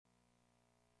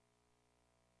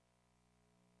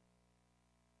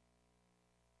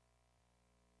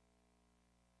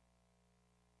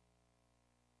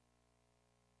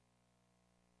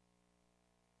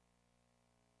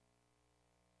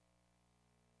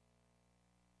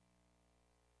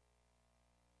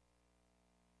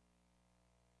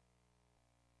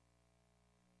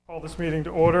Call this meeting to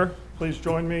order. Please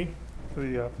join me for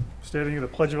the stating of the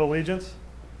Pledge of Allegiance.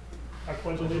 I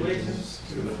pledge allegiance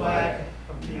to the flag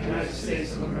of the United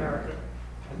States of America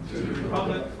and to the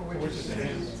republic for which it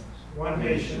stands, one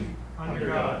nation, under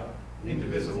God,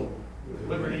 indivisible, with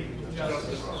liberty and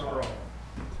justice for all.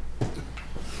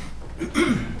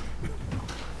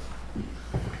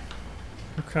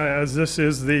 Okay, as this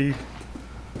is the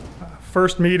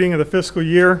first meeting of the fiscal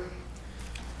year,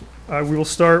 we will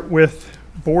start with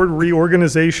board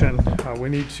reorganization. We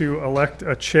need to elect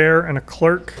a chair and a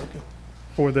clerk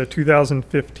for the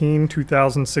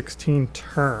 2015-2016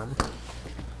 term.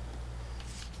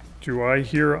 Do I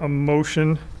hear a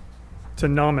motion to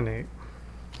nominate?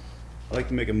 I'd like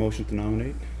to make a motion to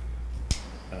nominate.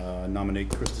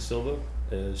 Nominate Chris De Silva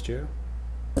as chair.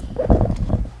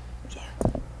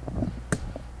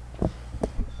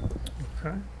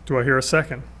 Okay. Do I hear a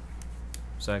second?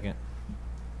 Second.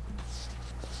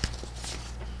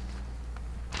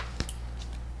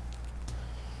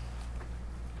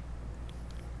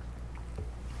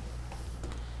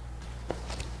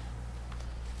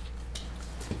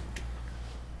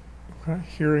 Okay.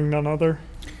 Hearing none other.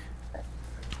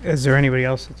 Is there anybody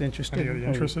else that's interested? Anybody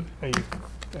interested?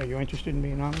 Are you interested in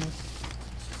being nominated?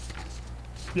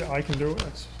 Yeah, I can do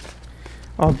it.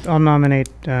 I'll nominate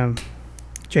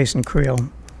Jason Creel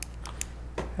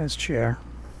as chair.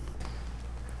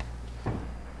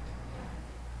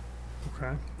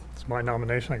 Okay. It's my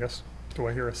nomination, I guess. Do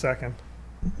I hear a second?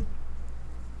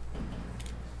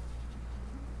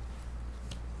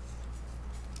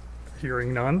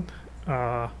 Hearing none.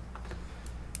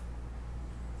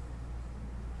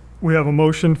 We have a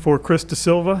motion for Chris De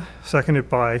Silva, seconded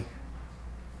by,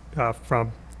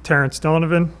 from Terrence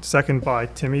Donovan, second by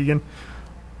Tim Egan.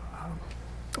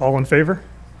 All in favor?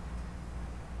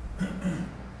 Okay.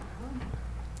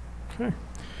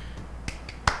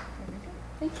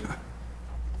 Thank you.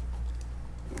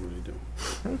 What do you do?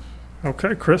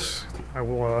 Okay, Chris, I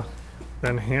will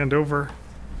then hand over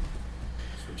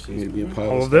Seems to be a pile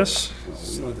all of stuff. this. Well,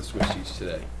 we don't have to switch seats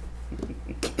today.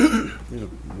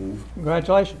 Move.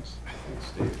 Congratulations.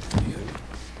 Thanks, Dave.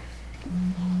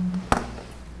 Can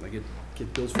I get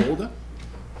Bill's folder?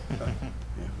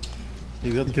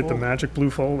 You got the Get the magic blue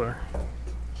folder.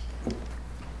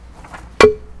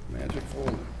 Magic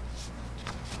folder.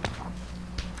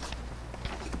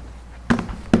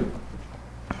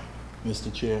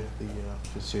 Mr. Chair,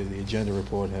 just here, the agenda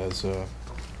report has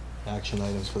action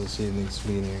items for this evening's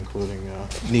meeting, including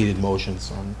needed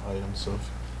motions on items, so if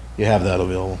you have that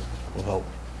available, will help.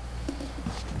 Yeah,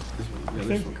 I this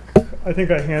think, one. I think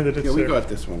I handed it Yeah, we to. got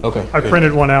this one. Okay. I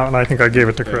printed one out and I think I gave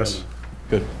it to Chris.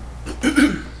 Good.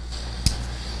 The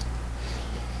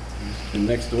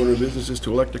next order of business is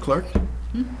to elect a clerk.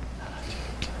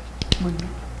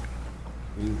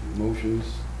 Motions,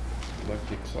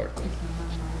 elect a clerk.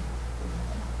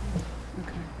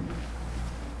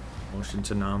 Motion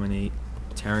to nominate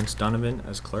Terrence Donovan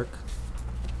as clerk.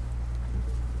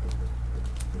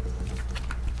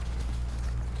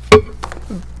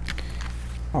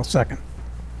 I'll second.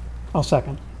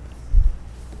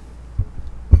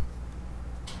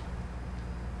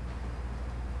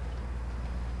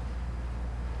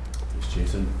 Does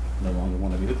Jason no longer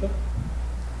want to be the clerk?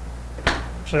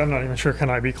 Actually, I'm not even sure, can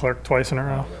I be clerk twice in a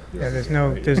row? Yeah, there's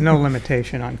no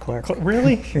limitation on clerk.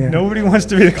 Really? Yeah. Nobody wants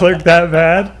to be the clerk that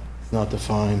bad? It's not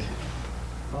defined.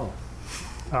 Oh.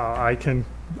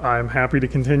 I'm happy to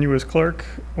continue as clerk,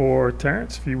 or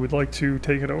Terrence, if you would like to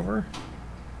take it over.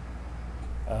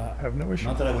 I have no issue.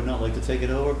 Not that I would not like to take it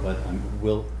over, but I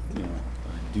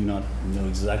do not know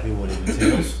exactly what it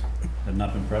entails. I've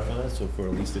not been prepped for that, so for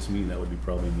at least this meeting, that would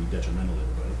probably be detrimental to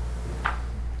everybody.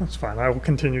 That's fine, I will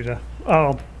continue to,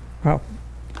 well, Well,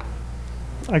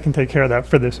 I can take care of that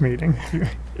for this meeting,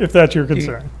 if that's your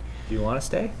concern. Do you want to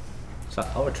stay? So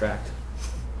I'll retract.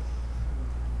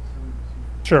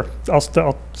 Sure, I'll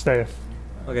stay if,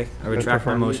 Okay, I retract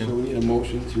my So motion. we need a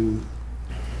motion to,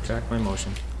 Retract my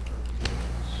motion.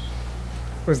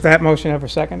 was that motion ever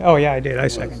second? Oh, yeah, I did. I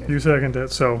seconded it. you second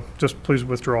it, so just please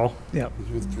withdraw. Yep.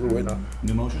 withdraw it.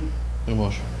 New motion? No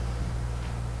motion.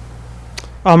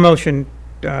 I'll motion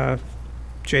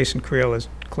Jason Creel as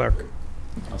clerk.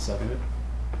 I'll second it.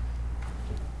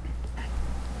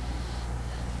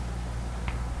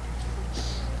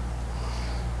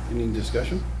 Any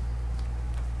discussion?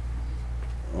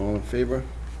 All in favor?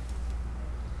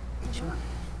 Sure.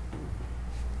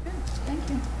 Good, thank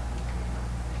you.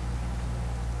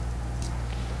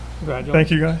 Congratulations.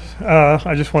 Thank you, guys.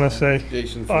 I just want to say,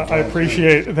 Jason for I volunteering.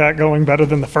 appreciate that going better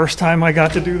than the first time I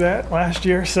got to do that last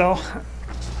year, so.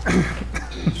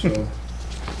 So,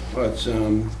 but,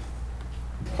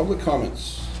 public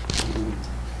comments.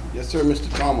 Yes, sir, Mr.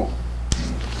 Tommel.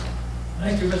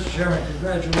 Thank you, Mr. Chairman.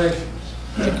 Congratulations.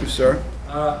 Thank you, sir.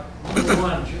 Number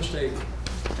one, just a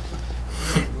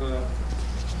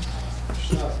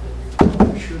stuff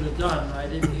that you should have done. I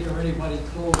didn't hear anybody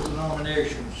close the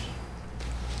nominations,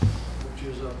 which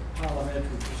is a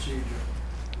parliamentary procedure.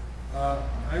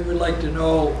 I would like to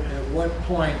know at what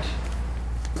point,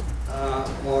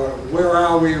 or where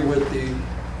are we with the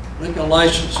liquor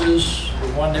licenses, the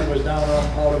one that was down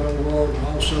on Porterville Road, and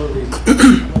also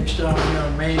the place down here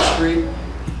on Main Street,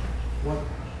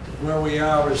 where we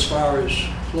are as far as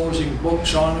closing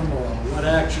books on them, or what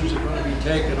actions are going to be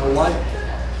taken, or what?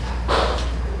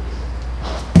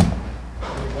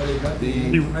 Anybody got the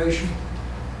information?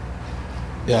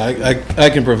 Yeah, I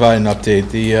can provide an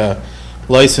update. The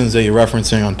license that you're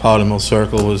referencing on Powder Mill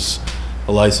Circle was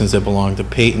a license that belonged to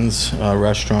Peyton's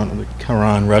Restaurant, the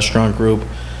Karan Restaurant Group.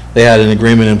 They had an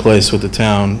agreement in place with the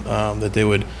town that they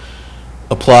would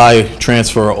apply,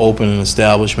 transfer, or open an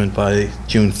establishment by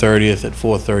June 30th at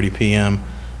 4:30 p.m.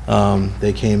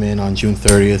 They came in on June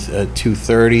 30th at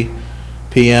 2:30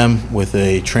 p.m. with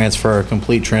a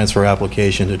complete transfer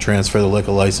application to transfer the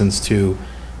liquor license to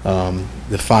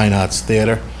the Fine Arts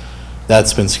Theater.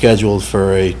 That's been scheduled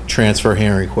for a transfer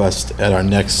hearing request at our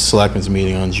next Selectmen's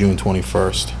meeting on June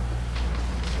 21st.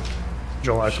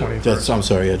 July 21st. I'm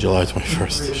sorry, yeah, July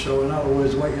 21st. So in other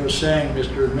words, what you're saying,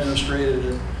 Mr. Administrator,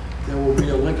 that there will be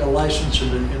a liquor license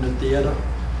in the theater?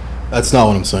 That's not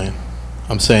what I'm saying.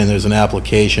 I'm saying there's an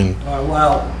application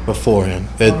Well, beforehand.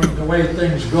 the way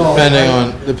things go.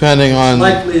 Depending on,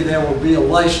 Likely there will be a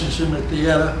license in the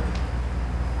theater.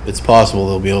 it's possible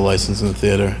there'll be a license in the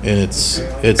theater, and it's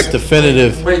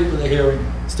definitive. Wait for the hearing.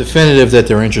 It's definitive that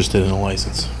they're interested in a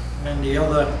license. And the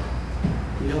other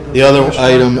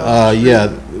item, yeah,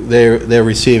 they're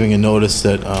receiving a notice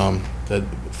that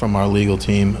from our legal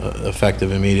team,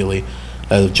 effective immediately,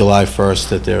 as of July 1st,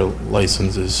 that their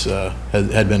license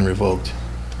had been revoked.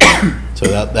 So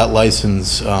that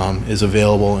license is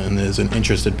available, and there's an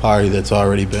interested party that's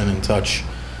already been in touch,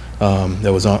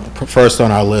 that was first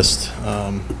on our list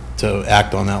to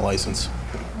act on that license.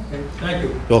 Okay, thank you.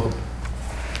 You're welcome.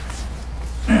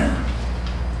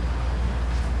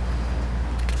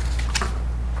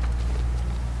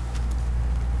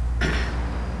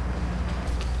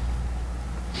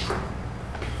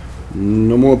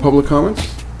 No more public comments?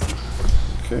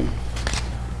 Okay.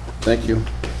 Thank you.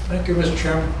 Thank you, Mr.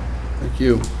 Chairman. Thank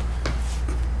you.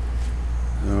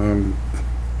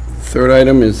 Third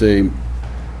item is a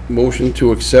motion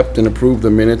to accept and approve the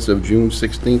minutes of June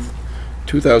 16th,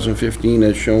 2015,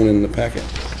 as shown in the packet.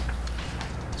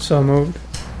 So moved.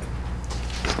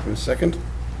 A second?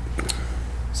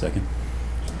 Second.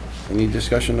 Any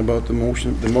discussion about the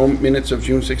motion, the minutes of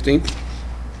June 16th?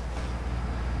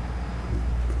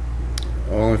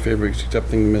 All in favor of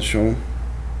accepting them as shown?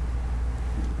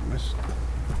 Yes.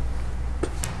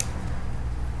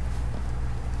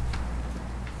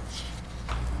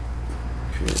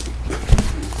 Okay.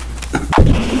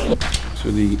 So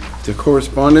the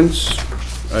correspondence,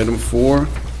 item 4,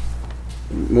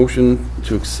 motion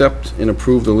to accept and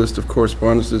approve the list of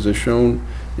correspondences as shown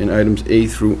in items A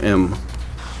through M.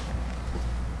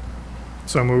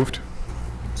 So moved.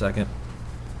 Second.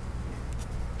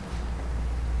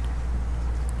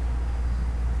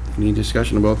 Any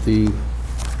discussion about the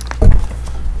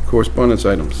correspondence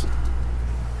items?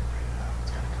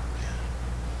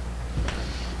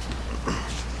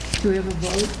 Do we have a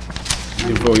vote?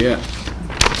 You can vote, yeah.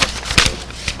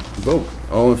 Vote.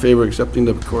 All in favor of accepting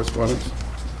the correspondence?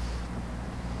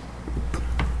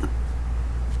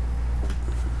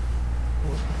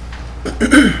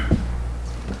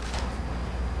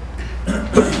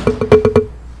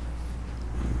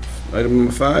 Item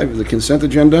number 5 is the consent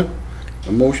agenda.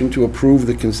 A motion to approve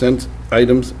the consent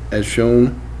items as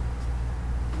shown,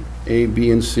 A,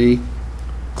 B, and C.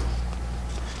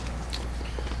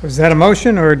 Was that a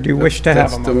motion, or do you wish to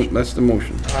have a motion? That's the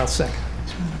motion. I'll second.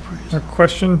 A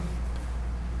question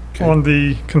Okay. on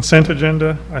the consent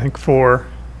agenda, I think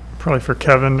probably for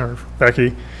Kevin or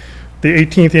Becky, the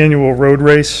 18th annual road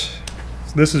race,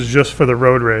 this is just for the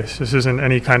road race. This isn't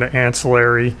any kind of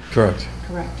ancillary Correct.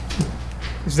 Correct.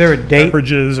 Is there a date?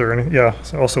 beverages or any, yeah.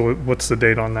 So also, what's the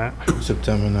date on that?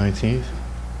 September 19th,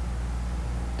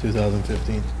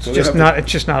 2015. It's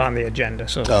just not on the agenda,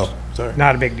 so Oh, sorry.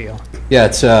 not a big deal. Yeah,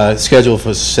 it's scheduled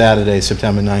for Saturday,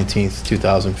 September 19th,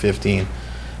 2015.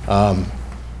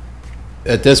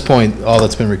 At this point, all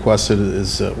that's been requested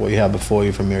is what you have before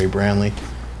you from Mary Branley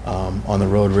on the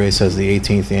road race as the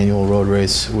 18th annual road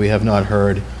race. We have not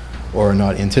heard or are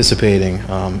not anticipating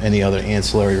any other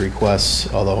ancillary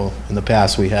requests, although in the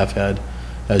past we have had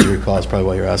as you recall, is probably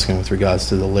why you're asking with regards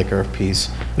to the liquor piece.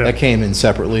 Yeah. That came in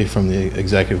separately from the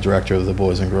executive director of the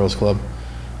Boys and Girls Club.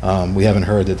 We haven't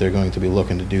heard that they're going to be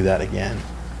looking to do that again.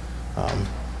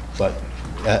 But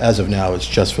as of now, it's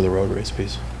just for the road race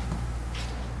piece.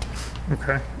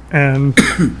 Okay. And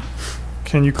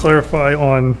can you clarify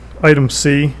on item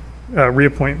C,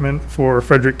 reappointment for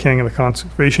Frederick King of the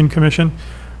Conservation Commission?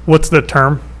 What's the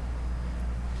term?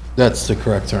 That's the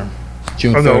correct term.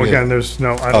 June 30th. Oh, no, again, there's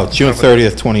no. I Oh, don't June have it.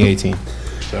 30th, 2018.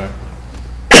 Sorry.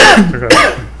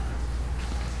 Okay.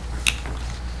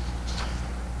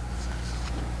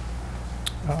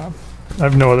 I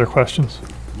have no other questions.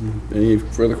 Any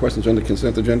further questions on the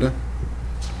consent agenda?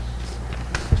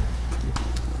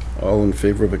 All in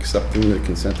favor of accepting the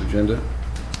consent agenda?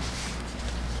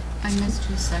 I missed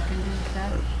who seconded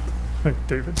that.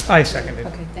 David. I seconded.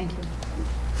 Okay, thank you.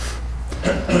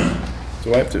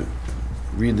 Do I have to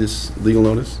read this legal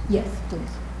notice? Yes, please.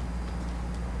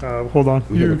 Hold on.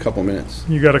 We have a couple minutes.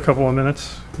 You got a couple of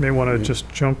minutes. May want to just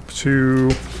jump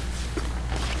to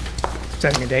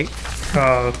Setting a date.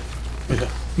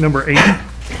 number 8.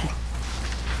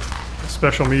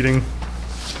 Special meeting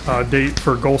date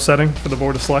for goal setting for the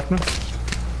Board of Selectmen.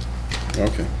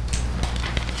 Okay.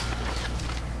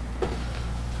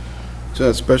 So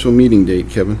that special meeting date,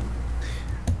 Kevin?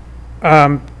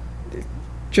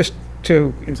 Just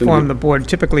to inform the board,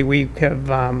 typically we've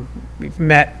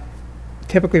met,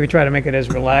 typically we try to make it as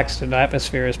relaxed an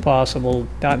atmosphere as possible,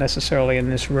 not necessarily in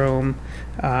this room.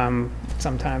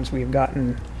 Sometimes we've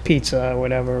gotten pizza or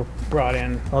whatever brought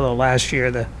in, although last year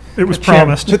It was the chair-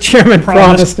 promised. The chairman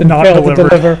promised and not failed to delivered.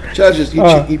 deliver.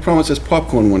 Judge, he promised us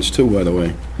popcorn once too, by the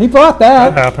way. He brought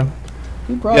That that. happened.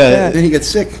 He brought Yeah, that. Then he got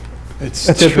sick. It's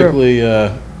That's true. typically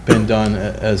been done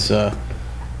as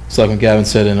Selectman Gavin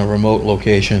said, in a remote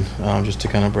location, just to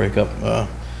kind of break up, the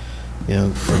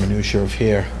minutia of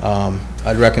here.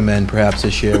 I'd recommend perhaps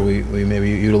this year we maybe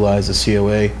utilize the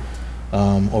COA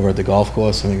over at the golf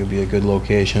course. I think it'd be a good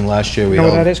location. Last year we You know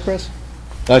what held that is, Chris?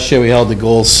 the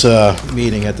goals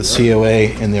meeting at the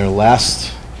COA in their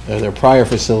their prior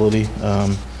facility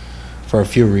for a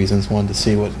few reasons. One, to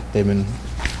see what they've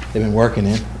been working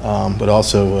in, but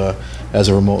also as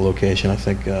a remote location. I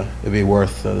think it'd be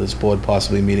worth this board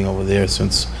possibly meeting over there,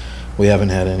 since we haven't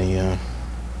had any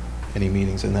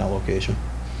meetings in that location.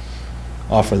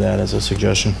 Offer that as a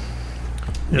suggestion.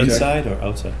 Inside or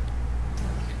outside?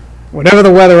 Whatever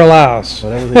the weather allows.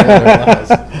 Whatever the weather allows.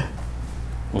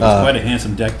 Well, there's quite a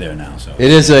handsome deck there now, so. It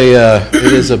is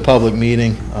a public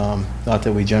meeting. Not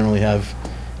that we generally have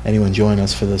anyone join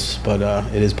us for this, but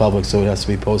it is public, so it has to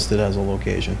be posted as a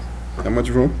location. How much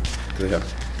room do they have?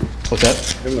 What's that?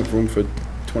 Have enough room for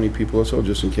 20 people or so,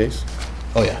 just in case?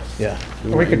 Oh, yeah, yeah.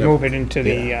 We could move it into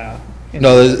the,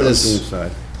 No, There's there's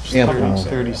inside. ample room.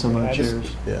 30 some odd chairs.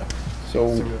 Yeah.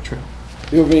 So, do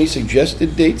you have any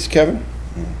suggested dates, Kevin?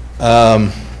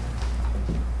 I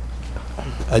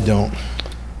don't.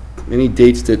 Any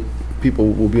dates that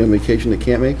people will be on vacation that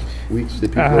can't make? Weeks that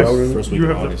people are out in? First week You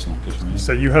of have the- August, not good for me.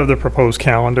 So you have the proposed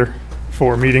calendar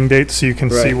for meeting dates, so you can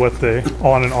see Right. what the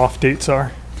on and off dates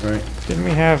are. Right. didn't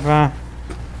we have,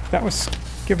 that was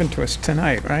given to us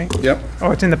tonight, right? Yep.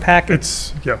 Oh, it's in the packet?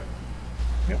 It's, yeah.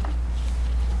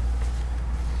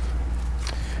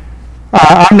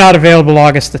 I'm not available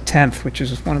August the 10th, which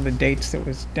is one of the dates that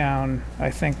was down, I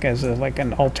think, as like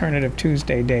an alternative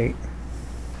Tuesday date.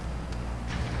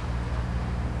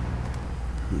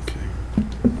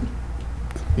 Okay.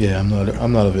 Yeah, I'm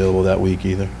not available that week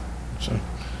either. So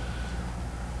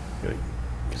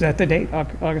Is that the date,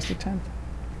 August the 10th?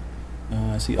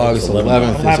 I see August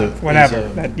 11th is a Whatever,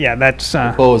 is a yeah, that's,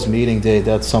 proposed meeting date.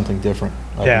 That's something different.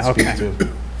 I Yeah, can speak okay. to.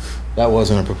 That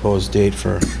wasn't a proposed date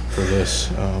for this.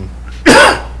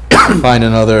 Find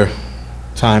another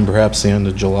time, perhaps the end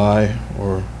of July,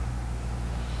 or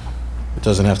it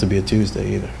doesn't have to be a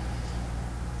Tuesday either.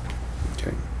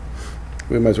 Okay.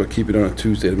 We might as well keep it on a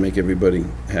Tuesday to make everybody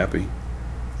happy.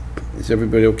 Is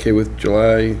everybody okay with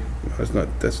July?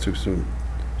 That's too soon.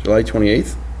 July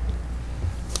 28th?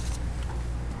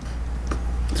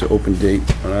 It's an open date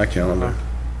on our calendar.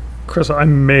 Chris, I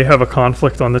may have a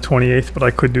conflict on the 28th, but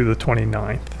I could do the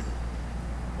 29th.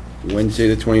 Wednesday,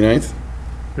 the 29th?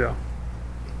 Yeah.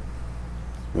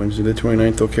 Wednesday, the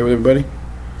 29th, okay with everybody?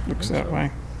 looks that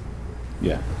way.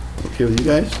 Yeah. Okay with you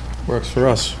guys? Works for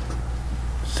us.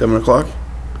 7 o'clock?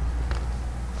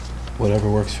 Whatever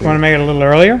works for You want to you. make it a little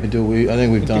earlier? I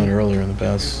think we've done it earlier in the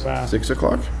past. How 6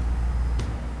 o'clock?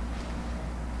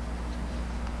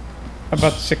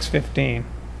 about 6:15?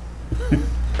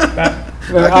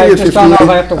 I'll I give you just don't know if 15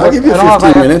 I have to work. I'll give you I don't know if I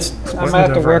 15 have- minutes. I might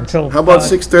have to work till. How about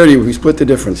 6:30? We split the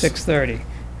difference. 6:30.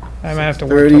 I might have to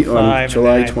work till 30 on 5.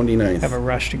 July and then I 29th. have a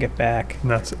rush to get back.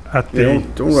 And that's at Yeah, the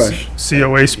don't rush.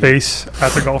 COA space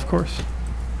at the golf course.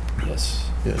 Yes.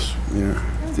 Yes. Yeah.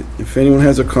 If anyone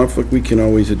has a conflict, we can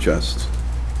always adjust.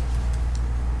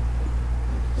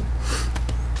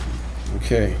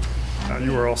 Okay,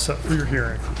 You are all set for your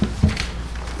hearing.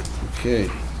 okay.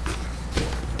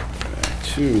 Back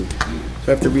to, so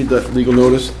I have to read the legal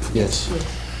notice? Yes.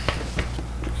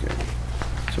 Okay.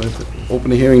 So I have to open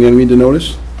the hearing and read the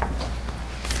notice?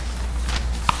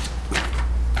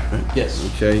 Yes.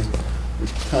 Okay.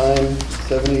 Time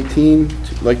 7:18.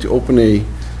 I'd like to open a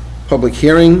public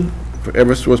hearing for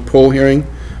Eversource poll hearing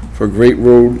for Great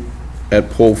Road at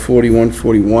pole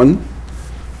 4141.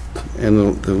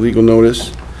 And the legal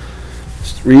notice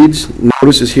reads,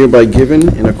 "Notice is hereby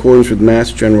given in accordance with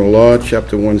Mass General Law,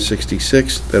 Chapter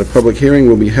 166, that a public hearing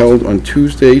will be held on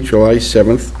Tuesday, July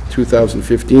 7th,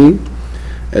 2015,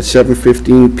 at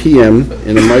 7:15 PM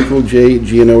in the Michael J.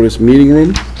 Giannotis Meeting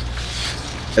Room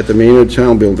at the Maynard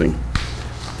Town Building.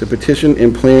 The petition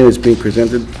and plan is being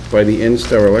presented by the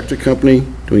N-Star Electric Company,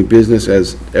 doing business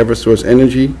as Eversource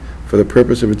Energy, for the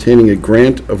purpose of obtaining a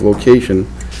grant of location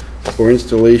for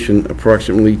installation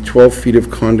approximately 12 feet of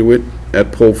conduit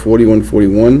at pole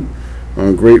 4141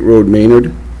 on Great Road,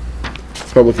 Maynard.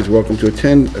 Public is welcome to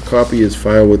attend. A copy is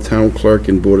filed with Town Clerk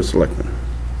and Board of Selectmen."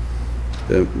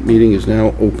 The meeting is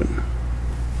now open.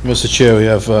 Mr. Chair, we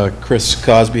have Chris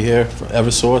Cosby here from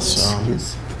Eversource.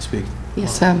 Yes. Speak.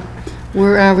 Yes,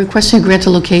 we're requesting a grant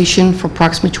of location for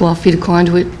approximately 12 feet of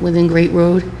conduit within Great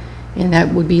Road, and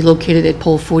that would be located at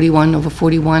pole 41 over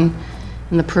 41.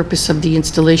 And the purpose of the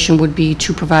installation would be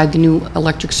to provide the new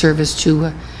electric service to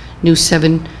a new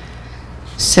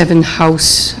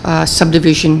seven-house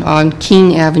subdivision on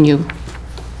Keene Avenue.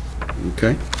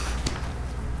 Okay.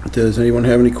 Does anyone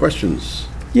have any questions?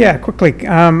 Yeah, quickly.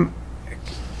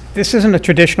 This isn't a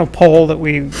traditional pole that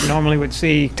we normally would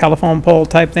see, telephone pole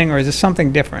type thing, or is this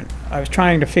something different? I was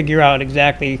trying to figure out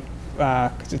exactly,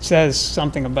 because it says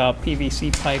something about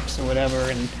PVC pipes or whatever,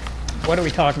 and what are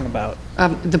we talking about?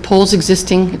 The pole's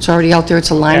existing, it's already out there, it's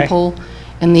a line Okay. pole,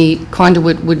 and the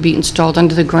conduit would be installed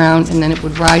under the ground, and then it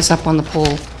would rise up on the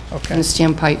pole Okay. in a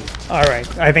standpipe. All right,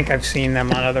 I think I've seen them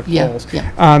on other Yeah, poles.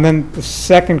 yeah. Then the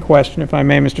second question, if I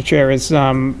may, Mr. Chair, is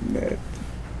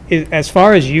as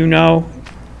far as you know,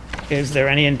 is there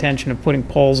any intention of putting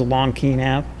poles along Keene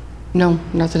Ave? No,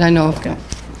 not that I know of. Okay.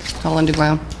 It's all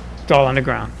underground. It's all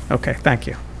underground? Okay, thank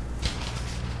you.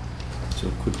 So,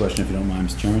 quick question, if you don't mind,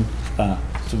 Mr. Chairman.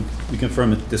 So we confirm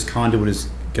that this conduit is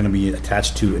going to be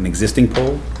attached to an existing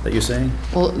pole that you're saying?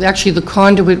 Well, actually, the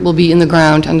conduit will be in the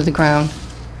ground, under the ground,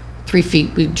 3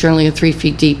 feet, we generally are 3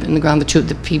 feet deep in the ground, the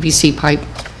PVC pipe.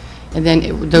 And then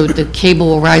the cable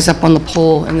will rise up on the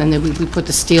pole, and then we put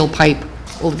the steel pipe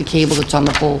over the cable that's on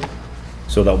the pole.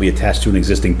 So that'll be attached to an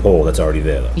existing pole that's already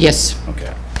there, though? Yes,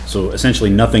 Okay. So essentially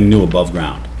nothing new above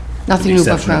ground? nothing new above With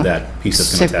the exception ground. of that piece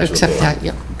that's going to attach to the pole? Except that,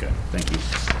 yep. Okay, thank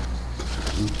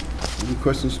you. Any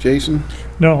questions, Jason?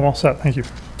 No, I'm all set, thank you.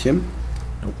 Tim?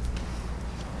 Nope.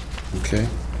 Okay.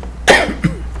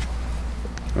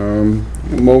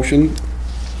 Motion,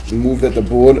 move that the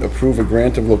board approve a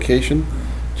grant of location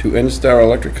to N-Star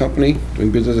Electric Company,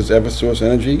 doing business as Eversource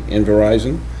Energy and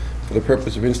Verizon, for the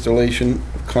purpose of installation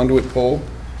of conduit pole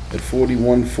at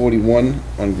 4141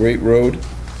 on Great Road,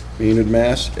 Maynard,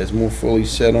 Mass., as more fully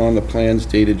set on the plans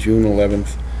dated June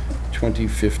 11th,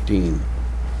 2015.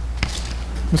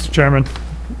 Mr. Chairman,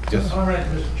 Yes, All right,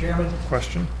 Mr. Chairman,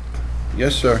 question.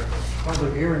 yes, sir.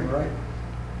 public hearing, right?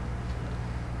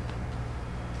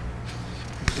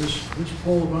 Is this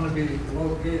pole going to be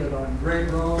located on Great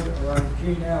Road or on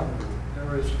Keene Avenue?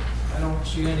 I don't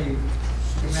see any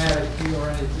schematic here or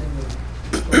anything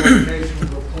that the location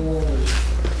of the pole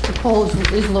is. The pole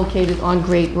is located on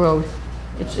Great Road.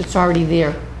 It's already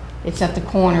there. It's at the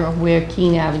corner of where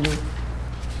Keene Avenue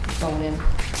is going in.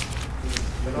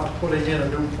 You're not putting in a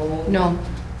new pole? No,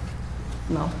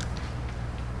 no.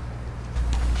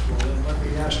 Well, then let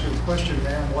me ask you a question,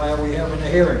 ma'am. Why are we having a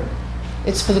hearing?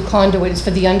 It's for the conduit, it's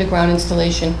for the underground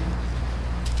installation.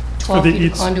 12 the feet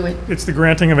of eas- conduit. It's the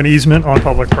granting of an easement on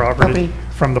public property Property.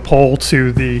 from the pole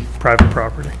to the private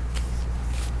property.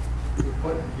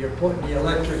 You're putting the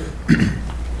electric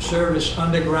service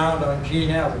underground on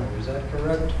Keene Avenue, is that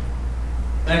correct?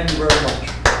 Thank you very much.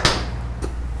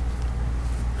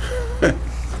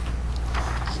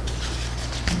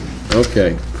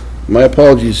 Okay. My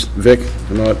apologies, Vic,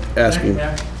 for not asking.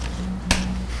 Thank you,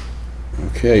 ma'am.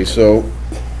 Okay, so,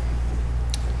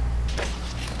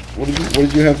 what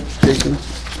did you have, Jason?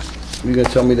 Were you gonna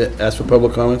tell me to ask for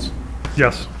public comments?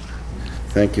 Yes,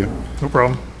 Thank you. no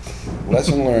problem.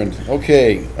 Lesson learned.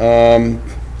 Okay,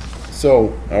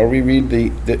 So I'll reread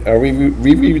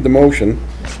reread the motion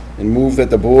and move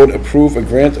that the board approve a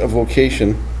grant of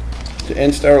location to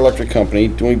N-Star Electric Company,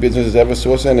 doing business as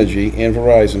Eversource Energy and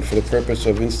Verizon, for the purpose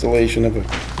of installation of a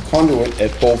conduit at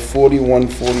pole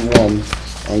 4141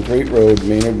 on Great Road,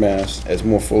 Maynard, Mass., as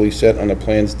more fully set on the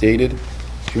plans dated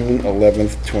June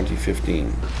 11th,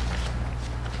 2015.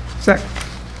 Second.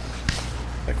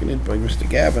 Seconded by Mr.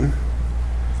 Gavin.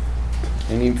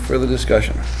 Any further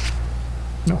discussion?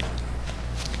 No.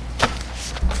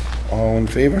 All in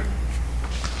favor?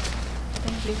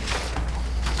 Thank you.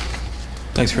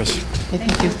 Thanks, Chris.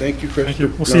 Thank you. Thank you, Chris. Thank you.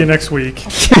 We'll see you next week.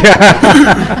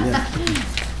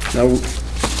 Now,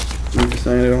 need to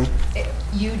sign it all?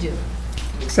 You do.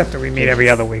 Except that we meet every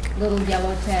other week. Little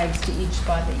yellow tags to each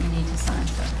spot that you need to sign,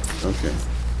 so. Okay.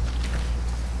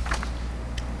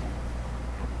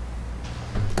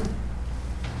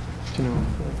 Do you know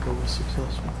if Bill was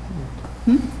successful?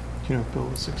 Hmm? Do you know if Bill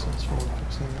was successful in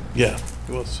fixing it? Yeah,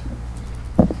 it was.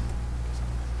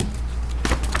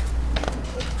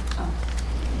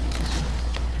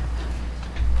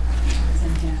 It's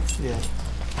in here. Yeah.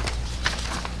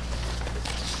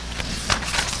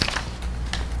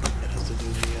 It has to do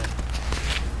the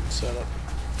setup.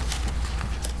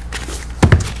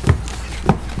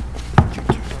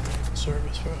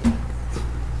 Service for it.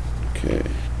 Okay. I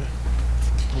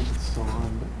think it's still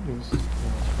on, but it was,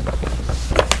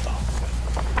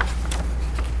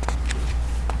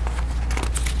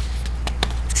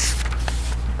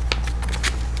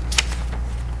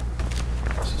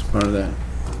 This is part of that.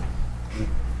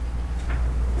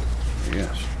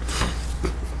 Yes.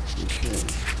 Okay.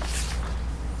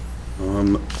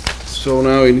 So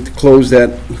now we need to close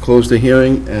the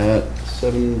hearing at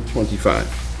 7:25.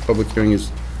 Public hearing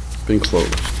has been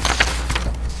closed.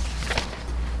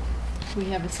 We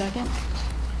have a second?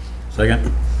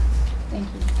 Second? Thank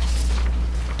you.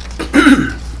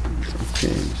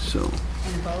 Okay, so,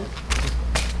 And a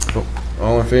vote?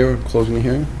 all in favor of closing the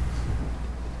hearing?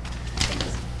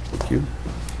 Thank you.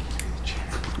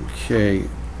 Okay,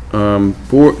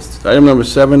 board, item number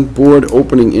 7, board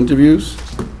opening interviews.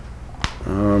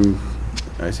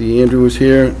 I see Andrew is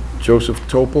here, Joseph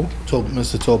Topol.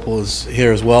 Mr. Topol is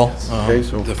here as well. Okay,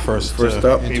 so The first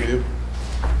up. interview.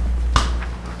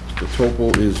 The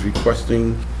Topol is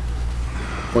requesting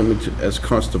appointment as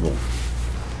constable.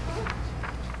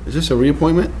 Is this a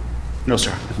reappointment? No,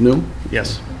 sir. It's new?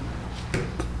 Yes.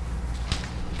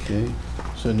 Okay.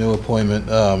 It's a new appointment.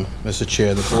 Mr.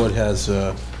 Chair, the board has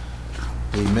a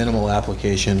minimal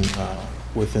application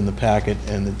within the packet,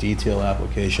 and the detail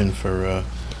application for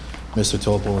Mr.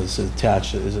 Topol is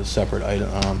attached as a separate item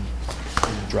in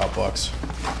the Dropbox.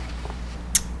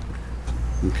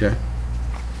 Okay.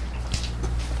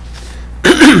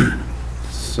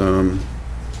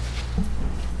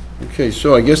 Okay,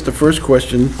 so I guess the first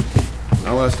question,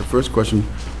 I'll ask the first question.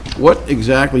 What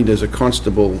exactly does a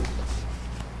constable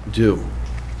do?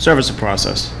 Service of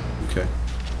process. Okay.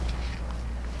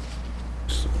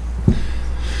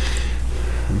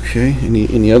 Okay,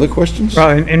 any other questions?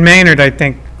 Well, in Maynard, I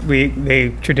think they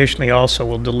traditionally also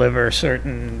will deliver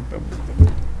certain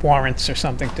warrants or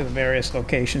something to the various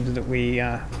locations that we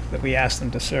ask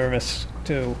them to service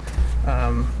to,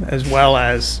 as well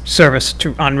as service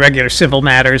to, on regular civil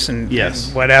matters and Yes.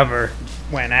 and whatever,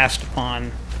 when asked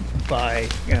upon by,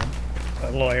 a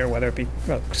lawyer, whether it be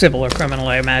civil or criminal,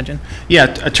 I imagine. Yeah,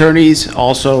 attorneys,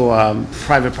 also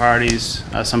private parties.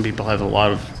 Some people have a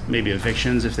lot of maybe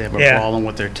evictions if they have a Yeah. problem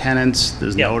with their tenants.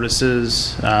 There's Yep.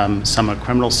 notices, some are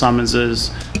criminal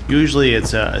summonses. Usually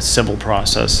it's a civil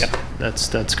process Yep.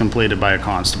 that's completed by a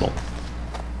constable.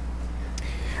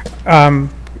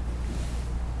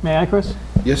 May I, Chris?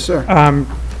 Yes, sir.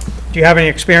 Do you have any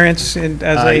experience as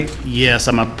a, Yes,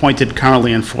 I'm appointed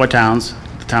currently in 4 towns,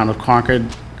 the town of Concord,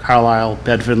 Carlisle,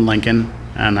 Bedford, and Lincoln,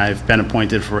 and I've been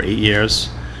appointed for 8 years.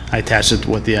 I attached it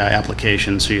with the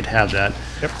application, so you'd have that.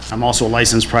 Yep. I'm also a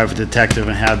licensed private detective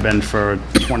and have been for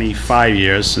 25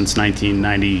 years, since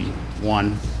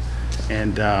 1991,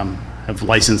 and have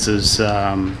licenses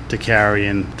to carry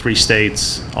in 3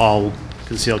 states, all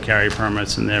concealed carry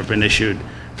permits, and they've been issued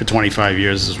for 25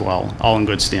 years as well, all in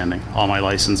good standing. All my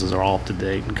licenses are all up to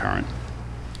date and current.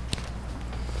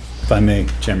 If I may,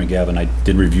 Chairman Gavin, I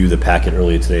did review the packet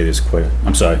earlier today. There's quite,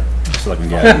 I'm sorry, Selectman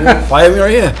Gavin. Fire me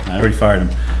right here. I already fired him.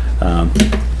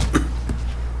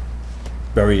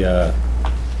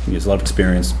 He has a lot of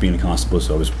experience being a constable,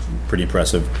 so it was pretty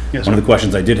impressive. Yes, One of sir. the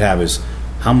questions I did have is,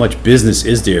 how much business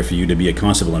is there for you to be a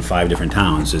constable in 5 different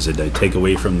towns? Is it a take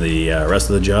away from the rest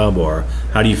of the job, or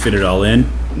how do you fit it all in?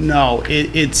 No,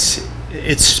 it's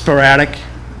sporadic.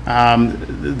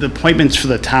 The appointments for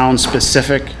the town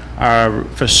specific are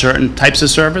for certain types of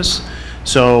service.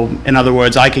 So, in other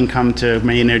words, I can come to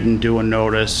Maynard and do a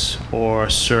notice or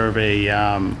serve a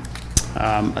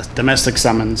domestic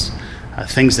summons.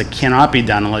 Things that cannot be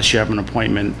done unless you have an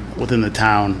appointment within the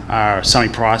town are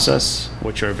semi-process,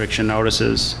 which are eviction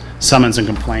notices, summons and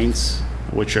complaints,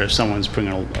 which are if someone's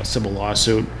bringing a civil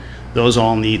lawsuit. Those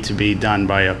all need to be done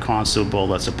by a constable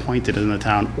that's appointed in the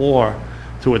town, or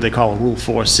through what they call a Rule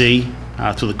 4C,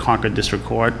 through the Concord District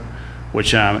Court,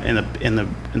 which in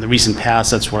the recent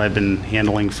past, that's what I've been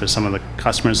handling for some of the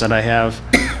customers that I have.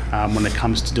 When it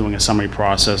comes to doing a summary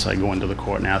process, I go into the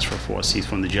court and ask for a 4C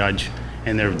from the judge,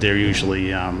 and they're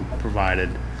usually provided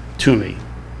to me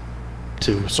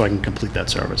so I can complete that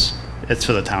service. It's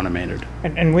for the town of Maynard.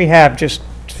 And we have, just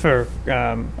for,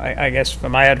 I guess, for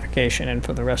my edification and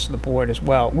for the rest of the board as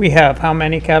well, we have how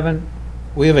many, Kevin?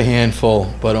 We have a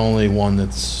handful, but only one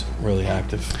that's really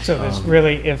active. So there's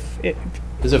really,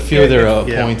 There's a few that are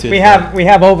appointed. we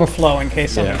have overflow in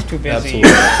case someone's Yeah, too busy.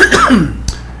 absolutely.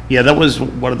 Yeah, that was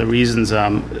one of the reasons,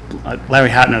 Larry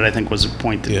Hatnett, I think, was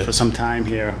appointed for some time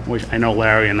here, which I know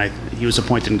Larry, and he was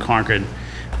appointed in Concord,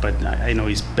 but I know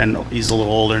he's a little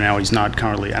older now, he's not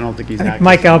currently, I don't think he's I think active.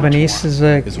 Mike Albanese is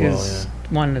As well,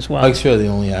 one as well. Mike's really the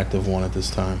only active one at this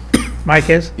time. Mike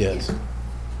is? Yes.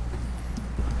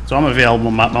 So I'm available,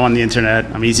 I'm on the internet,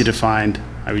 I'm easy to find,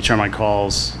 I return my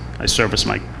calls, I service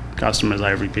my customers, I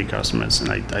have repeat customers, and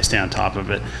I stay on top of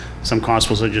it. Some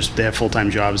constables they have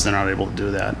full-time jobs, they're not able to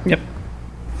do that. Yep.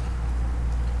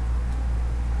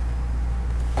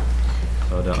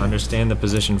 So to understand the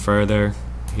position further,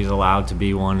 he's allowed to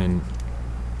be one in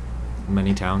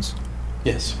many towns?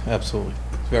 Yes, absolutely.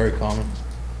 It's very common.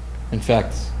 In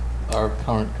fact, our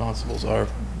current constables are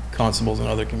constables in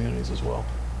other communities as well.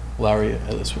 Larry,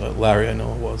 I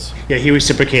know it was. Yeah, he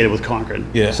reciprocated with Concord.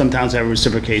 Yeah. Some towns have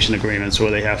reciprocation agreements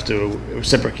where they have to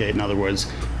reciprocate. In other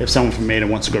words, if someone from Maynard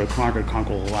wants to go to Concord,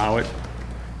 Concord will allow it.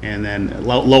 And then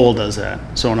Lowell does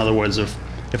that. So in other words, if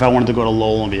I wanted to go to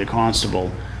Lowell and be a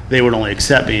constable, they would only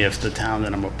accept me if the town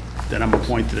that I'm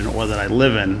appointed in or that I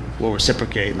live in will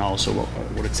reciprocate and also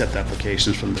would accept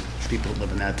applications from the people that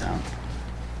live in that town.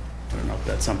 I don't know if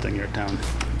that's something your town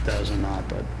does or not,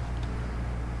 but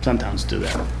some towns do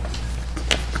that.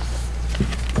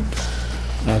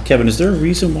 Kevin, is there a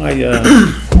reason why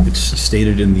it's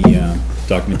stated in the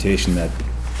documentation that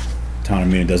town of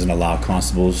Maynard doesn't allow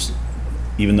constables,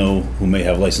 even though who may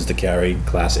have license to carry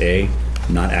Class A,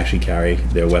 not actually carry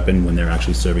their weapon when they're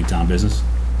actually serving town business?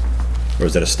 Or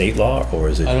is that a state law, or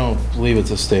is it? I don't believe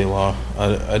it's a state law. I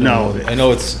don't No. know. I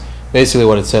know it's, basically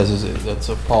what it says is that's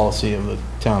a policy of the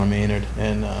town of Maynard,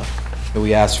 and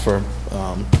we ask for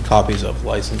copies of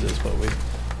licenses, but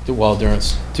while they're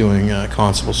doing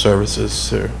constable services,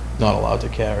 they're not allowed to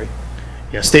carry.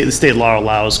 Yeah, the state law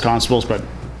allows constables, but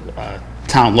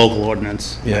town local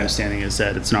ordinance, my Yeah. understanding is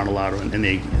that it's not allowed in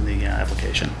the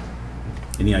application.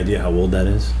 Any idea how old that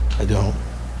is? I don't.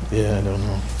 Yeah, I don't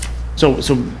know. So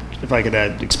if I could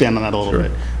expand on that a little Sure.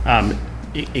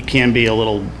 bit. It can be a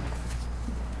little,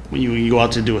 when you go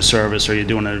out to do a service, or you're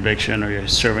doing an eviction, or you're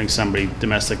serving somebody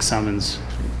domestic summons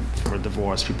for a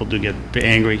divorce, people do get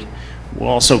angry. We'll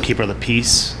also keep her the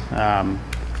peace.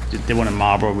 They went in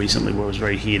Marlboro recently where it was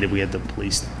very heated. We had the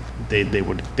police, they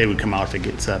would come out if it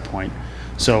gets to that point.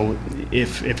 So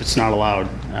if it's not allowed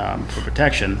for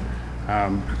protection,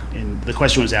 and the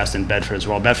question was asked in Bedford as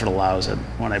well. Bedford allows it.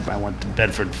 When I went to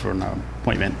Bedford for an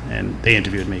appointment and they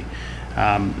interviewed me,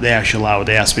 they actually allowed.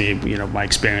 They asked me, my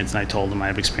experience, and I told them I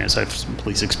have experience. I have some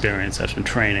police experience. I have some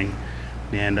training,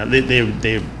 and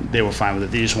they were fine with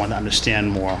it. They just wanted to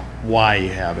understand more why you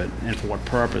have it and for what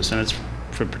purpose. And it's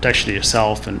for protection of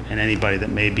yourself and anybody that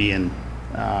may be in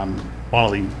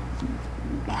bodily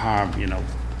harm.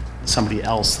 Somebody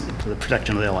else, for the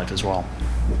protection of their life as well.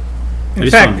 I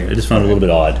just found it a little bit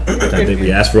odd that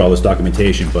we asked for all this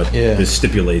documentation, but this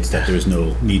stipulates that there's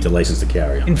no need to license to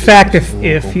carry. In fact,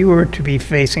 if you were to be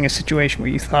facing a situation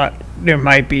where you thought there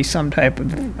might be some type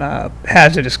of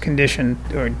hazardous condition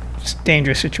or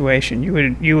dangerous situation, you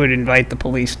would invite the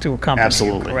police to accompany you,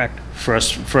 Absolutely. correct?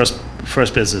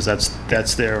 First business.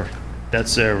 That's their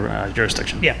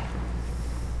jurisdiction. Yeah.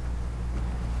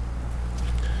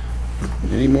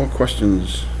 Any more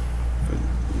questions for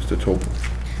Mr. Topol?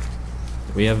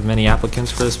 Do we have many applicants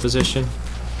for this position?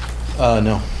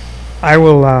 No. I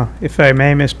will, if I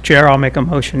may, Mr. Chair, I'll make a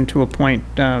motion to appoint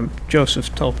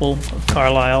Joseph Topol of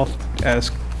Carlisle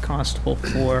as constable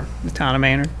for the town of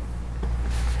Maynard.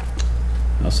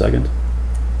 I'll second.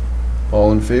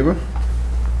 All in favor?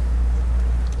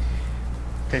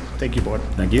 Okay, thank you, board.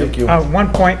 Thank you. Thank you.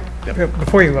 One point,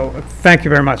 before you go, thank you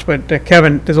very much, but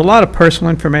Kevin, there's a lot of personal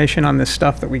information on this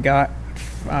stuff that we got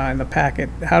in the packet.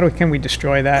 Can we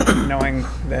destroy that, knowing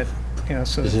that,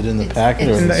 so. Is it in the packet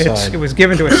or It inside? was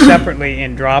given to us separately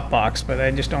in Dropbox, but I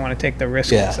just don't want to take the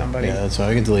risk Yeah, with somebody. yeah, that's fine.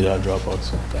 I can delete it out of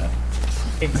Dropbox like that.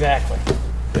 Exactly.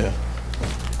 Yeah.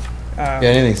 Yeah,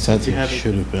 anything sensitive have it?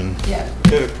 should have been. Yeah,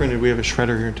 We have it printed, we have a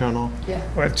shredder here in town hall. yeah.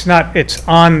 Well, it's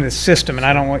on the system, and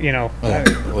I don't want,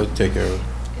 We'll take care of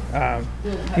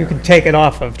it. you can take it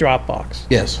off of Dropbox.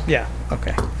 Yes. Yeah,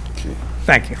 okay.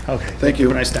 Thank you. Okay. Thank you.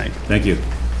 Have a nice night. Thank you.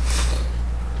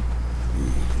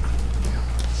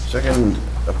 Second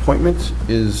appointment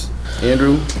is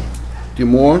Andrew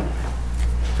Demore.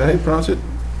 Is that how you pronounce it?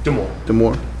 Demore.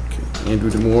 Demore. Okay,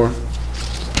 Andrew Demore.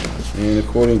 And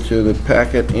according to the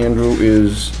packet, Andrew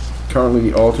is currently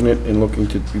the alternate and looking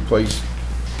to replace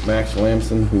Max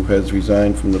Lamson, who has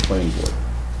resigned from the planning board.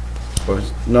 Or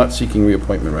is not seeking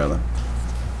reappointment, rather.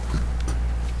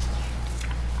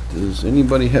 Does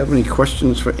anybody have any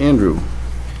questions for Andrew?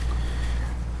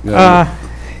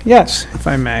 Yes, if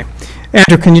I may.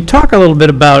 Andrew, can you talk a little bit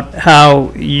about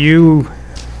how you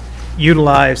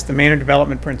utilize the Maynard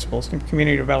development principles and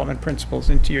community development principles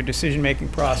into your decision-making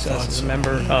process as a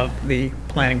member of the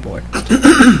planning board?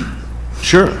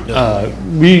 Sure.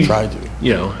 We, Try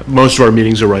to. most of our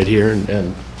meetings are right here,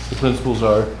 and the principles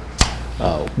are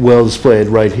well displayed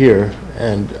right here.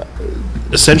 And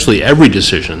essentially, every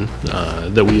decision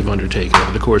that we've undertaken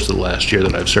over the course of the last year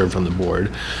that I've served on the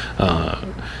board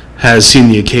has seen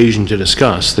the occasion to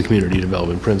discuss the community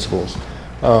development principles.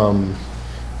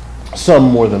 Some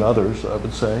more than others, I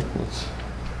would say.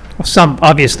 Well, some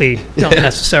obviously don't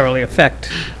necessarily affect.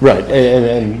 Right,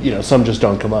 and some just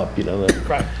don't come up,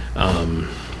 Right.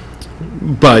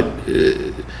 But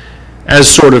as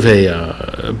sort of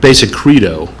a basic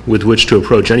credo with which to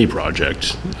approach any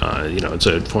project,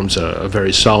 it forms a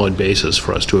very solid basis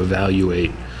for us to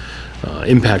evaluate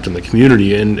impact on the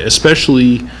community, and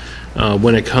especially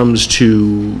when it comes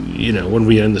to, when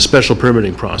we are in the special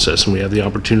permitting process and we have the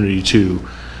opportunity to,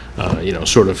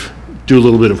 sort of do a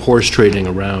little bit of horse trading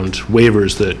around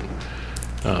waivers that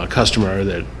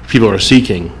that people are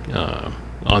seeking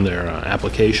on their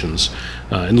applications,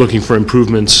 and looking for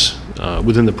improvements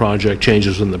within the project,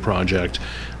 changes within the project,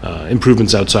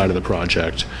 improvements outside of the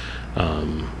project.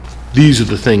 These are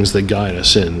the things that guide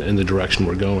us in the direction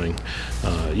we're going.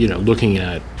 Looking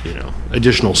at,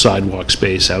 additional sidewalk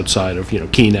space outside of,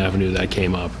 Keene Avenue, that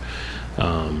came up.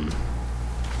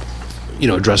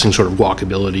 Addressing sort of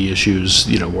walkability issues,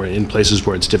 where in places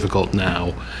where it's difficult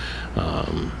now.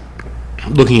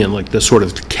 Looking at like the sort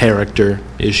of character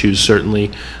issues,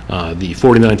 certainly. The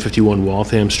 4951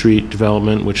 Waltham Street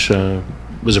development, which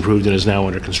was approved and is now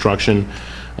under construction.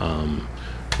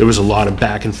 There was a lot of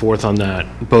back and forth on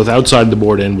that, both outside the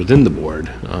board and within the board,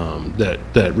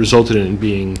 that resulted in it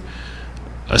being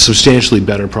a substantially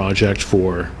better project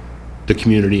for the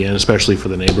community and especially for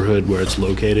the neighborhood where it's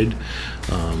located.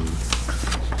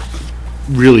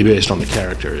 Really based on the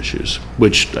character issues,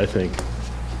 which I think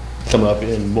come up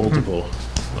in multiple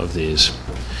of these.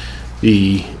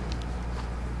 They're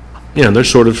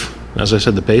sort of, as I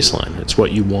said, the baseline. It's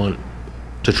what you want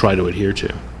to try to adhere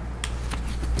to.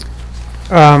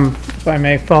 If I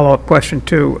may, follow-up question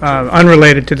too,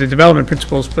 unrelated to the development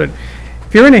principles, but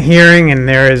if you're in a hearing and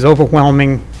there is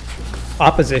overwhelming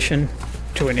opposition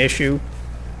to an issue,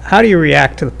 how do you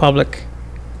react to the public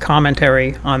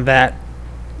commentary on that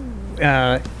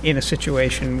in a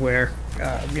situation where,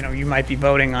 you might be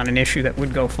voting on an issue that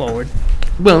would go forward?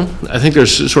 Well, I think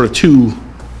there's sort of two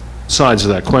sides of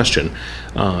that question.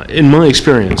 In my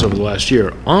experience over the last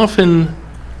year, often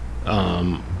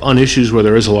on issues where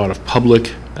there is a lot of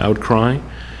public outcry,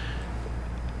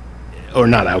 or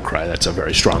not outcry, that's a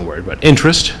very strong word, but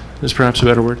interest is perhaps a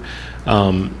better word,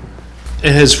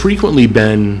 it has frequently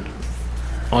been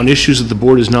on issues that the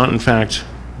board is not in fact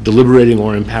deliberating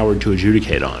or empowered to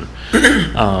adjudicate on.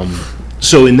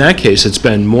 So in that case, it's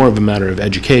been more of a matter of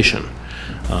education.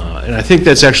 And I think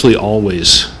that's actually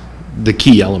always the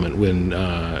key element when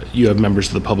you have members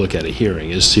of the public at a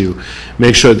hearing, is to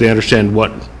make sure that they understand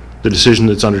what the decision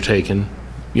that's undertaken,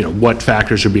 what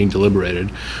factors are being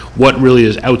deliberated, what really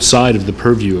is outside of the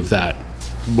purview of that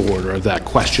board or of that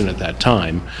question at that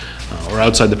time, or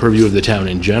outside the purview of the town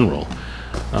in general.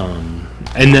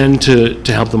 And then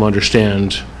to help them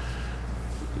understand,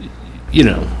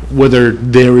 whether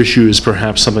their issue is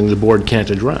perhaps something the board can't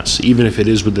address, even if it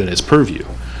is within its purview.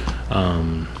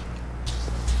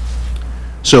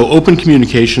 So open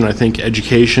communication, I think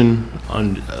education,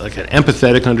 on like an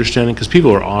empathetic understanding, because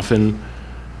people are often,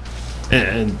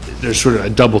 and there's sort of a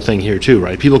double thing here too,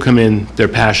 right? People come in, they're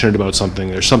passionate about something,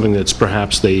 there's something that's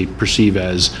perhaps they perceive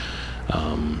as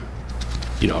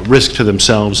you know, a risk to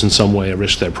themselves in some way, a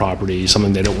risk to their property,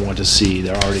 something they don't want to see.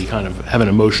 They're already kind of have an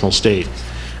emotional state.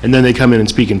 And then they come in and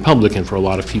speak in public, and for a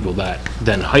lot of people that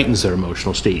then heightens their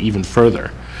emotional state even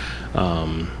further.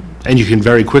 And you can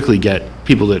very quickly get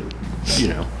people that, you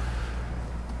know,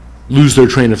 lose their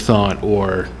train of thought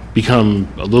or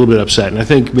become a little bit upset. And I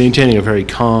think maintaining a very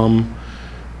calm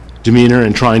demeanor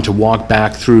and trying to walk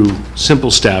back through simple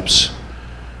steps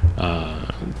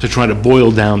to try to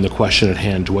boil down the question at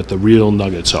hand to what the real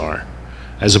nuggets are,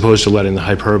 as opposed to letting the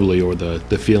hyperbole or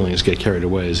the feelings get carried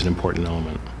away, is an important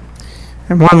element.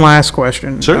 And one last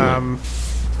question. Certainly.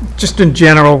 Just in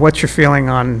general, what's your feeling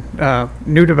on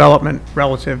new development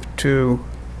relative to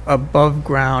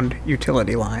above-ground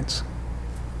utility lines?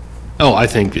 Oh, I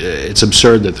think it's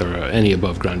absurd that there are any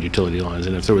above-ground utility lines,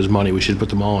 and if there was money, we should put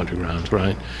them all underground,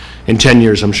 right? In 10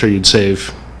 years, I'm sure you'd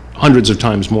save hundreds of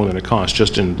times more than it costs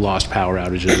just in lost power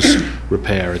outages,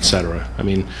 repair, et cetera. I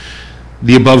mean,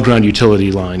 the above-ground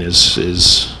utility line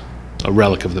is a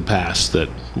relic of the past that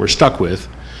we're stuck with,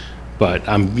 but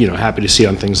I'm, you know, happy to see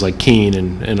on things like Keene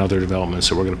and other developments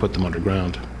that we're going to put them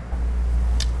underground.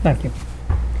 Thank you.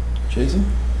 Jason?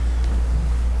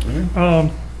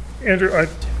 Andrew, I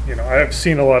have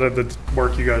seen a lot of the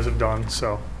work you guys have done,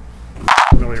 so I'm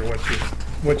familiar with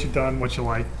what you've done, what you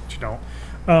like, what you don't.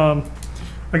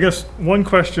 I guess one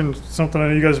question, something I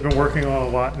know you guys have been working on a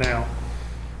lot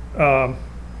now.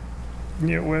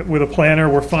 You know, with a planner,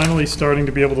 we're finally starting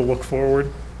to be able to look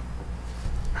forward.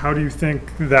 How do you think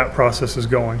that process is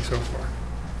going so far?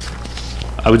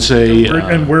 I would say...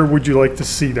 and where would you like to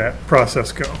see that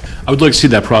process go? I would like to see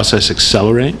that process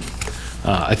accelerate.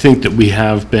 I think that we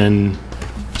have been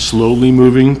slowly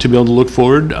moving to be able to look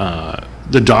forward.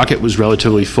 The docket was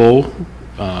relatively full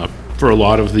for a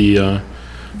lot of the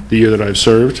year that I've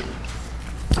served.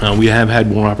 We have had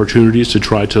more opportunities to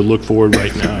try to look forward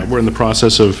right now. We're in the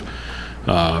process of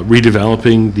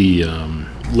redeveloping the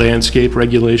landscape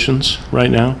regulations right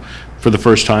now. For the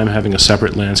first time, having a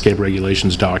separate landscape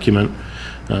regulations document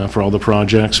for all the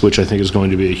projects, which I think is going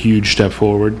to be a huge step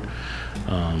forward.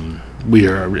 We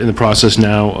are in the process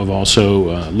now of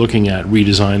also looking at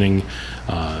redesigning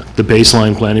the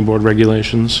baseline planning board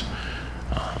regulations,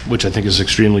 which I think is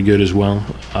extremely good as well.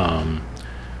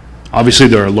 Obviously,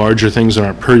 there are larger things that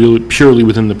aren't purely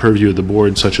within the purview of the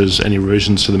board, such as any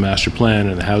revisions to the master plan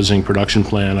and the housing production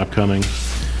plan upcoming,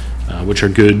 which are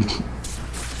good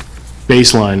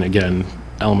baseline, again,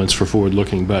 elements for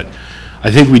forward-looking. But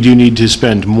I think we do need to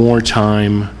spend more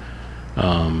time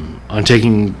on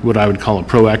taking what I would call a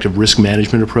proactive risk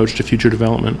management approach to future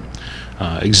development,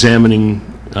 examining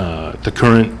the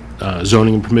current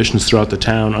zoning and permissions throughout the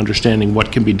town, understanding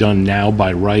what can be done now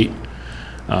by right,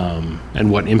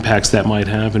 and what impacts that might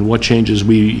have, and what changes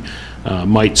we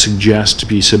might suggest to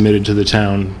be submitted to the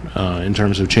town in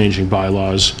terms of changing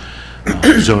bylaws,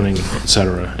 zoning, et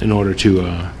cetera, in order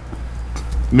to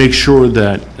make sure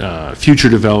that future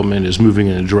development is moving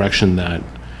in a direction that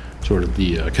sort of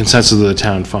the consensus of the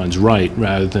town finds right,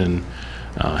 rather than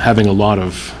having a lot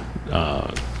of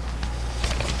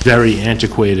very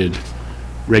antiquated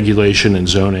regulation and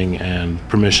zoning and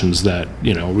permissions that,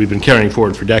 you know, we've been carrying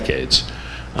forward for decades.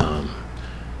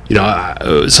 You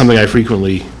know, something I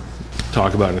frequently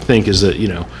talk about and think is that, you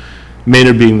know,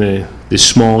 Maynard being the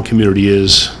small community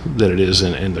that it is,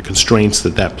 and the constraints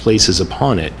that places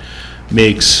upon it,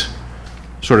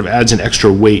 sort of adds an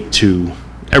extra weight to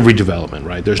every development,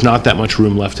 right? There's not that much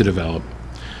room left to develop.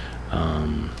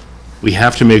 We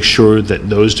have to make sure that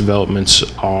those developments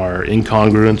are in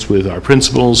congruence with our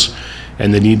principles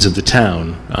and the needs of the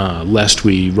town, lest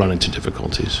we run into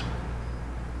difficulties.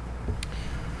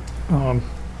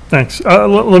 Thanks.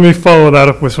 Let me follow that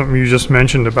up with something you just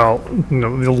mentioned about, you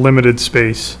know, the limited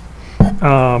space.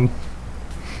 I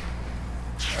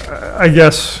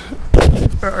guess,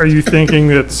 are you thinking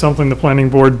that something the planning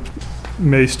board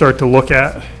may start to look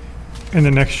at in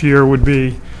the next year would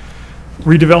be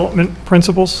redevelopment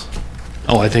principles?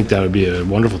 Oh, I think that would be a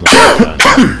wonderful thing.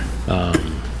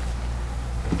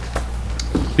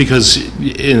 Because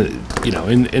in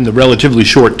the relatively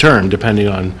short term, depending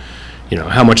on, you know,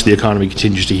 how much the economy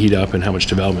continues to heat up and how much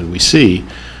development we see,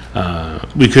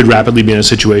 we could rapidly be in a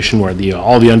situation where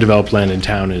all the undeveloped land in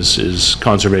town is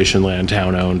conservation land,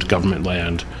 town-owned, government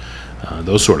land,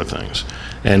 those sort of things.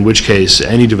 In which case,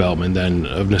 any development then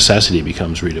of necessity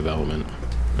becomes redevelopment.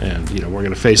 And, you know, we're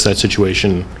going to face that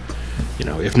situation, you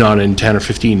know, if not in 10 or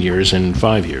 15 years, in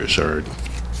 5 years, or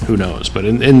who knows. But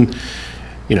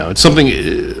you know, it's something,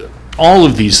 all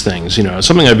of these things, you know,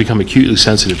 something I've become acutely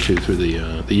sensitive to through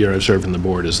the year I've served on the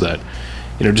board is that,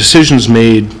 you know, decisions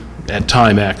made at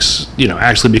time X, you know,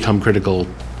 actually become critical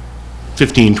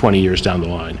 15, 20 years down the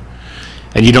line.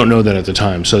 and you don't know that at the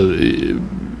time. So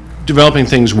developing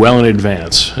things well in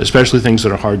advance, especially things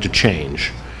that are hard to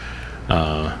change,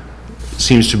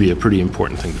 seems to be a pretty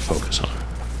important thing to focus on.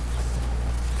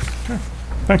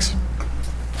 Thanks.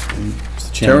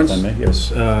 Mr. Chairman, if I may,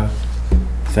 yes.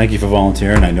 Thank you for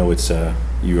volunteering. I know it's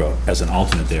you as an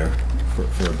alternate there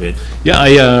for a bit.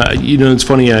 Yeah, you know, it's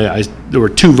funny, there were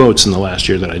 2 votes in the last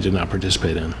year that I did not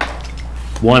participate in.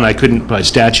 One, I couldn't by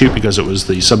statute because it was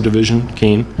the subdivision,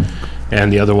 Keene,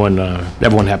 and the other one,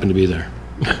 everyone happened to be there.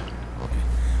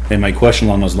 And my question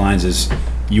along those lines is,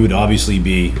 you would obviously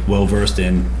be well-versed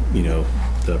in, you know,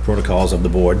 the protocols of the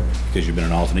board, because you've been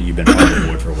an alternate, you've been on the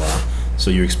board for a while.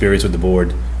 So your experience with the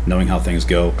board, knowing how things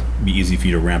go, be easy for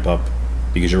you to ramp up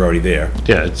because you're already there.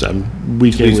 Yeah, it's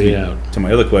week in, week out. To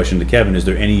my other question to Kevin, is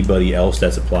there anybody else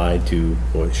that's applied to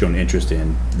or shown interest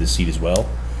in this seat as well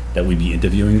that we'd be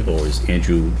interviewing, or is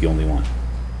Andrew the only one?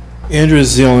 Andrew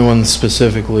is the only one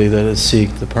specifically that has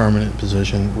seeked the permanent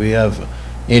position. We have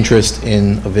interest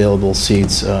in available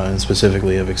seats, and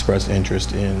specifically have expressed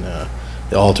interest in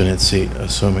the alternate seat,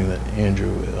 assuming that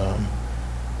Andrew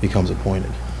becomes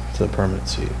appointed to the permanent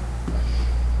seat.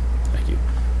 Thank you.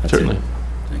 That's Certainly. it.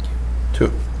 Thank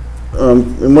you.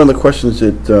 And one of the questions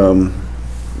that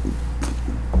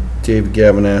David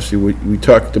Gavin asked you, we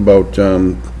talked about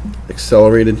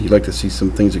accelerated. You'd like to see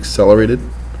some things accelerated.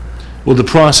 Well, the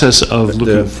process of But,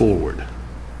 looking forward.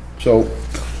 So,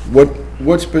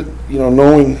 what's been, you know,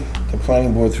 knowing the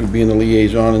planning board through being the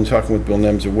liaison and talking with Bill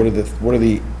Nemser, what are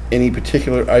the any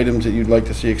particular items that you'd like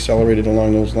to see accelerated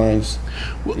along those lines?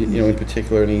 You know, in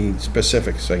particular, any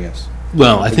specifics, I guess.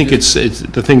 Well, I think it's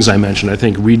the things I mentioned. I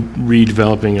think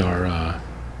redeveloping our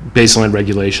baseline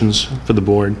regulations for the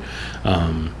board,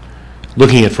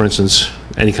 looking at, for instance,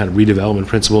 any kind of redevelopment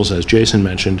principles, as Jason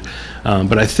mentioned.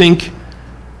 But I think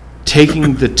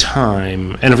taking the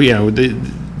time, and if, you know,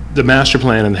 the master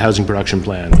plan and the housing production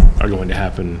plan are going to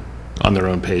happen on their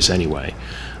own pace anyway,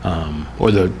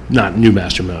 or the not new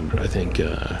master plan, but I think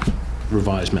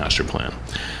revised master plan.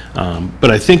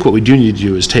 But I think what we do need to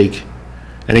do is take.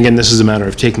 And again, this is a matter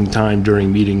of taking time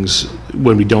during meetings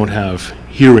when we don't have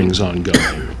hearings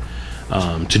ongoing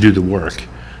to do the work,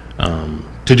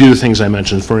 to do the things I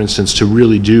mentioned, for instance, to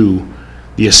really do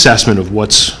the assessment of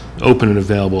what's open and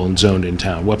available and zoned in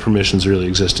town, what permissions really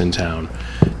exist in town,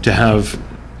 to have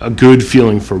a good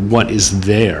feeling for what is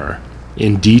there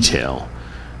in detail,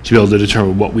 to be able to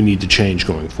determine what we need to change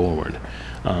going forward.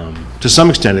 To some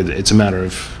extent, it's a matter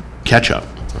of catch-up,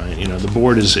 right? You know, the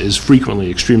board is frequently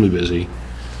extremely busy.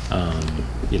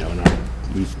 You know, and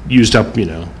we've used up, you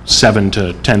know, 7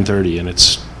 to 10:30, and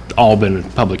it's all been a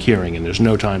public hearing, and there's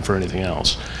no time for anything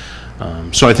else.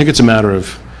 So I think it's a matter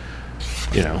of,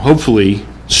 you know, hopefully,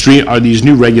 are these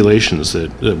new regulations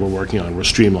that we're working on were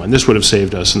streamlined. This would have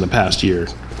saved us in the past year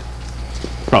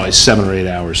probably 7 or 8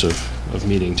 hours of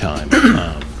meeting time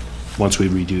once we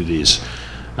redo these.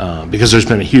 Because there's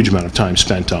been a huge amount of time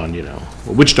spent on, you know,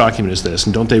 well, which document is this,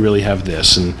 and don't they really have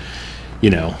this, and, you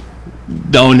know,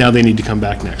 oh, now they need to come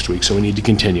back next week, so we need to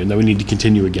continue, and then we need to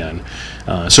continue again.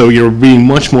 So you're being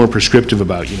much more prescriptive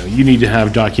about, you know, you need to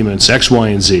have documents X, Y,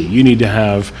 and Z. You need to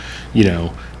have, you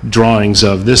know, drawings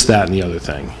of this, that, and the other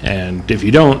thing. And if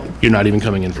you don't, you're not even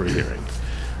coming in for a hearing.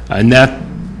 And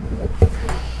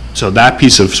so that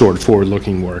piece of sort of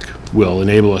forward-looking work will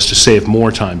enable us to save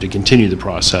more time to continue the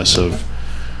process of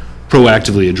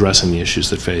proactively addressing the issues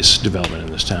that face development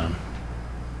in this town.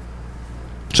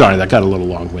 Sorry, that got a little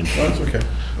long-winded. Oh, that's okay.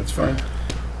 That's fine.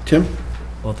 Tim?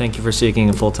 Well, thank you for seeking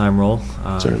a full-time role.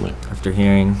 Certainly. After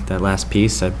hearing that last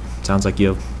piece, it sounds like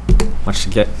you have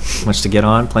much to get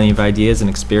on, plenty of ideas and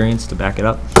experience to back it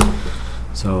up.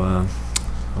 So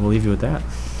I will leave you with that.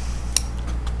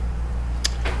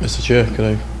 Mr. Chair,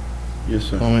 could I Yes,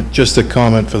 sir. comment? Just a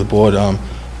comment for the board.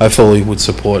 I fully would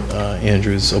support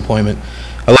Andrew's appointment.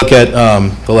 I look at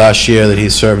the last year that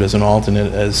he's served as an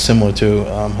alternate as similar to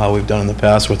how we've done in the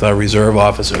past with our reserve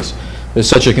officers. There's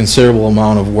such a considerable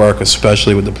amount of work,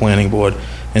 especially with the planning board,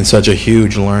 and such a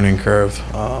huge learning curve,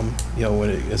 you know,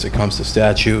 as it comes to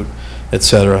statute, et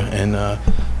cetera, and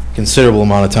considerable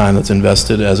amount of time that's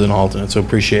invested as an alternate. So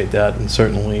appreciate that, and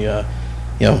certainly,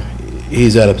 you know,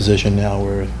 he's at a position now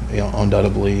where, you know,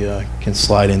 undoubtedly can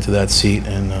slide into that seat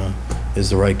and is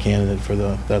the right candidate for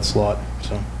that slot.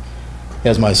 So he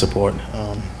has my support,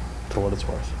 for what it's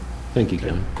worth. Thank you,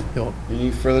 Kevin.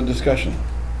 Any further discussion?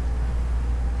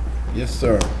 Yes,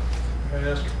 sir. May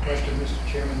I ask a question,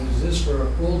 Mr. Chairman? Is this for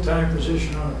a full-time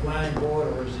position on the planning board,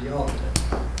 or is he alternate?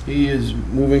 He is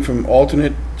moving from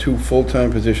alternate to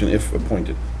full-time position if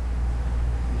appointed.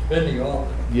 He's been the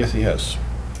alternate, Yes, he has.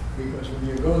 because when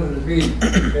you go to the meeting,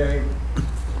 okay,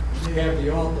 they have the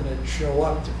alternate show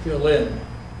up to fill in.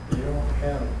 They don't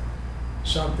have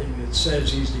something that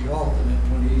says he's the alternate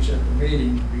when he's at the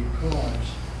meeting, because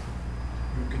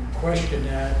you can question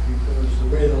that, because the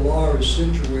way the law is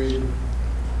situated,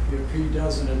 if he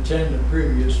doesn't attend the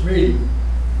previous meeting,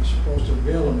 he's supposed to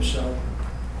avail himself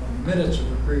of the minutes of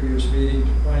the previous meeting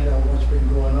to find out what's been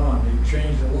going on. They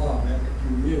changed the law back a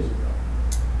few years ago,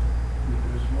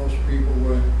 because most people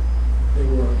were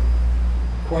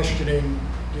questioning,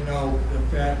 you know, the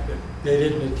fact that they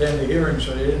didn't attend the hearing,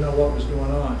 so they didn't know what was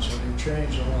going on, so they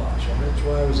changed the law. So that's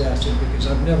why I was asking, because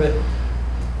I've never,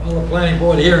 all the planning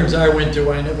board hearings I went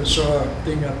to, I never saw a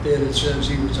thing up there that says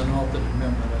he was an alternate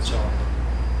member, that's all.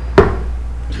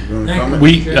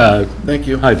 Thank you. Thank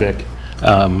you. Hi, Vic.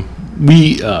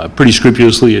 We pretty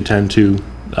scrupulously attend to,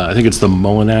 I think it's the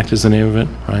Mullen Act is the name of it,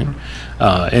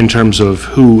 right? In terms of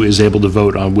who is able to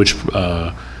vote on which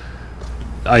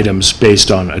items based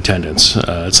on attendance.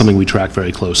 It's something we track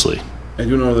very closely. I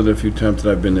do know that a few times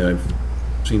that I've been there, I've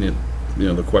seen it, you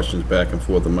know, the questions back and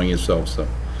forth among yourselves, so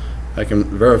I can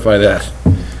verify that.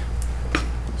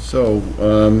 So,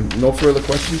 no further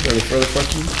questions? Any further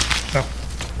questions? No.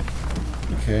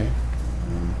 Okay.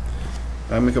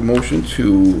 I make a motion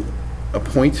to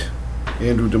appoint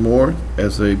Andrew Demore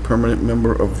as a permanent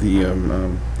member of the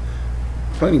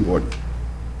planning board.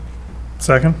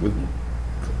 Second?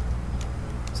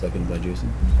 Second by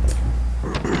Jason.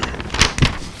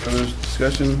 Further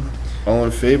discussion? All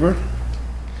in favor?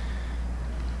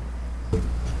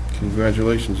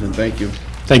 Congratulations and thank you.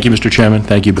 Thank you, Mr. Chairman.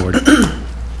 Thank you, Board.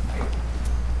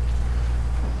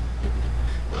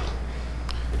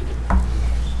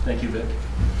 Thank you, Vic.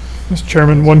 Mr.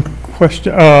 Chairman, one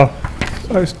question.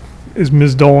 Is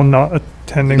Ms. Dolan not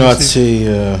attending Not this see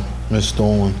Ms.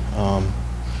 Dolan.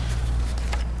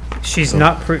 She's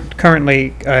not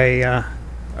currently a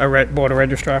board of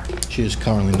registrar. She is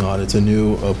currently not. It's a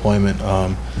new appointment.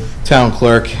 Town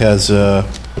clerk has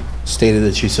stated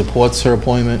that she supports her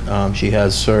appointment. She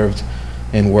has served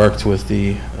and worked with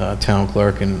the town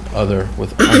clerk and under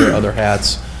other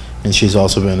hats, and she's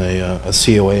also been a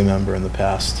COA member in the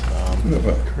past.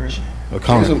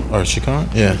 Or she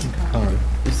current? Yeah. Current.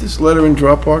 Is this letter in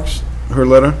Dropbox, her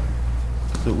letter?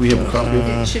 That we have a copy of?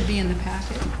 It should be in the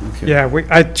packet. Okay.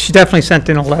 Yeah, she definitely sent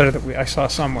in a letter that I saw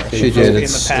somewhere. She It's supposed to did. be in the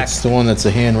It's packet. the one that's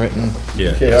a handwritten Yeah,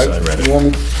 Okay, yes, I read you it. want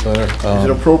me, letter. is it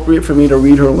appropriate for me to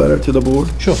read her letter to the board?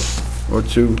 Sure. Or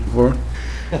to her?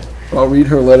 I'll read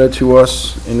her letter to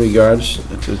us in regards.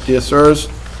 It says, "Dear sirs,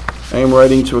 I am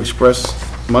writing to express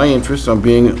my interest on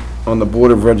being on the Board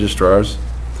of Registrars.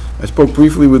 I spoke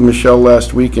briefly with Michelle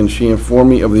last week and she informed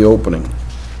me of the opening.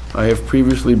 I have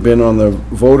previously been on the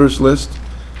voters list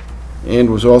and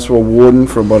was also a warden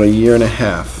for about a year and a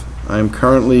half. I am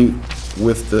currently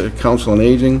with the Council on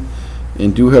Aging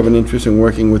and do have an interest in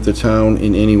working with the town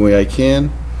in any way I can.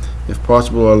 If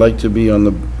possible, I'd like to be on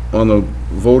the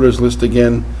voters list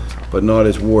again, but not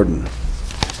as warden.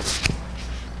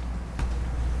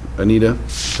 Anita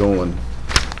Dolan,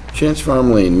 Chance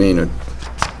Farm Lane, Maynard."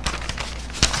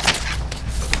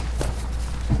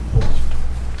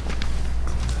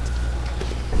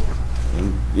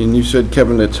 And you said,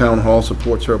 Kevin, that Town Hall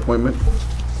supports her appointment?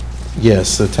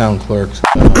 Yes, the town clerk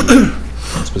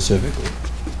specifically,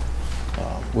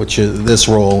 which is, this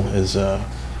role is,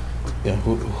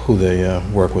 who they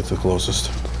work with the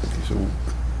closest. So,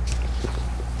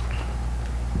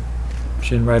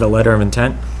 Shouldn't write a letter of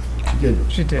intent? She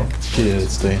did. She did,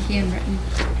 it's the Handwritten.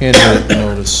 handwritten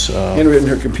notice, handwritten,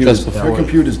 her computer's, Just her before-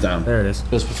 computer's down. There it is.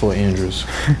 just before Andrews.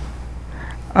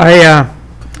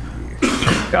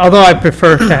 Although I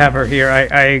prefer to have her here,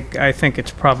 I think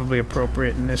it's probably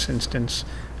appropriate in this instance,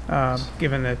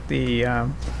 given that the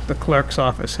clerk's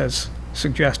office has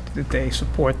suggested that they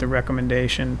support the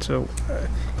recommendation. So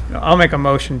I'll make a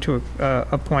motion to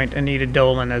appoint Anita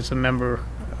Dolan as a member,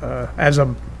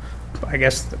 I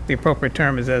guess the appropriate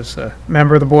term is as a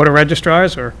member of the Board of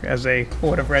Registrars, or as a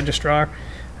Board of Registrar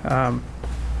for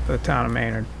the town of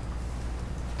Maynard.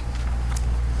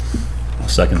 I'll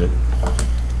second it.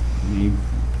 Any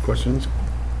questions,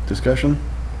 discussion?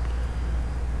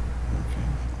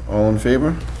 Okay. All in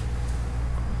favor?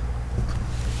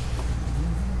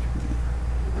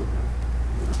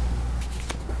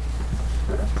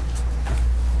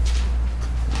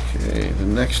 Okay, the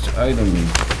next item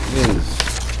is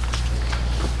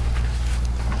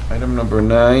item number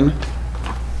 9,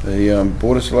 the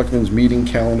Board of Selectmen's meeting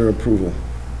calendar approval.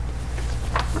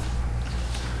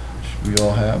 Which we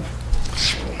all have.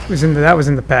 That was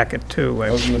in the packet, too.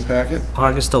 That was in the packet.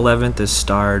 August 11th is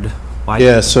starred. Why?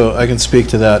 Yeah, so I can speak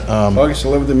to that. August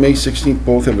 11th and May 16th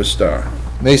both have a star.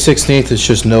 May 16th is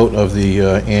just note of the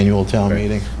annual town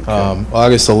meeting.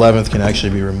 August 11th can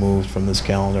actually be removed from this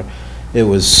calendar. It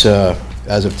was,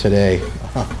 as of today,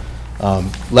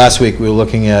 last week we were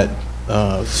looking at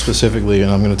specifically, and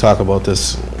I'm going to talk about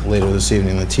this later this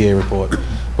evening in the TA report,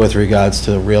 with regards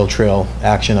to rail trail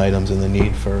action items and the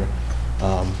need for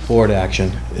board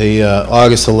action. The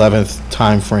August 11th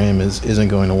timeframe isn't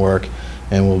going to work,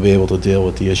 and we'll be able to deal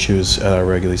with the issues at our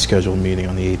regularly scheduled meeting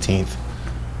on the 18th.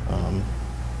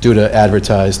 Due to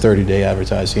 30-day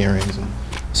advertised hearings and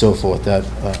so forth, that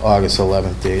August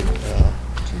 11th date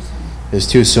is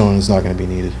too soon, it's not going to be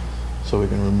needed. So we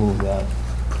can remove that.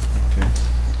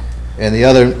 And the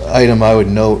other item I would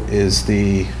note is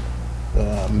the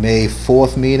May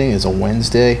 4th meeting is a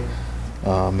Wednesday.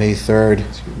 May 3rd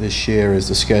this year is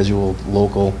the scheduled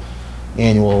local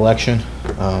annual election.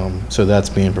 So that's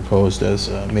being proposed as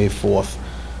May 4th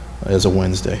as a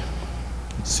Wednesday.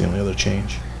 It's the only other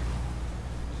change.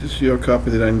 Is this your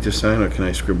copy that I need to sign, or can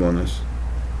I scribble on this?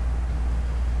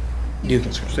 You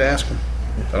can scribble. Just ask him.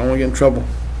 I don't want to get in trouble.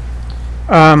 You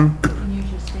can use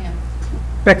your stamp.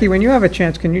 Becky, when you have a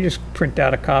chance, can you just print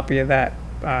out a copy of that?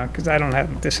 Because I don't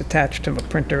have this attached to a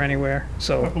printer anywhere, I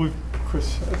so. believe,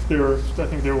 Chris, I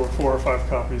think there were 4 or 5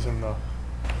 copies in the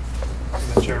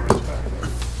chairman's packet.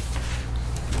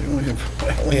 I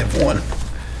only have one. You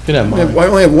can have mine. I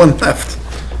only have one left.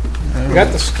 We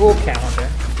got the school calendar.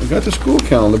 I got the school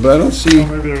calendar, but I don't see,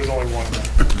 Well, maybe there was only one there.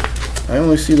 I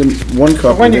only see the one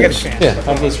copy. When you get a of this. chance. Yeah,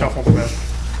 I'm just shuffle them in.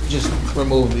 just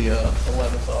remove the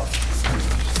 11th off.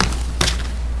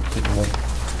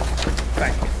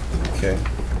 Thank you. Okay.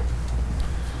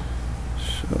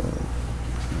 So,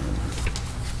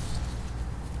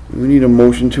 we need a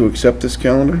motion to accept this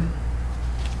calendar.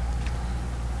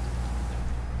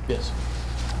 Yes.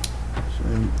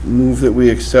 I move that we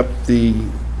accept the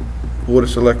Board of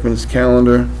Selectmen's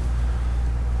calendar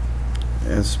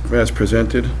as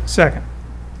presented. Second.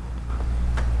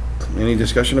 Any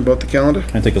discussion about the calendar?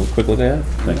 Can I take a quick look at it?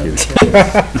 Thank you.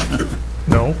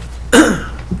 No?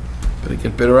 Better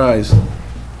get better eyes.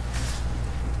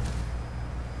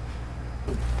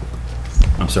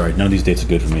 I'm sorry, none of these dates are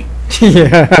good for me.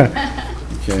 Yeah.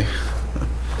 Okay.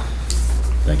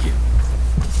 Thank you.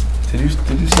 Did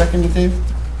you second it, Dave?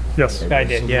 Yes. I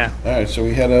did, yeah. All right, so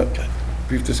we had a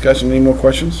brief discussion. Any more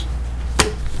questions?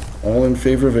 All in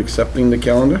favor of accepting the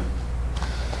calendar?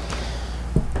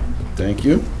 Thank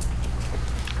you.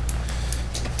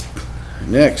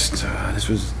 Next,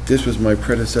 this was my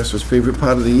predecessor's favorite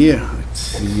part of the year.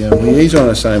 It's the liaison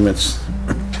assignments.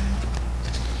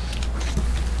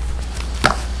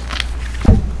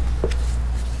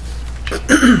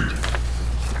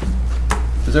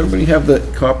 Does everybody have the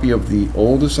copy of the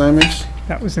old assignments?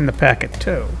 That was in the packet,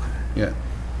 too. Yeah.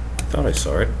 I thought I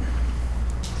saw it.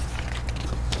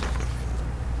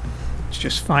 It's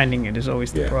just finding it is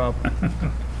always the Yeah. problem.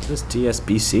 This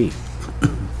TSBC.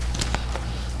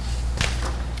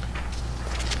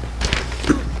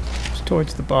 It's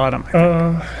towards the bottom.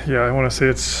 Yeah, I want to say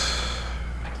it's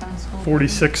Town school.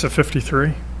 46 of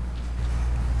 53.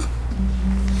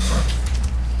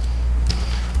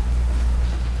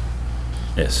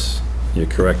 Yes, you're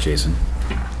correct, Jason.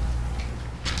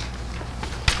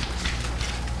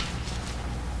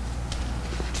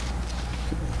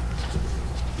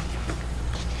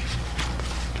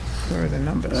 Where are the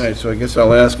numbers? All right, so I guess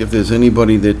I'll ask if there's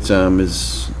anybody that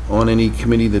is on any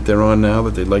committee that they're on now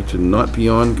that they'd like to not be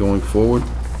on going forward?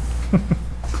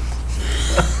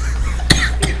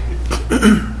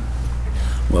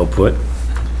 Well put.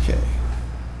 Okay.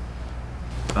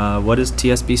 What is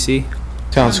TSBC?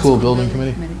 Town School Building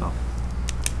Committee?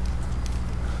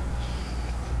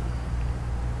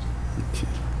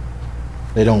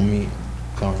 They don't meet,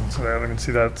 Carl. So I don't even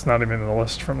see that. It's not even in the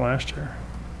list from last year.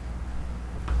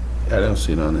 I don't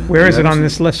see it on there. Where is it on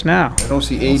this list now? I don't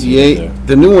see see it ADA. there.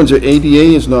 The new ones are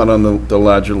ADA is not on the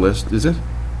larger list, is it?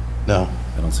 No,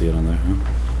 I don't see it on there, huh?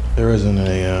 there isn't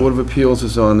a, Board of Appeals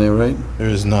is on there, right? there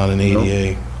is not an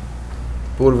ADA.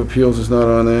 Board of Appeals is not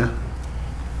on there.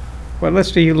 What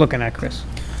list are you looking at, Chris?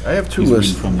 I have two He's reading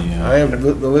lists. from the, I have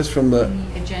the list from the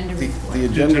The agenda the report. the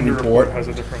agenda report, has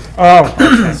a different. Oh,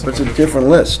 but it's a different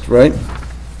list, right?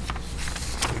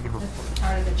 That's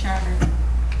part of the charter.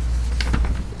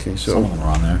 Okay, some of so, them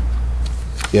are on there.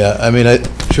 Yeah, I mean,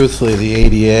 truthfully, the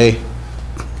ADA,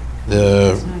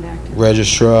 the It's not active.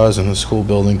 registrars and the school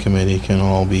building committee can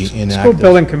all be School inactive.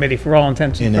 Building Committee, for all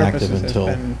intents and Inactive purposes, has until,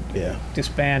 been yeah.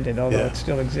 disbanded, although Yeah. it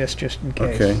still exists just in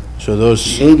case. okay. So those,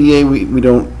 The ADA, we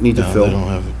don't need to no, they fill. don't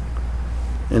have,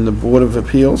 And the Board of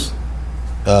Appeals?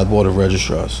 Board of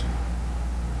Registrars.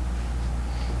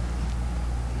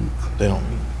 They don't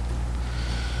meet.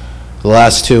 The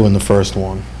last two and the first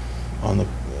one on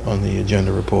the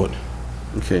agenda report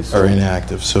Okay, are so,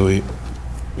 inactive, so we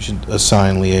should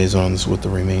assign liaisons with the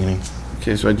remaining.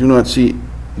 okay, so I do not see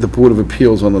the Board of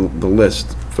Appeals on the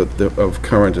list of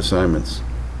current assignments.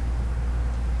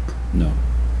 No.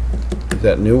 Is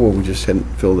that new, or we just hadn't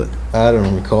filled it? I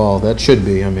don't recall. That should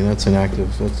be. I mean, that's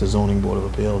inactive. That's the zoning board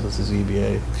of appeals. That's the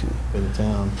ZBA for the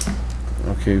town.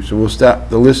 Okay, so we'll start,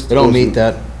 the list. They don't meet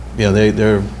that. Yeah,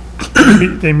 they're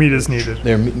They meet as needed.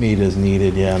 their meet as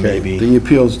needed. Yeah, Okay, maybe. the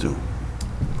appeals do.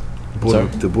 Sorry?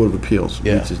 The Board of Appeals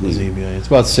Yeah, meets the as needed. ZBA. It's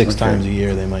about six Okay. times a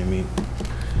year they might meet, All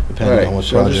depending on right, what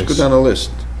so I'll just projects. go down the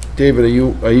list. David,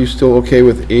 are you still okay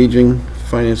with Aging,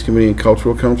 Finance Committee, and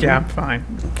Cultural Council? Yeah, I'm fine.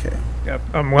 Okay. Yep,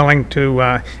 I'm willing to,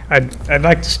 I'd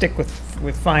like to stick with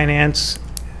finance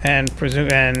and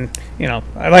you know,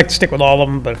 I'd like to stick with all of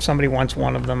them, but if somebody wants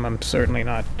one of them, I'm certainly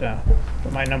not,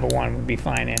 but my number one would be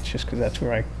finance, just because that's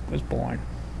where I was born.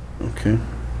 Okay,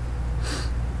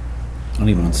 I don't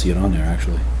even see it on there,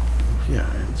 actually. yeah,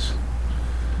 it's,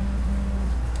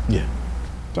 Yeah.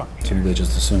 So maybe they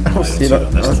just assumed. I don't I don't see see it it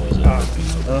on this on- list.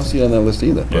 I don't see it on that list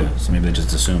either. Yeah, so maybe they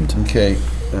just assumed. Okay,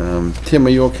 Tim, are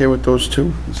you okay with those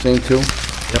two, the same two?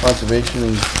 Conservation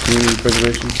and community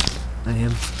preservation? I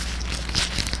am.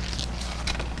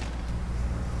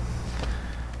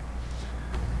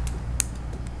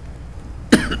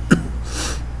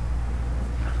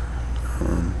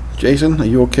 Jason, are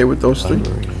you okay with those three?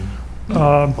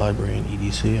 Library and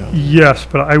EDC. Yes,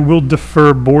 but I will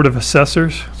defer Board of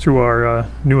Assessors to our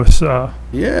newest, and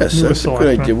Yes, New that's a good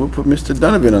selectmen. idea. We'll put Mr.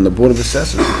 Donovan on the Board of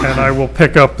Assessors. I will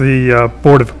pick up the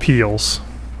Board of Appeals.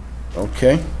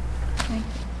 Okay.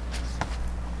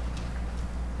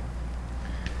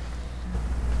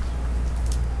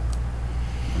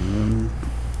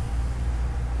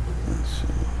 Let's see.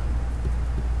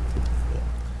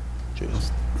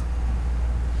 Just-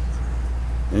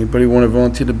 Anybody want to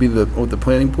volunteer to be with the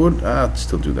planning board? I'll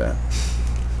still do that.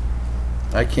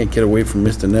 I can't get away from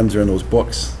Mr. Nemser and those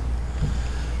books.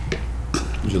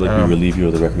 Would you like me to relieve you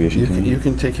of the recreation You committee?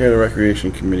 can take care of the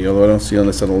recreation committee, although I don't see on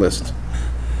this on the list.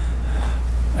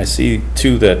 I see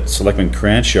two that Selectman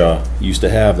Cranshaw used to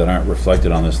have that aren't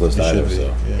reflected on this list It should either, be,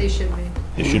 so. yeah. They should be.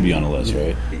 It should be on the list,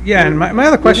 right? Yeah, and my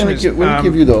other question is, We're gonna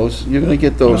give you those. You're gonna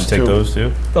get You want those to take too. those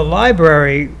too? the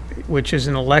library, which is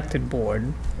an elected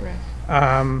board, Correct.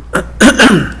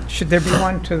 should there be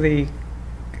one to the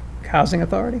Housing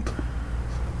Authority?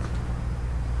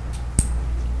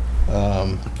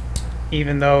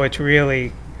 Even though it's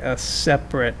really a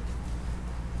separate,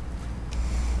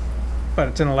 but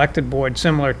it's an elected board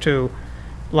similar to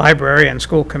library and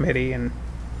school committee, and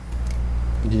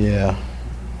Yeah.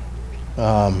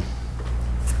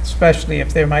 especially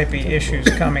if there might be issues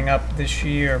coming up this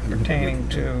year pertaining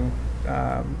to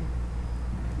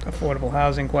affordable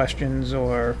housing questions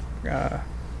or, I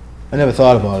never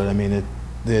thought about it. I mean,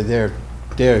 they're.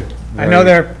 I know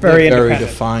they're very Very independent.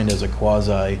 defined as a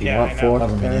quasi Yeah, I know.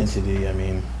 government entity. I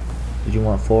mean, Did you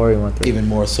want 4 or you want 3? even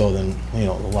more so than,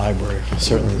 the library,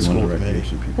 certainly the school committee.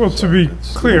 Well, to be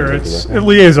clear, it's a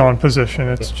liaison position.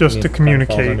 It's just to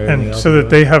communicate, and so that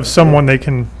they have someone they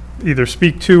can either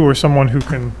speak to or someone who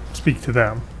can speak to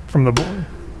them from the board,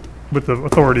 with the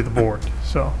authority of the board,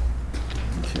 so.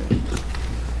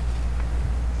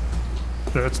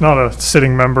 So it's not a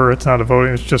sitting member, it's not a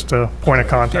voting, it's just a point of yeah,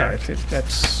 contact.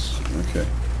 that's Okay.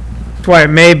 why it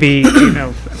may be,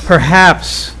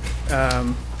 perhaps,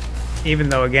 even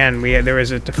though, again, there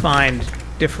is a defined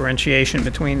differentiation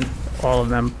between all of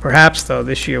them, perhaps, though,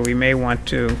 this year, we may want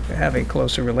to have a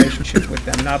closer relationship with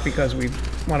them, not because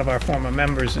one of our former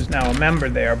members is now a member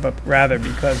there, but rather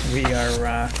because we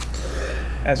are,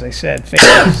 as I said,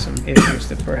 facing some issues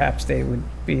that perhaps they would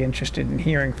be interested in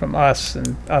hearing from us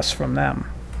and us from them.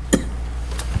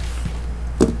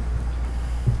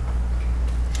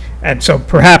 And so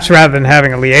perhaps rather than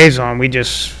having a liaison, we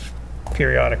just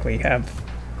periodically have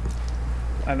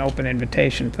an open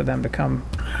invitation for them to come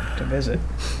to visit.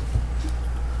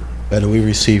 Do we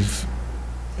receive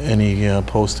any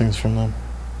postings from them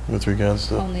with regards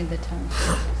to, Only the town.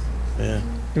 yeah,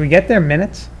 Do we get their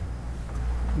minutes?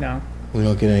 No. we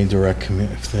don't get any direct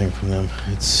thing from them.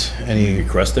 It's You any,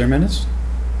 request their minutes?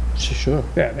 sure.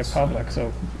 Yeah, they're public,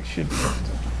 so we should be able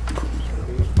to.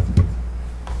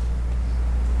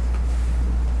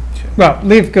 Well,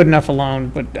 leave good enough alone,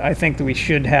 but I think that we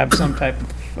should have some type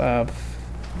of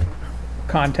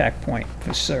contact point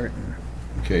for certain.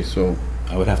 Okay, so,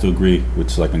 I would have to agree with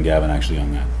Selectman Gavin actually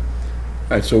on that. all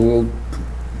right, so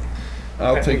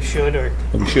I'll We take, should, or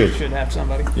We should. should have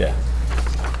somebody. Yeah.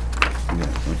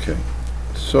 yeah, okay.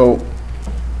 So,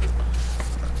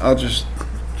 I'll just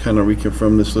kind of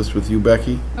reconfirm this list with you,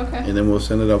 Becky, Okay, and then we'll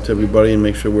send it out to everybody and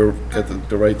make sure we're at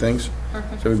the right things.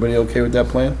 perfect. Is everybody okay with that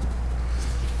plan?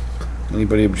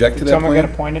 Anybody object to Did that someone get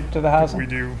plan? appointed to the We housing?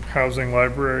 do housing,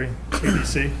 library,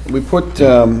 EDC. We put,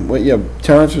 well, yeah,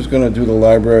 Terrence was gonna do the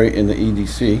library and the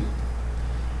EDC.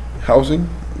 Housing,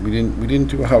 we didn't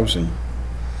do housing.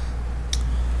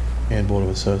 And Board of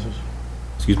Assessors.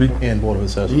 Excuse me? And Board of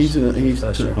Assessors. He's,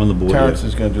 On the board, Terrence yeah.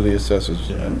 is gonna do the assessors.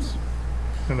 Yeah.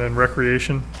 And then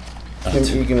recreation. Tim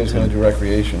Egan is gonna do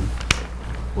recreation.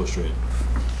 Go straight.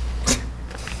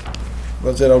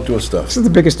 What's that outdoor stuff? This is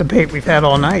the biggest debate we've had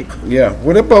all night. Yeah,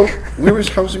 what about, where is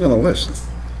housing on the list?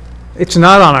 It's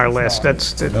not on our list, that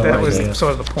was okay.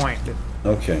 sort of the point.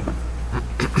 Okay.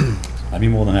 I'd be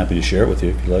more than happy to share it with you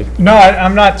if you like. No,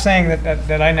 I'm not saying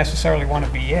that I necessarily want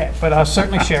to be it, but I'll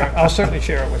certainly share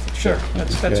it with you, sure,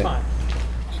 that's Okay. fine.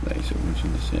 It's nice, it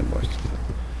mentioned the sandbox.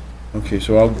 Okay,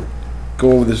 so I'll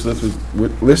go over this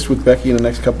list with Becky in the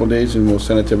next couple of days, and we'll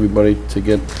send it to everybody to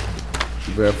get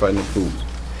verified and approved.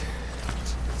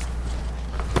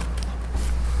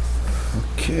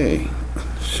 Okay,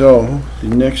 so the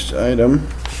next item,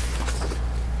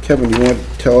 Kevin, you want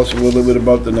to tell us a little bit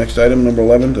about the next item, number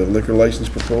 11, the liquor license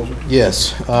proposal?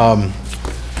 Yes. Do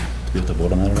you have to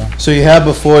vote on that at all? So you have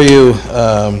before you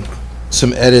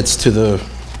some edits to the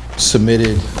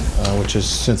submitted, which has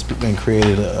since been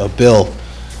created, a bill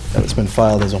that's been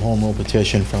filed as a home rule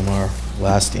petition from our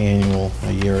last annual,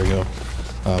 a year ago,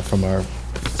 from our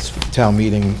town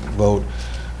meeting vote,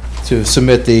 to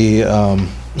submit the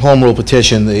home rule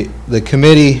petition. The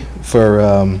committee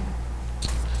for,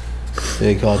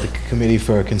 they call it the Committee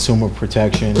for Consumer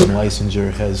Protection and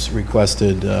Licensure, has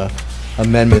requested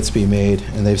amendments be made,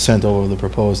 and they've sent over the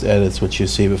proposed edits, which you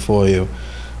see before you.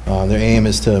 Their aim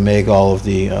is to make all of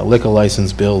the liquor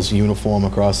license bills uniform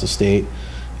across the state,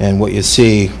 and what you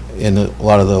see in a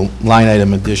lot of the line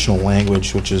item additional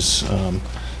language, which is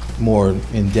more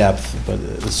in-depth,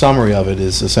 but the summary of it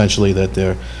is essentially that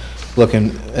they're looking,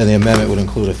 and the amendment would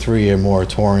include a 3-year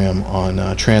moratorium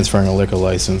on transferring a liquor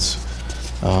license,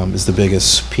 is the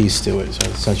biggest piece to it. So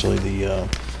essentially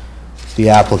the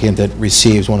applicant that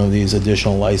receives one of these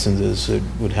additional licenses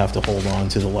would have to hold on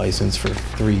to the license for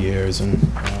 3 years, and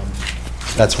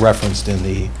that's referenced in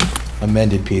the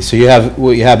amended piece. So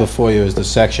what you have before you is the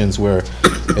sections where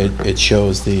it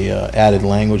shows the added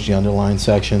language, the underlined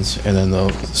sections, and then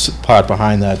the part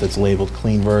behind that that's labeled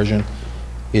clean version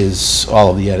is all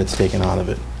of the edits taken out of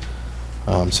it.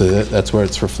 So that's where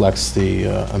it reflects the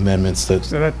amendments that,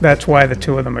 So that's why the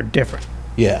two of them are different.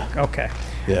 yeah, Okay.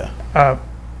 yeah.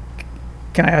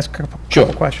 Can I ask a couple Sure.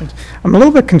 questions? I'm a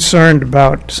little bit concerned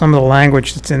about some of the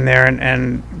language that's in there,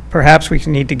 and perhaps we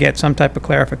need to get some type of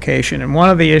clarification. And one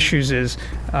of the issues is,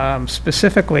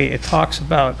 specifically, it talks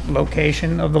about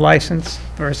location of the license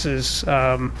versus,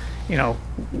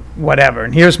 whatever.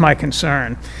 And here's my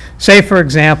concern. Say, for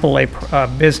example, a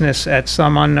business at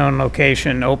some unknown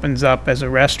location opens up as a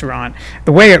restaurant.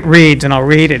 The way it reads, and I'll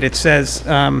read it, it says,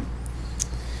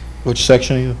 Which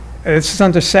section are you? this is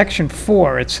under section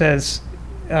 4. It says,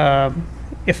 on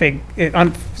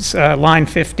line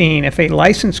 15, if a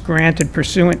license granted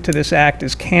pursuant to this act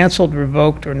is canceled,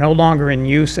 revoked, or no longer in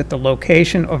use at the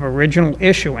location of original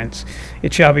issuance,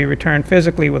 it shall be returned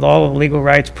physically with all of the legal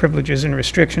rights, privileges, and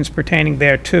restrictions pertaining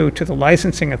thereto to the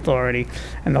licensing authority,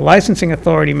 and the licensing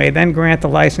authority may then grant the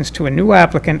license to a new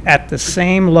applicant at the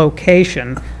same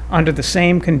location under the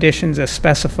same conditions as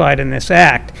specified in this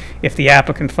act, if the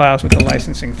applicant files with the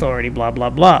licensing authority, blah, blah,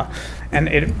 blah. And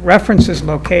it references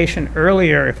location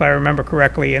earlier, if I remember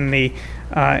correctly, in the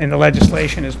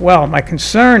legislation as well. My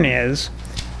concern is,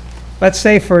 let's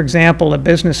say, for example, a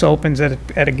business opens at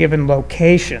a given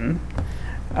location,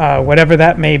 whatever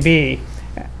that may be,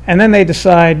 and then they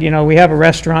decide, we have a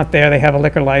restaurant there, they have a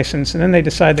liquor license, and then they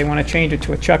decide they want to change it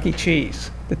to a Chuck E. Cheese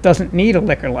that doesn't need a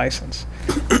liquor license.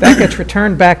 That gets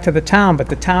returned back to the town, but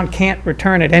the town can't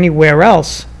return it anywhere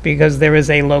else because there is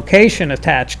a location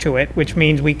attached to it, which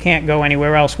means we can't go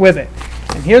anywhere else with it.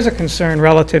 And here's a concern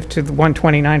relative to the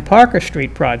 129 Parker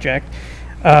Street project.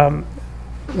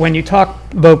 When you talk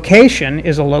location,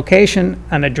 is a location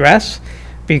an address?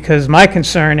 Because my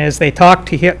concern is they talked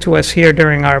to us here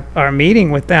during our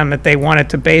meeting with them that they wanted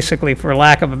to basically, for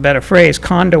lack of a better phrase,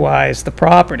 condoize the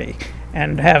property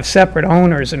and have separate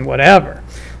owners and whatever.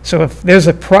 So if there's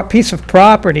a piece of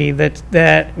property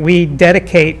that we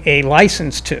dedicate a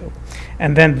license to,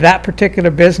 and then that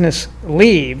particular business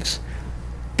leaves,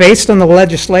 based on the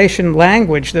legislation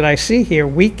language that I see here,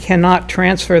 we cannot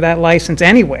transfer that license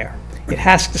anywhere. It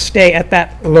has to stay at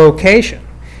that location.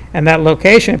 And that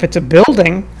location, if it's a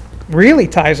building, really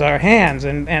ties our hands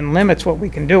and limits what we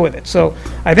can do with it. So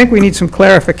I think we need some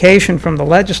clarification from the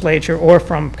legislature or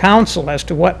from council as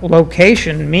to what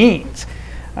location means.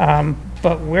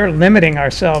 But we're limiting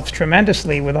ourselves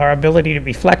tremendously with our ability to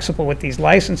be flexible with these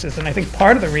licenses. And I think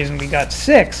part of the reason we got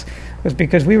 6 was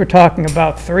because we were talking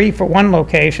about 3 for one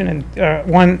location and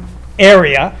one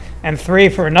area and 3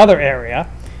 for another area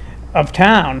of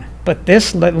town. But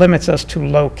this limits us to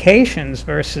locations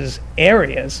versus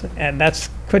areas, and that's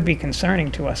could be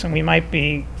concerning to us. And we might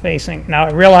be facing, now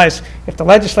I realize if the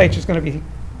legislature is going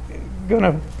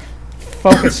to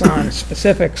focus on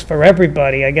specifics for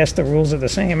everybody, I guess the rules are the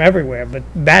same everywhere, but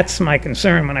that's my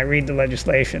concern when I read the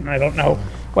legislation. I don't know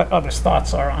what others'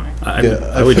 thoughts are on it.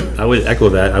 I would echo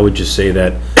that. I would just say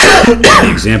that the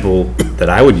example that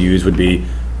I would use would be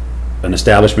an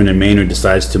establishment in Maynard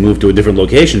decides to move to a different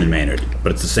location in Maynard,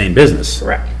 but it's the same business.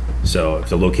 Correct. So if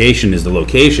the location is the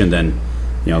location, then,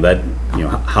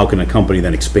 how can a company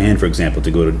then expand, for example,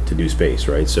 to go to new space,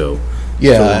 right? So.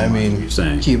 Yeah, I mean, you're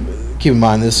saying. Keep in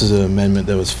mind, this is an amendment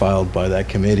that was filed by that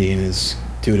committee and is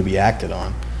due to be acted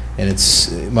on. And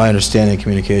it's my understanding,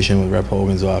 communication with Rep.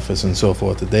 Hogan's office and so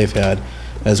forth that they've had,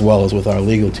 as well as with our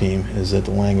legal team, is that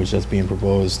the language that's being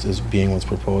proposed is being what's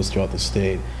proposed throughout the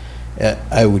state.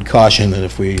 I would caution that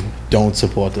if we don't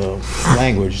support the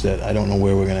language, that I don't know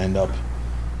where we're going to end up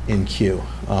in queue.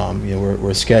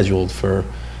 We're scheduled for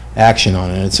action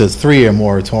on it. It says 3-year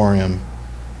moratorium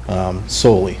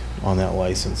solely on that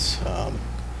license.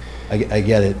 I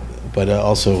get it, but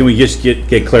also... Can we just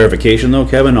get clarification, though,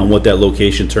 Kevin, on what that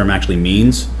location term actually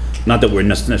means? Not that we're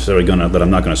necessarily that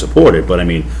I'm not gonna support it, but I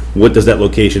mean, what does that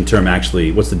location term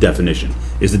actually, what's the definition?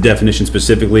 Is the definition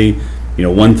specifically,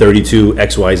 132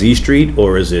 XYZ Street,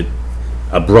 or is it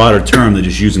a broader term than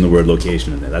just using the word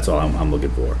location in there? That's all I'm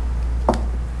looking for.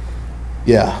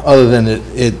 Yeah, other than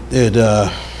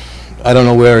I don't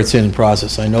know where it's in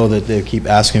process. I know that they keep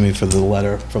asking me for the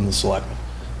letter from the Selectmen,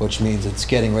 which means it's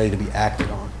getting ready to be acted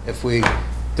on. If we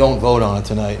don't vote on it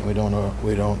tonight,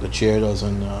 and the chair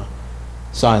doesn't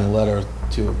sign the letter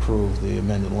to approve the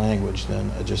amended language,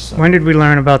 then I just... When did we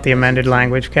learn about the amended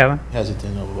language, Kevin?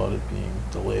 Hesitant about it being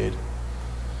delayed.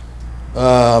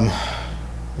 Where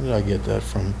did I get that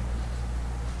from?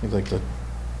 I think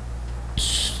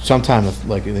sometime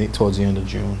towards the end of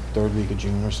June, 3rd week of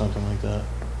June or something like that.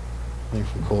 I think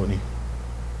from Courtney.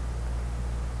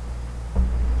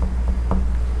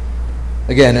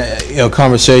 Again,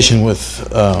 conversation with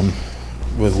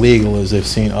legal is they've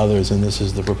seen others, and this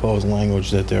is the proposed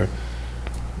language that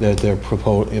they're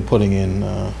putting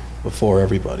in before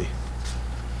everybody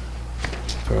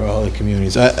for all the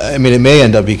communities. I mean, it may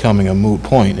end up becoming a moot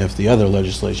point if the other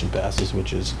legislation passes,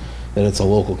 which is that it's a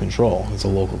local control, it's a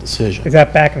local decision. Is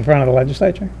that back in front of the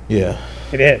legislature? Yeah.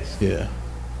 It is? Yeah.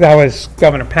 That was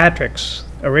Governor Patrick's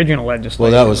original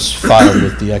legislation. Well, that was filed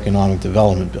with the economic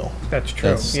development bill. That's true,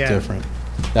 That's yeah. different.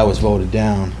 That was voted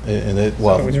down, and it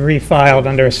So it was refiled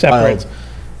under a separate... filed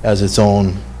as its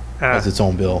own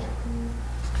bill.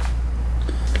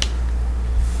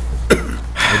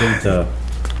 I don't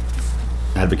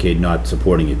advocate not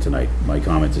supporting it tonight. My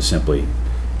comment is simply,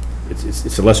 it's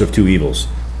the lesser of two evils.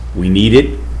 We need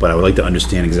it, but I would like to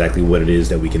understand exactly what it is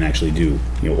that we can actually do,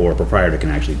 or a proprietor can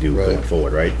actually do going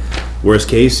forward, right? Worst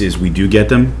case is we do get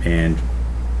them, and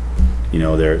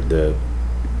they're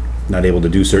not able to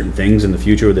do certain things in the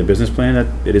future with their business plan. That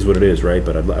it is what it is, right?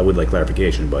 But I would like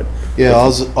clarification. But yeah,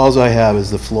 all I have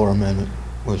is the floor amendment,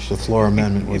 which the floor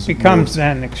amendment was. It becomes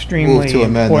then extremely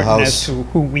important as to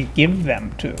who we give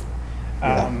them to,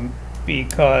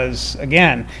 because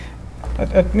again,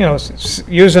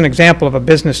 use an example of a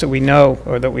business that we know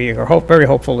or that we are very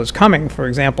hopeful is coming. For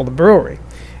example, the brewery.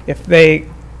 If they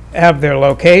have their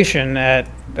location at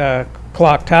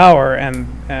Clock Tower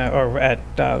or at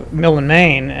Mill and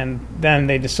Main, and then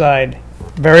they decide,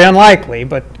 very unlikely,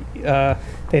 but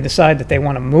they decide that they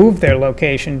want to move their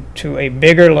location to a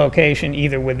bigger location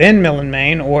either within Mill and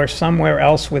Main or somewhere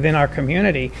else within our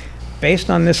community, based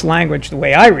on this language, the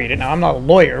way I read it. Now, I'm not a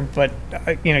lawyer, but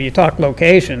you talk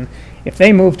location. If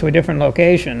they move to a different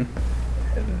location,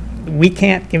 we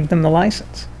can't give them the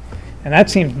license. And that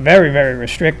seems very, very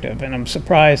restrictive, and I'm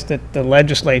surprised that the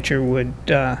legislature would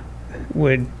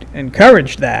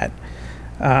encourage that.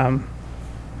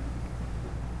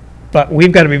 But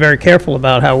we've got to be very careful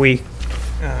about how we,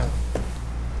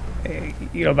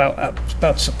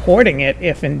 about supporting it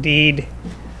if indeed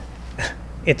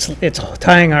it's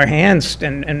tying our hands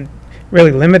and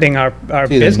really limiting our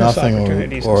business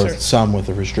opportunities. Or some with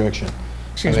a restriction.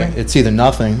 Excuse me? It's either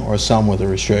nothing or some with a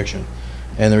restriction.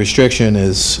 And the restriction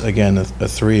is, again, a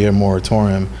 3-year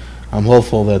moratorium. I'm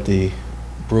hopeful that the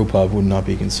brew pub would not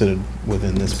be considered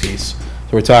within this piece.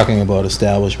 So we're talking about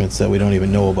establishments that we don't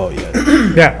even know about yet.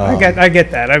 Yeah, I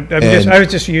get that. I was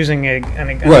just using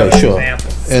Right, sure. example.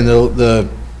 And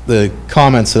the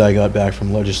comments that I got back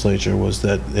from legislature was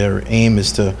that their aim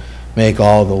is to make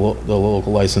all the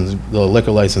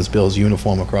liquor license bills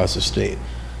uniform across the state.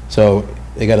 So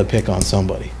they got to pick on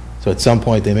somebody. So at some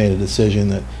point, they made a decision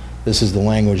that this is the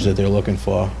language that they're looking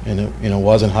for, and it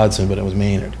wasn't Hudson, but it was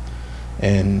Maynard.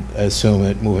 And I assume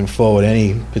that moving forward,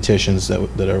 any petitions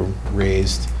that are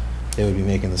raised, they would be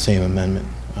making the same amendment.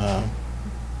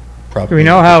 Do we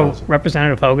know how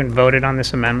Representative Hogan voted on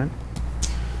this amendment?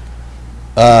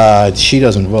 She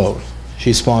doesn't vote.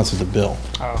 She sponsored the bill.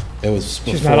 Oh. It was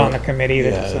before. She's not on the committee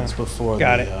Yeah, that's... it's before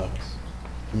got the it.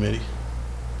 committee.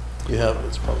 You have it,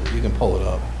 it's probably, you can pull it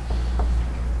up,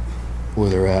 where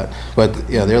they're at. But,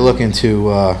 yeah, they're looking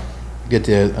to get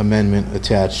the amendment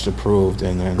attached, approved,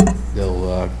 and then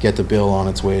they'll get the bill on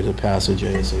its way to passage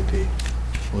ASAP. It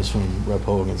was from Rep.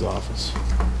 Hogan's office.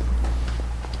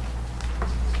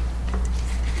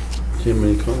 Tim,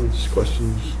 any comments,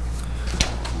 questions?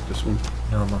 This one?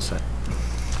 No, I'm all set.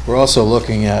 We're also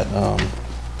looking at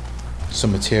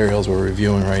some materials we're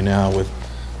reviewing right now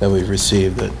that we've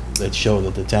received that show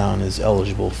that the town is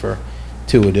eligible for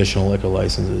 2 additional liquor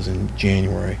licenses in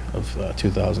January of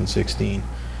 2016,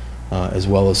 as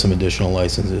well as some additional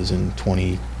licenses in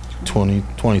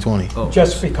 2020. Oh.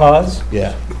 Just because?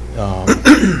 Yeah.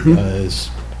 There's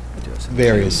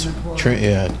various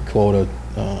quota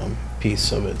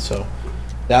piece of it. So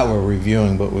that we're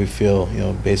reviewing, but we feel,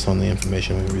 based on the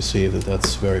information we received, that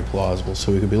that's very plausible.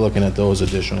 So we could be looking at those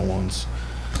additional ones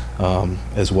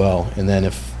as well. And then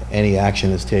if any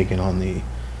action is taken on the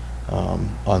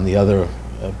other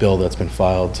bill that's been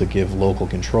filed to give local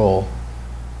control,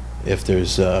 if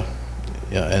there's, and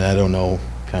I don't know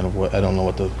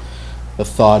what the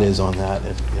thought is on that,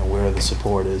 if, where the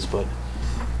support is, but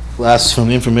from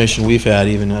the information we've had,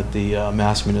 even at the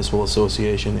Mass Municipal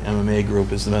Association, the MMA group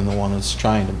has been the one that's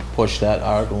trying to push that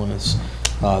article and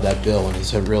that bill, and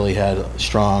has really had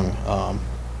strong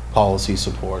policy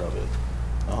support of it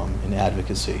and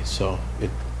advocacy. So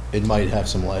it might have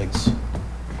some legs.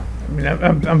 I mean,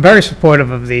 I'm very supportive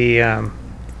of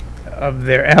of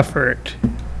their effort,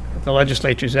 the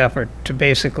legislature's effort to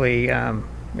basically,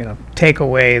 take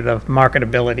away the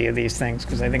marketability of these things,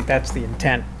 because I think that's the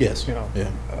intent. Yes.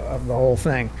 Yeah. Of the whole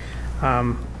thing.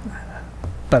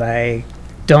 But I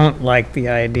don't like the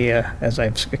idea, as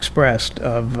I've expressed,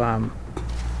 of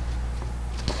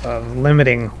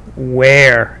limiting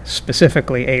where,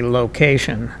 specifically a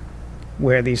location,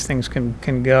 where these things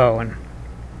can go. And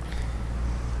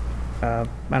I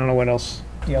don't know what else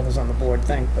the others on the board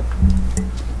think, but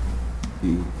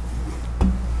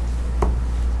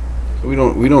We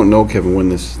don't know, Kevin, when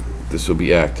this will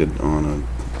be acted on.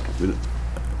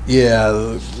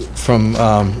 Yeah, from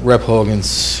Rep.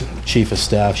 Hogan's chief of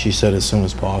staff, she said as soon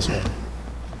as possible.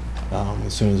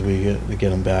 As soon as we get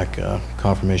them back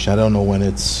confirmation. I don't know when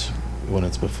it's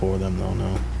before them, though.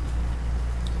 No.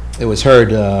 It was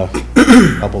heard a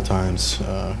couple times.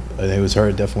 It was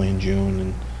heard definitely in June,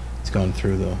 and it's gone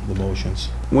through the motions.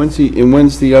 When's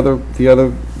the other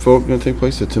vote going to take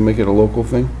place to make it a local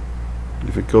thing?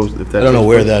 If that. I don't know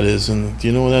where that is, and do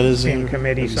you know where that is? it's in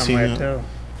committee Have you seen somewhere that? too.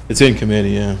 It's in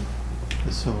committee, yeah.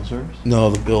 The civil service?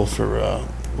 No, the bill for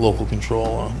local control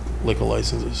on liquor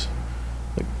licenses,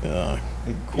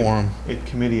 quorum. At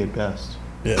committee at best.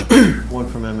 Yeah. One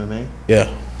from MMA?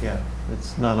 Yeah. Yeah,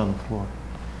 it's not on the floor.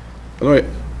 All right.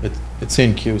 It's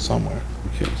in queue somewhere.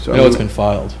 Okay. So I know it's been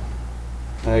filed.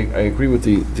 I agree with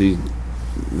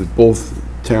with both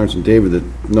Terrence and David that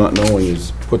not knowing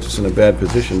puts us in a bad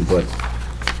position, but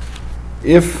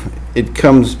if it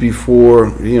comes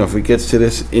before, if it gets to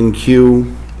this in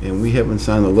queue and we haven't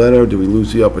signed the letter, do we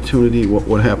lose the opportunity?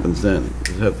 What happens then?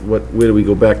 Where do we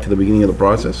go back to the beginning of the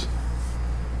process?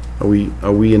 Are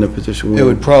we in a position where It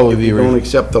would probably be if we don't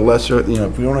accept the lesser,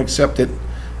 if we don't accept it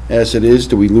as it is,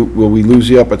 will we lose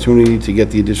the opportunity to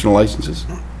get the additional licenses?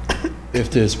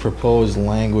 If there's proposed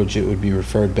language, it would be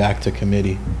referred back to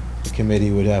committee. The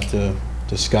committee would have to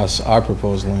discuss our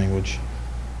proposed language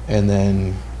and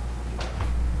then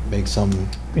make some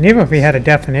And even if we had a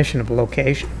definition of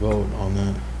location, vote on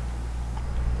that.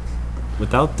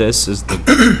 Without this, is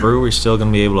the brewery still going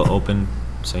to be able to open,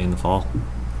 say, in the fall,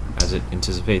 as it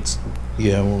anticipates?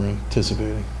 Yeah, we're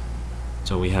anticipating.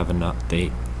 So we have enough,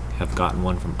 they have gotten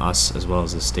one from us as well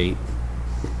as the state?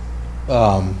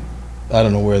 I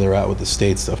don't know where they're at with the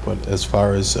state stuff, but as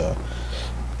far as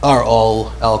our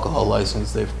all alcohol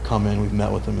license, they've come in, we've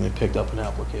met with them, and they picked up an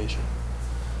application.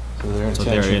 So their So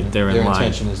they're intention, in their line.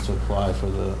 intention is to apply for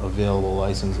the available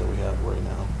license that we have right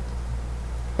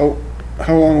now.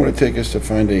 How long would it take us to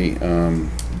find a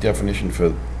definition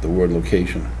for the word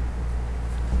location?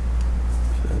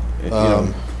 You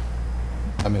know,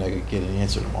 I mean, I could get an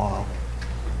answer tomorrow.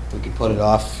 We could put it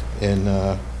off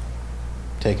and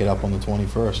take it up on the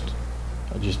 21st.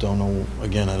 I just don't know,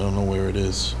 again, I don't know where it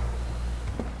is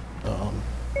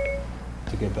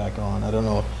to get back on. I don't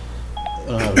know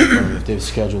if they've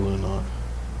scheduled it or not.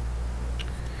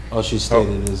 All she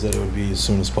stated is that it would be as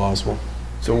soon as possible.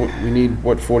 So we need,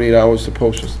 what, 48 hours to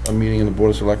post a meeting in the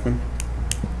Board of Selectmen?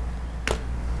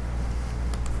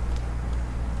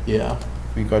 Yeah.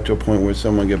 We got to a point where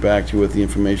someone get back to you with the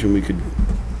information, we could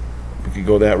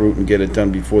go that route and get it done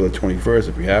before the 21st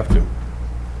if we have to.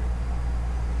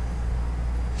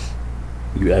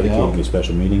 You advocating a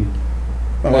special meeting?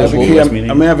 I'm Well, advocating- last meeting?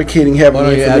 I'm advocating having Why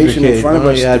don't the you information in advocate- front of why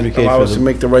don't us you to advocate allow for us to the-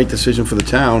 make the right decision for the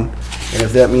town, and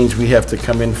if that means we have to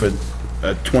come in for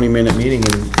a 20-minute meeting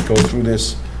and go through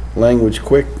this language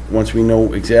quick, once we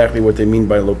know exactly what they mean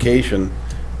by location,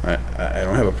 I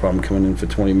don't have a problem coming in for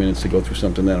 20 minutes to go through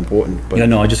something that important, but Yeah,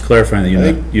 no, I'm just clarifying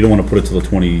that you don't want to put it till the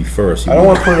 21st. I don't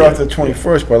want to put it off to the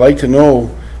 21st, but I'd like to know,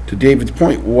 to David's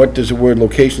point, what does the word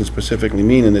location specifically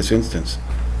mean in this instance?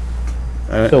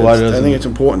 So why I doesn't- think it's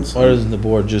important. Why doesn't the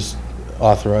board just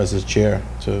authorize the chair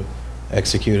to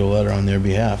execute a letter on their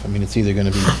behalf? I mean, it's either going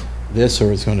to be this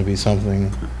or it's going to be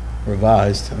something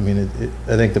revised. I mean,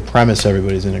 I think the premise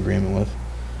everybody's in agreement with.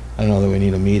 I don't know that we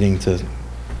need a meeting to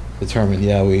determine,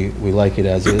 yeah, we like it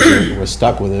as is, or we're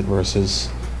stuck with it versus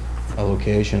a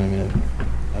location. I mean,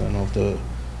 I don't know if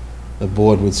the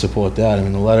board would support that. I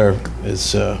mean, the letter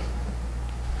is, I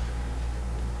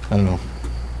don't know.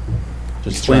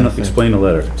 Just trying to think. Explain the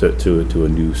letter to a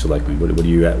new selectman. What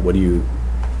are you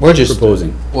We're just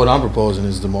proposing? What I'm proposing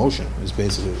is the motion, is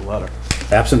basically the letter.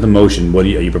 Absent the motion, are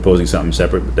you proposing something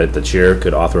separate, that the chair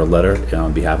could author a letter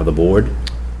on behalf of the board?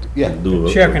 Yeah. Do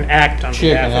a- Chair can act on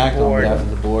Chair can behalf act of the on board. behalf of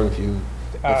the board if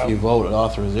you vote at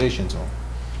authorization to.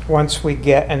 Once we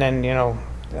get, and then, you know,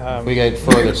 We get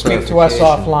further speak to us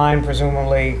clarification. offline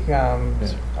presumably,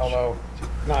 although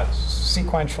not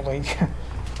sequentially,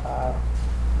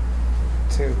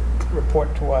 to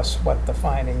report to us what the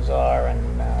findings are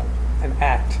and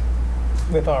act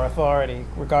with our authority,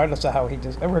 regardless of how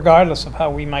regardless of how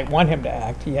we might want him to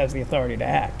act, he has the authority to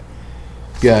act.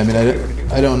 Yeah, I mean,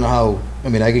 I don't know how, I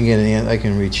mean, I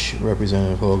can reach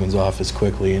Representative Hogan's office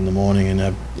quickly in the morning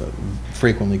and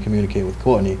frequently communicate with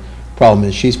Courtney. Problem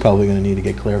is, she's probably gonna need to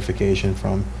get clarification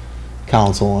from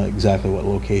council on exactly what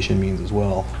location means as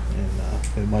well.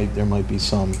 And there might be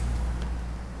some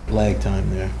lag time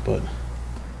there, but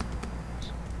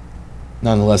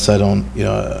nonetheless, I don't,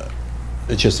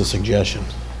 it's just a suggestion,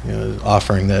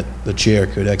 offering that the chair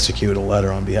could execute a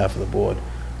letter on behalf of the board,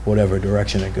 whatever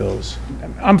direction it goes.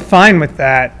 I'm fine with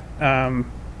that,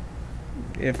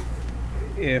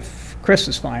 if Chris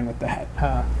is fine with that.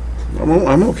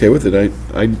 I'm okay with it.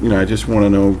 I just want to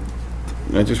know,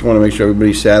 I just want to make sure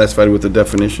everybody's satisfied with the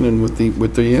definition and with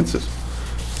the answers.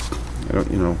 I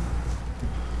don't,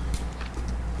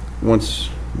 once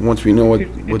we know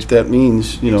what that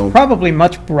means, Probably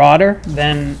much broader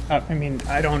than, I mean,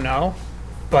 I don't know,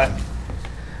 but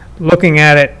looking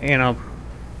at it,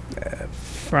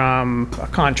 from a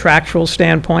contractual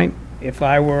standpoint, if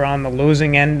I were on the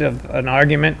losing end of an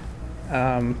argument,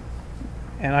 and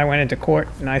I went into court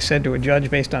and I said to a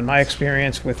judge, based on my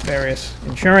experience with various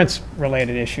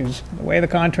insurance-related issues, the way the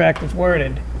contract is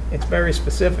worded, it's very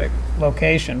specific,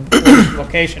 location. What does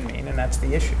location mean? And that's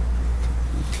the issue.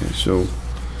 okay, so,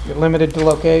 You're limited to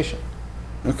location.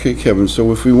 okay, Kevin,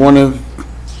 so if we want to,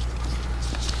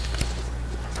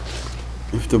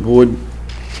 if the board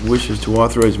wishes to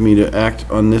authorize me to act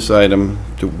on this item,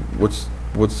 what's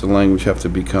the language have to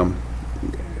become?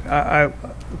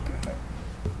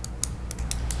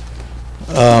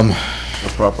 A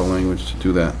proper language to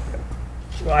do that.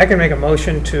 Well, I can make a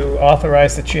motion to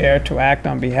authorize the chair to act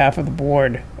on behalf of the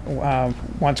board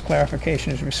once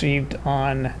clarification is received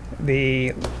on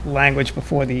the language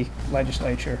before the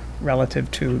legislature relative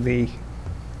to the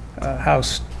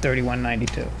House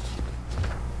 3192.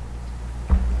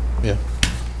 Yeah,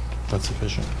 that's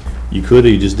sufficient. You could, or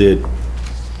you just did?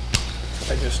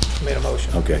 I just made a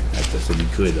motion. Okay, I said you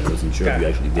could, I wasn't sure if you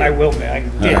actually did. I will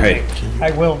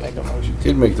make a motion.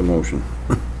 Did make the motion.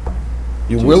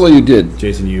 You will or you did?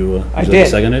 Jason, you, I was that did.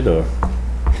 seconded, or?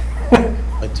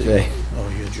 I did. Okay. Oh,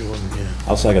 you're Jordan, yeah.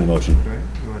 I'll second the motion.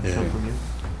 Yeah.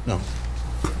 No.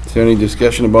 Is there any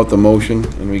discussion about the motion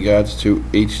in regards to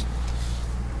H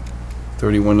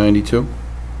 3192?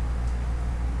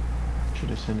 Should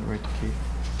have sent it right to Keith.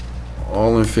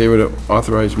 All in favor to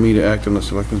authorize me to act on the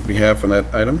selectmen's behalf on that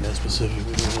item? Yeah, specifically,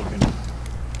 we're looking at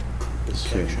this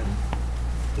Okay. section,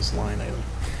 this line item.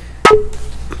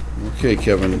 Okay,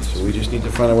 Kevin, so we just need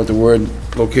to find out what the word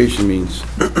location means.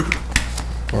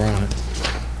 We're on it.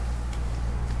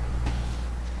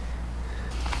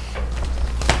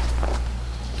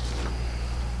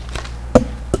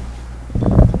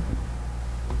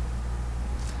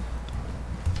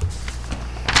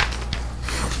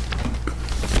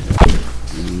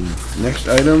 Next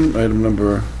item, item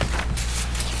number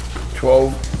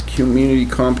 12, Community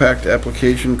Compact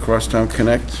Application, Crosstown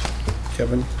Connect.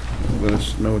 Kevin, let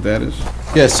us know what that is.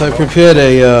 Yes, I prepared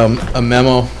a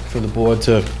memo for the board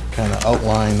to kind of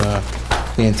outline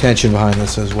the intention behind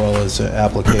this as well as the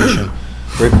application.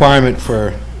 The requirement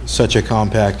for such a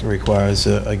compact requires,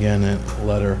 again, a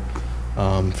letter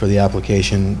for the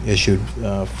application issued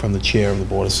from the chair of the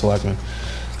Board of Selectmen.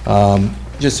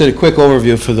 Just did a quick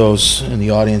overview for those in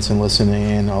the audience and listening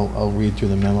in. I'll read through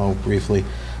the memo briefly.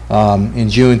 In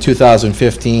June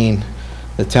 2015,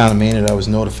 the town of Maynard, I was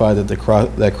notified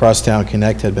that Crosstown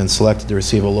Connect had been selected to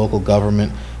receive a local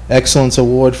government excellence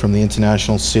award from the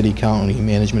International City County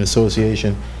Management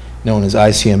Association, known as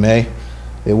ICMA.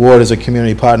 The award is a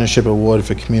community partnership award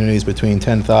for communities between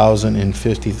 10,000 and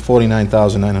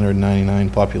 49,999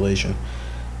 population.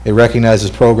 It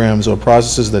recognizes programs or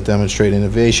processes that demonstrate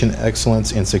innovation,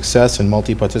 excellence, and success in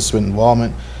multi-participant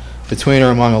involvement between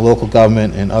or among a local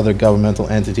government and other governmental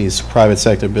entities, private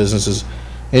sector businesses,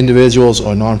 individuals,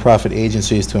 or nonprofit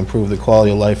agencies to improve the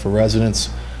quality of life for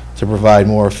residents, to provide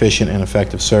more efficient and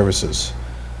effective services.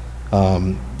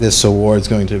 This award is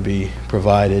going to be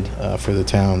provided for the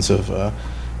towns of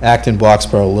Acton,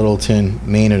 Boxborough, Littleton,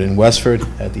 Maynard, and Westford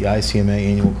at the ICMA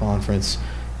Annual Conference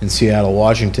in Seattle,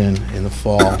 Washington in the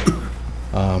fall.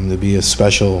 There'll be a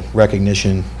special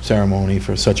recognition ceremony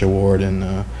for such award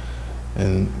and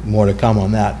more to come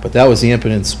on that. But that was the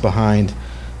impetus behind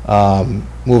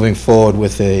moving forward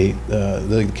with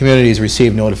the communities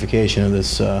received notification of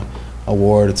this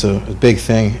award. It's a big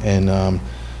thing, and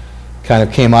kind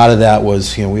of came out of that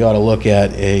was, we ought to look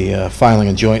at filing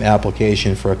a joint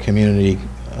application for a community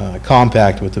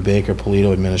compact with the Baker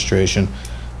Polito administration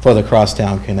for the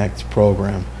Crosstown Connect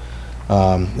program.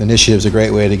 Initiative is a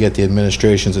great way to get the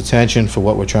administration's attention for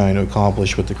what we're trying to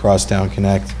accomplish with the Crosstown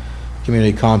Connect.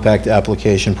 Community compact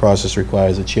application process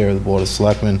requires the chair of the Board of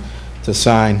Selectmen to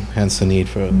sign, hence the need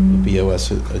for the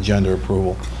BOS agenda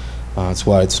approval. That's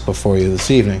why it's before you this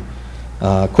evening.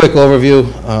 Quick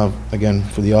overview, again,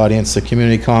 for the audience. The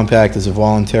Community Compact is a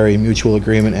voluntary mutual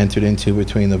agreement entered into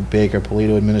between the Baker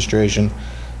Polito administration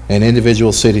and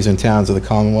individual cities and towns of the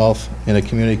Commonwealth. In a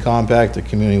Community Compact, the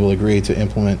community will agree to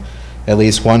implement at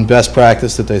least one best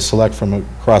practice that they select from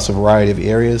across a variety of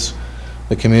areas.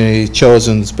 The community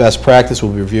chosen's best practice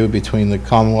will be reviewed between the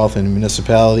Commonwealth and the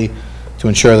municipality to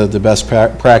ensure that the best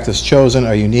practice chosen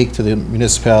are unique to the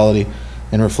municipality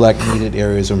and reflect needed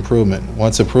areas of improvement.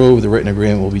 Once approved, the written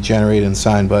agreement will be generated and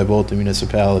signed by both the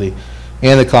municipality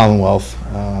and the Commonwealth.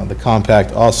 The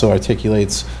compact also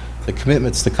articulates the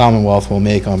commitments the Commonwealth will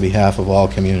make on behalf of all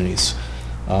communities.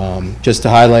 Just to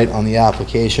highlight on the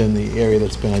application, the area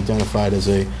that's been identified as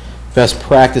a best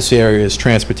practice area is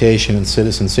transportation and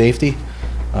citizen safety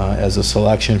as a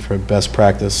selection for best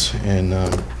practice. And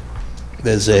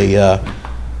there's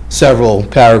several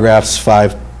paragraphs,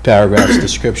 5 paragraphs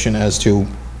description as to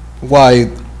why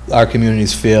our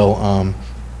communities feel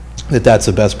that that's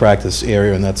a best practice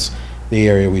area, and that's the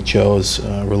area we chose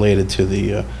related to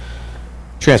the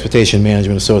Transportation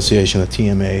Management Association, the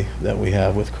TMA, that we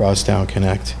have with Crosstown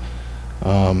Connect.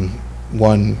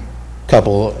 One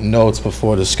couple notes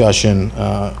before discussion.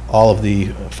 All of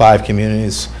the 5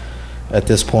 communities at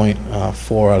this point,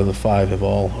 4 out of the 5 have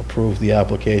all approved the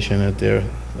application at their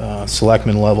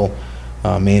selectmen level.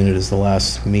 Maynard is the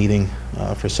last meeting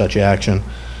for such action.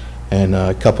 And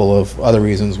a couple of other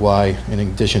reasons why, in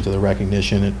addition to the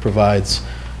recognition, it provides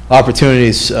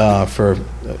opportunities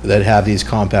that have these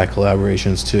compact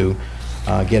collaborations to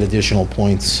get additional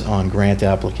points on grant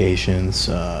applications,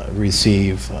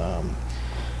 receive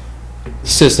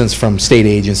assistance from state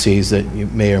agencies that you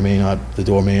may or may not, the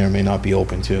door may or may not be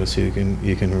open to, so you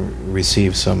can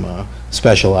receive some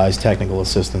specialized technical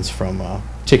assistance from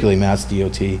particularly Mass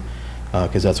DOT,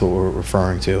 because that's what we're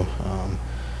referring to.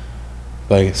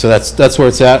 So that's where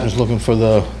it's at. I'm just looking for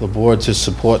the board to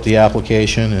support the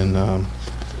application and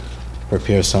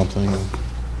prepare something.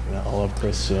 I'll have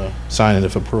Chris sign it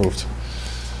if approved.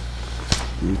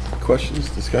 Any questions,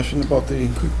 discussion about the...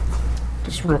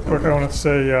 Just real quick, I want to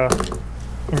say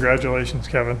congratulations,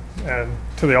 Kevin, and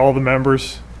to all the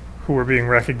members who are being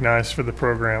recognized for the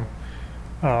program.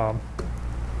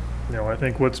 I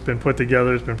think what's been put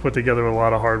together has been put together with a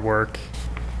lot of hard work,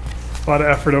 a lot of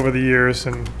effort over the years,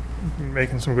 and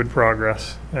making some good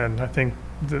progress. And I think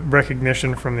the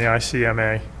recognition from the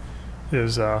ICMA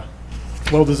is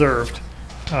well-deserved.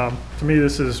 To me,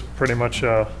 this is pretty much,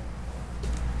 this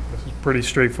is pretty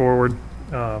straightforward.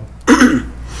 I'm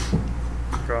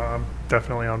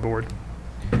definitely on board.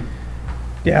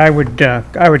 Yeah, I would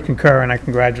concur, and I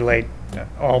congratulate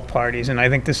all parties, and I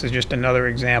think this is just another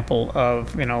example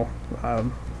of,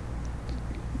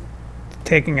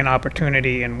 taking an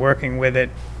opportunity and working with it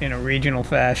in a regional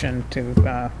fashion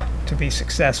to be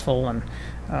successful. And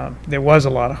there was a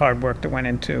lot of hard work that went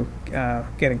into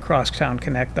getting Crosstown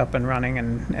Connect up and running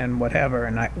and whatever,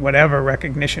 and whatever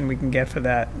recognition we can get for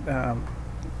that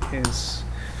is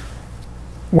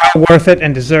well worth it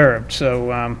and deserved.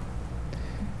 So,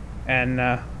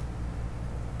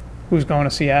 who's going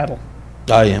to Seattle?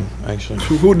 I am, actually.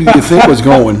 Who did you think was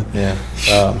going? Yeah.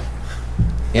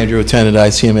 Andrew attended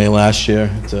ICMA last year.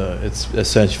 It's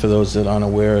essentially, for those that aren't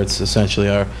aware, it's essentially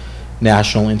our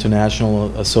national,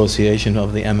 international association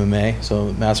of the MMA.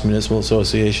 So Mass Municipal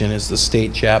Association is the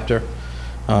state chapter.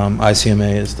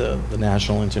 ICMA is the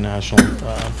national, international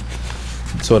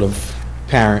sort of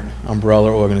parent umbrella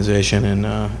organization, and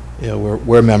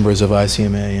we're members of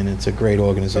ICMA, and it's a great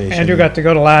organization. Andrew got to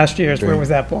go to last year's. Where was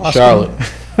that, Boston?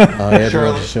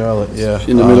 Charlotte. Charlotte, yeah.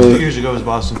 In the middle. 2 years ago it was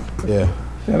Boston. Yeah.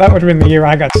 Yeah, that would have been the year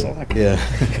I got selected.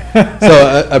 Yeah.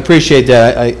 So I appreciate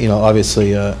that.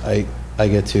 Obviously, I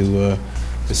get to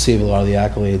receive a lot of the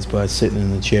accolades by sitting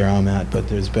in the chair I'm at, but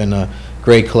there's been a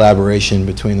great collaboration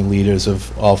between the leaders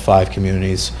of all 5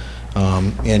 communities.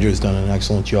 Andrew's done an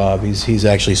excellent job. He's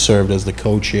actually served as the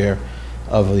co-chair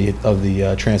of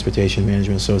the Transportation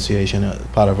Management Association,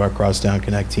 part of our Crosstown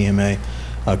Connect TMA,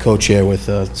 co-chair with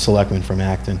Selectmen from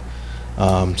Acton.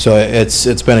 So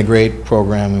it's been a great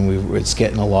program, and it's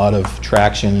getting a lot of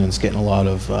traction, and it's getting a lot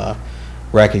of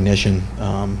recognition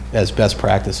as best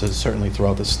practices, certainly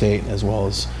throughout the state as well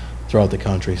as throughout the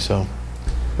country. So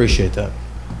appreciate that.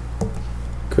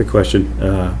 Quick question.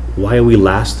 Why are we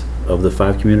last of the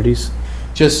 5 communities?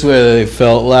 Just where they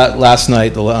felt last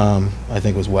night, I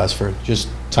think it was Westford, just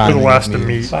For timing. the of last to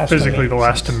meetings. meet, physically the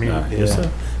last to meet.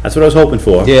 That's what I was hoping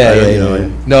for. Yeah.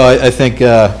 No, I think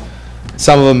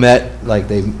some of them met, like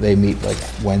they meet like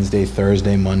Wednesday,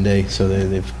 Thursday, Monday, so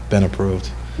they've been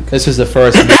approved. This is the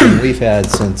first meeting we've had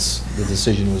since the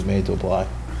decision was made to apply.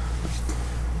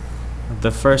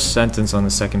 The first sentence on the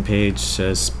second page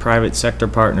says private sector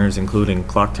partners, including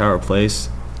Clock Tower Place.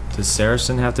 Does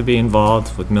Saracen have to be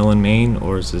involved with Mill and Main,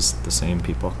 or is this the same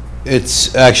people?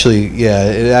 It's actually,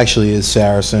 it actually is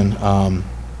Saracen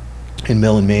in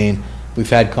Mill and Main. We've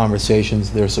had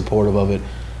conversations, they're supportive of it.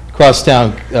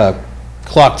 Crosstown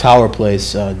Clock Tower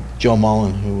Place, Joe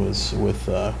Mullen, who was with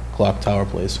Clock Tower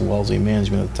Place, Wellesley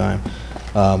Management at the time,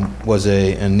 was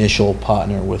an initial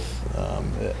partner with,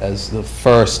 as the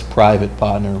first private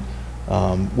partner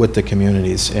with the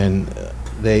communities, and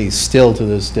they still to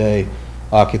this day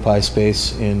occupy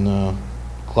space in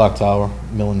Clock Tower,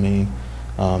 Mill and Main.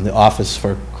 The office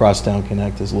for Crosstown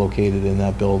Connect is located in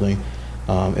that building.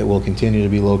 It will continue to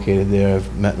be located there.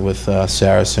 I've met with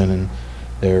Saracen, and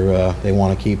they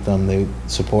want to keep them. They're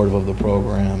supportive of the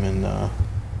program, and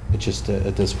it's just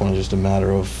at this point just a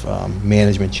matter of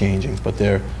management changing. But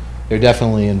they're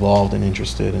definitely involved and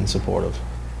interested and supportive.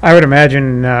 I would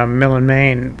imagine Mill and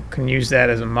Main can use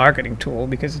that as a marketing tool,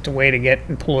 because it's a way to get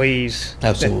employees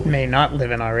Absolutely. that may not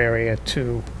live in our area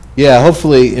to. Yeah,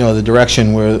 hopefully, the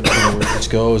direction where this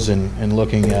goes, and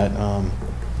looking at,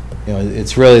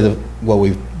 it's really what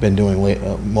we've been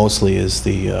doing mostly is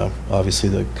obviously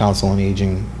the Council on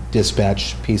Aging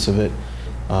dispatch piece of it.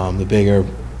 The bigger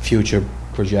future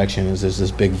projection is there's this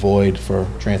big void for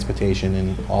transportation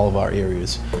in all of our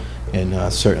areas,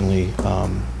 and certainly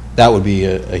that would be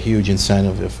a huge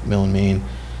incentive if Mill and Main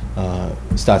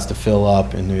starts to fill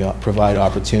up and provide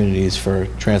opportunities for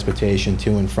transportation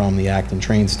to and from the Acton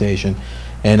train station.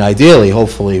 And ideally,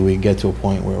 hopefully, we get to a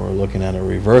point where we're looking at a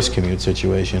reverse commute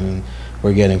situation, and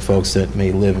we're getting folks that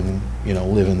may live in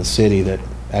the city that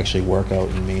actually work out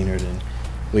in Maynard, and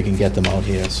we can get them out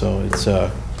here. So it's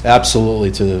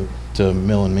absolutely to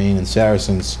Mill and Main and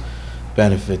Saracen's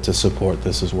benefit to support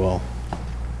this as well.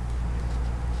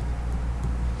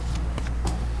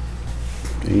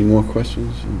 Any more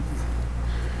questions?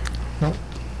 No.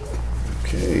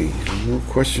 Okay, no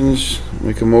questions.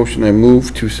 Make a motion. I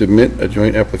move to submit a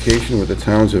joint application with the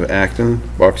towns of Acton,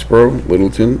 Boxborough,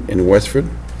 Littleton, and Westford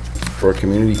for a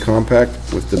community compact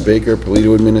with the Baker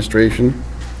Polito administration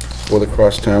for the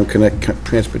Crosstown Connect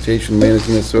Transportation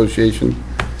Management Association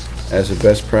as a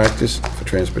best practice for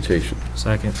transportation.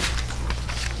 Second.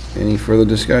 Any further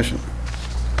discussion?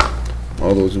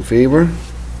 All those in favor?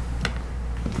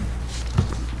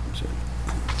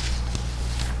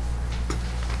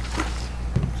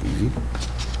 Easy.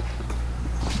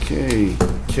 Okay,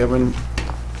 Kevin,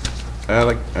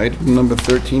 item number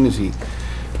 13 is the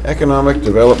economic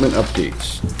development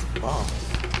updates.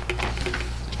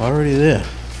 Already there.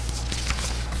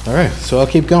 All right, so I'll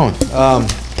keep going.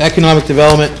 Economic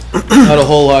development, not a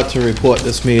whole lot to report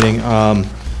this meeting.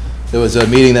 There was a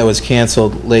meeting that was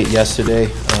canceled late yesterday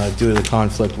due to the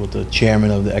conflict with the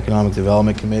chairman of the Economic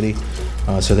Development Committee.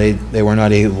 So they were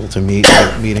not able to meet.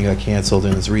 The meeting got canceled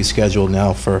and is rescheduled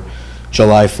now for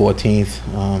July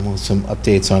 14th with some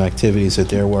updates on activities that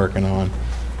they're working on.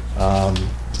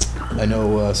 I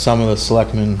know some of the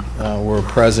selectmen were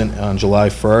present on July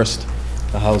 1st,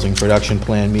 the Housing Production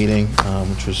Plan meeting,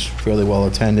 which was fairly well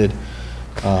attended.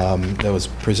 That was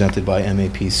presented by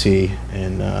MAPC,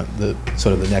 and the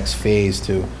sort of the next phase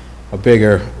to a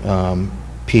bigger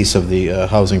piece of the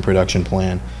housing production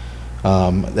plan.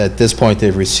 At this point,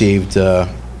 they've received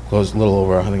a little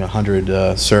over, I think,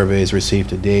 100 surveys received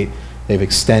to date. They've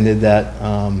extended that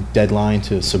deadline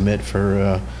to submit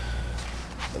for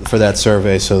that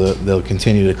survey, so that they'll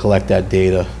continue to collect that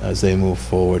data as they move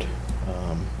forward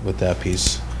with that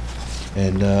piece.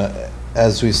 And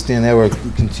as we stand there, we're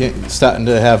starting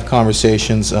to have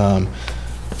conversations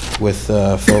with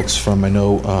folks from, I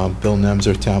know Bill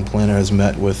Nemser, town planner, has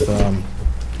met with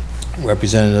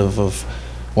representative of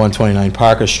 129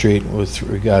 Parker Street with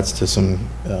regards to some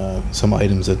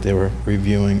items that they were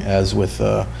reviewing, as with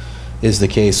is the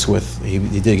case with, he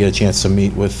did get a chance to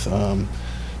meet with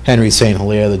Henry St.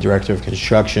 Hilaire, the director of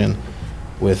construction,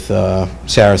 with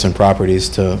Saracen Properties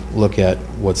to look at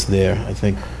what's there. I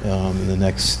think in the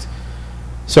next,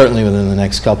 certainly within the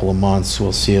next couple of months,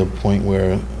 we'll see a point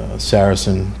where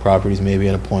Saracen Properties may be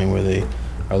at a point where they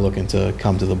are looking to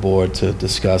come to the board to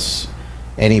discuss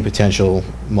any potential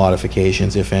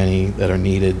modifications, if any, that are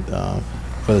needed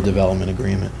for the development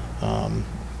agreement.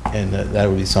 And that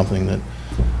would be something that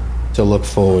to look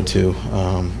forward to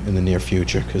in the near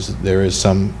future, because there is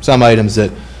some items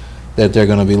that they're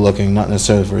going to be looking, not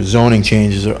necessarily for zoning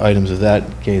changes or items of that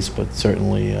case, but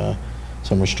certainly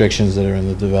some restrictions that are in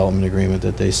the development agreement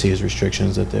that they see as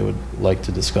restrictions that they would like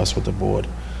to discuss with the board.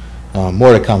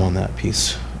 More to come on that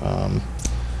piece.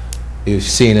 You've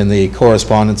seen in the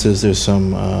correspondences, there's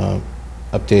some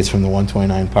updates from the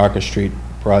 129 Parker Street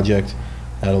project.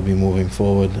 That'll be moving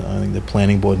forward. I think the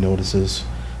planning board notices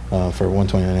for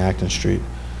 129 Acton Street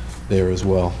there as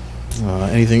well.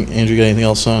 Anything, Andrew, got anything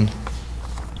else on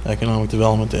economic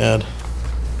development to add?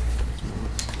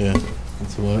 Yeah,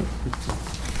 that's about it.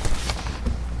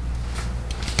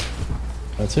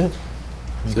 That's it.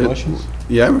 Any questions?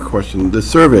 Yeah, I have a question. The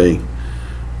survey,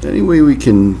 any way we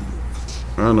can,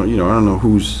 I don't know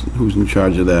who's in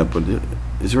charge of that, but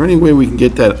is there any way we can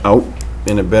get that out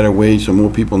in a better way so more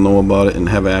people know about it and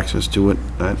have access to it?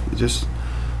 Just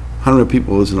 100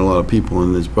 people isn't a lot of people,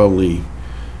 and there's probably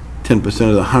 10%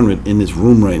 of the 100 in this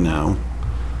room right now.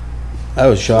 I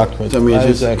was shocked, but I mean, I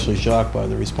was actually shocked by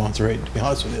the response rate, to be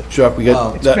honest with you. Shocked we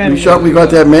got It's that. been- You shocked we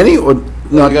got that many, or Not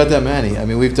not? got that many. I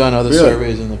mean, we've done other Really?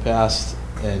 surveys in the past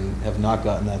and have not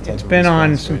gotten that type of It's response. been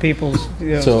on some rate. people's,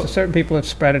 So- certain people have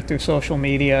spread it through social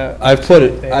media. I've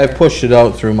pushed it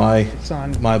out through my It's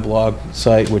on, blog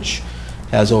site, which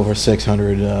has over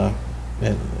 600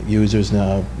 users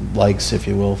now, likes, if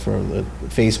you will, for the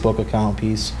Facebook account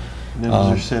piece.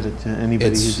 Nemser said it to anybody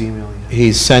it's- who's emailing you.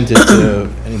 He's sent it to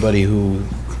anybody who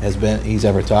he's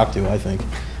ever talked to, I think,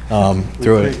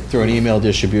 through an email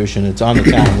distribution. It's on the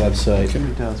town website.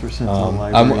 It does, we're sent to the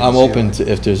library. I'm and open CLA.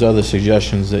 to, if there's other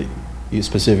suggestions that you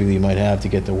specifically might have to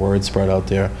get the word spread out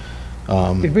there.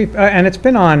 did we, and it's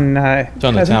been on, It's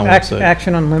on the hasn't town website.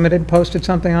 Action Unlimited posted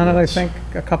something on it, I Yes. think,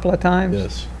 a couple of times?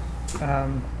 Yes.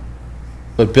 Um,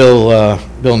 But Bill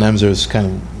Nemser is kind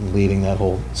of leading that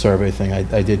whole survey thing.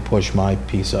 I did push my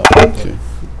piece up.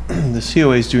 The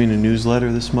COA is doing a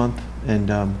newsletter this month, and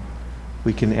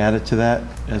we can add it to that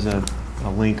as a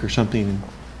link or something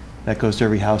that goes to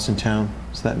every house in town,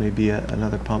 so that may be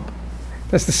another pump.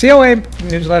 Does the COA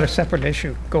newsletter, separate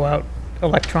issue, go out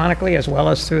electronically as well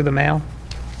as through the mail?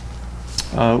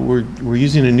 We're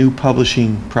using a new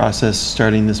publishing process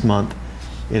starting this month.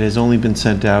 It has only been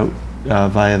sent out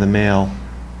via the mail.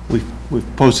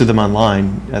 We've posted them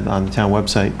online on the town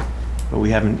website, but we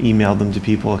haven't emailed them to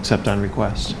people except on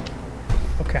request.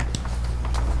 Okay.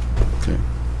 Okay.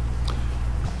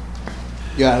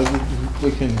 Yeah,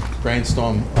 we can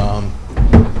brainstorm,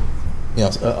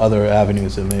 other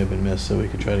avenues that may have been missed, so we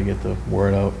could try to get the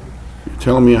word out. You're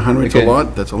telling me 100's a Okay.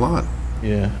 lot? That's a lot.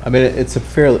 Yeah, I mean, it's a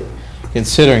fairly,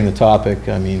 considering the topic,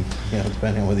 I mean, you know,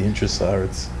 depending on what the interests are,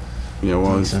 it's Yeah,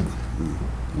 well, decent.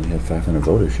 We had 500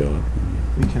 voters show up.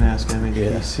 We can ask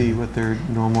MHPC what their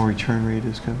normal return rate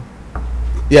is, Kevin.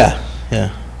 Yeah,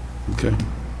 yeah. okay.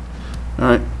 All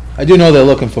right, I do know they're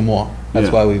looking for more. That's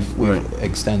Yeah, why we've right.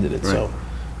 extended it, so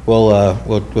Right.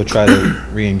 we'll try to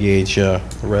re-engage the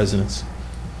residents.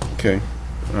 okay.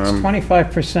 It's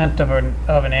 25%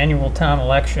 of an annual town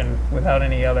election without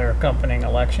any other accompanying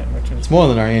election, which is, It's more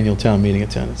than our annual town meeting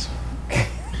attendance,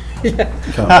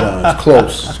 Calm down, it's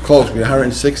close, it's close, we're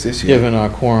 106 this year. given our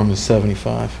quorum is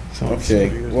 75. So it's-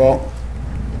 Okay, well,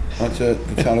 onto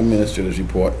the town administrator's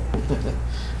report.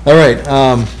 All right,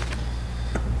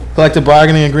 collective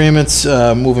bargaining agreements,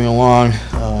 moving along,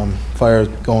 fire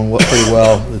going pretty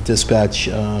well, the dispatch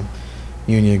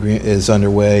union agreement is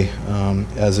underway,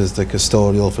 as is the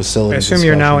custodial I facility assume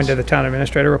you're now into discussions. the town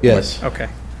administrator report? Yes. Okay.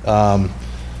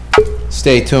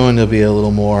 Stay tuned, there'll be a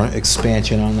little more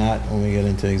expansion on that when we get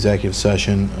into executive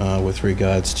session with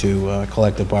regards to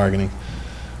collective bargaining.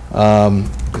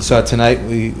 So tonight,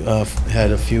 we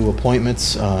had a few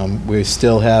appointments. We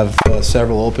still have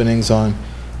several openings on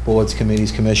boards,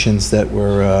 committees, commissions that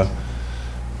are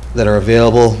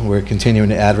available. We're continuing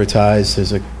to advertise.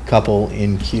 There's a couple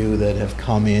in queue that have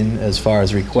come in as far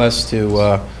as requests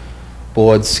to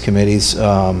boards, committees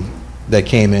that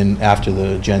came in after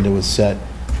the agenda was set,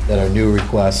 that are new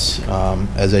requests.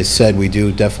 As I said, we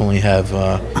do definitely have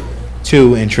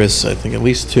two interests, I think at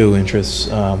least two interests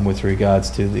with regards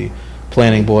to the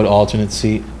planning board alternate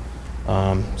seat.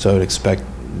 So I'd expect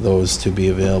those to be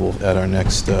available at our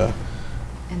next, And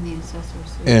the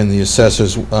assessors. and the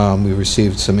assessors, we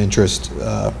received some interest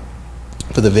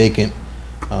for the vacant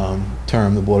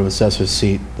term, the Board of Assessors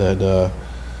seat that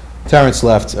Terrence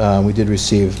left. We did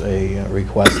receive a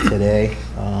request today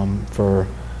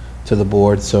to the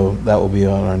board, so that will be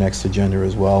on our next agenda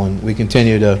as well. And we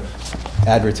continue to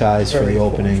advertise for the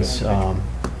openings.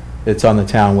 It's on the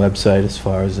town website as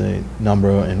far as a number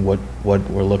and what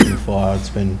we're looking for. It's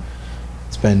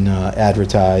been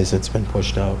advertised, it's been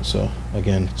pushed out. So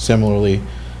again, similarly,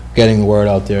 getting the word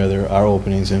out there, there are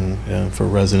openings, and for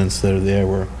residents that are there,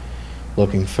 we're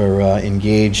looking for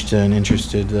engaged and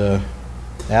interested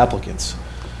applicants.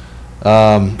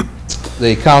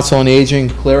 The Council on Aging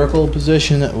clerical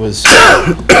position that was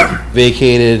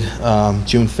vacated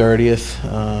June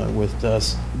 30th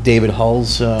with David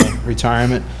Hull's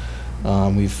retirement.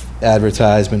 We've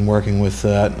advertised, been working with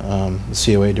that, the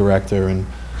COA director and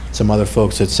some other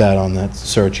folks that sat on that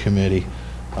search committee.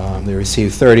 They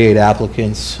received 38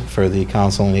 applicants for the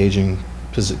Council on Aging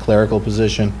clerical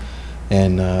position,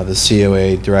 and the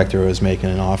COA director is making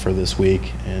an offer this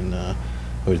week, and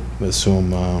would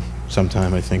assume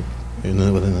sometime, I think,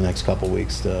 within the next couple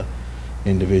weeks, the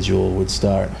individual would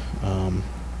start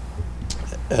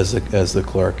as the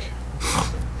clerk.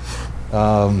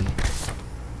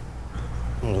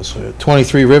 What else?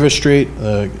 23 River Street,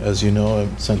 as you know, I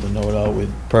sent the note out,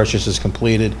 with purchase is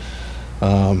completed.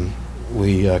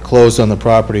 We closed on the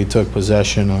property, took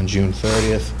possession on June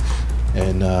 30th,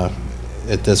 and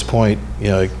at this point, you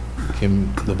know,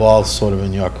 the ball's sort of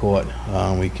in your court.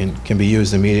 We can be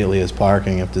used immediately as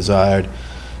parking if desired.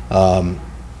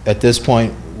 At this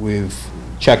point, we've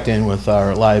checked in with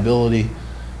our liability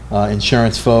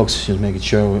insurance folks, just making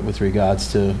sure with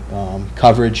regards to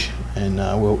coverage, and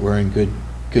we're in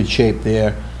good shape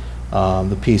there.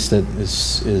 The piece that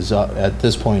is at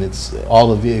this point, it's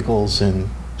all the vehicles and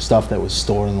stuff that was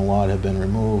stored in the lot have been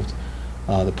removed.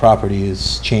 The property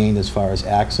is chained as far as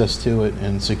access to it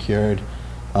and secured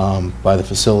by the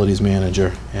facilities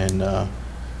manager, and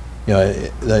you know,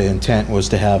 the intent was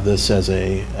to have this as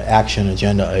a action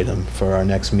agenda item for our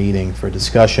next meeting for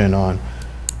discussion on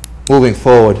moving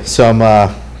forward. Some,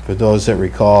 for those that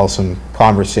recall, some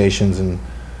conversations and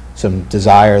some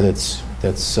desire that's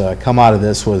come out of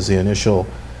this was the initial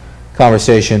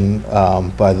conversation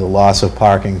by the loss of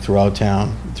parking throughout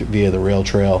town via the rail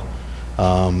trail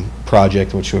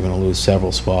project, which we're going to lose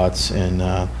several spots, and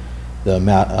the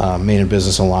Maynard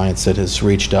Business Alliance that has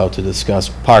reached out to discuss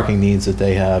parking needs that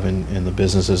they have in the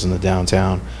businesses in the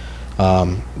downtown.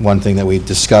 One thing that we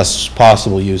discussed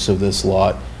possible use of this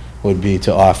lot would be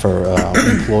to offer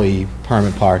employee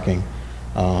permit parking,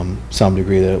 some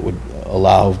degree that it would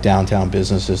allow downtown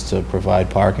businesses to provide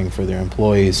parking for their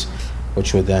employees,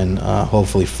 which would then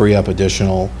hopefully free up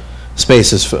additional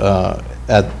spaces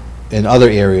in other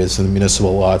areas in the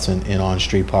municipal lots and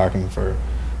on-street parking for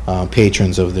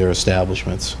patrons of their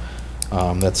establishments.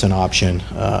 That's an option.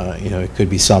 You know, it could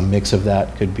be some mix of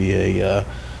that. Could be a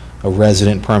a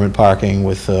resident permit parking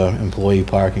with employee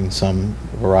parking, some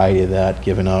variety of that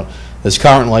given out. There's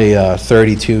currently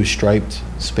 32 striped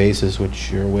spaces,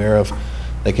 which you're aware of.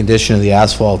 The condition of the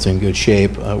asphalt's in good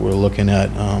shape. We're looking at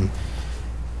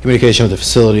communication with the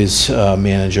facilities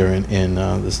manager and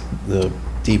the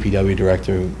DPW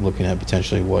director, looking at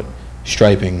potentially what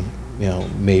striping,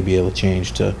 may be able to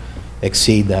change to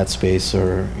exceed that space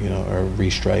or, or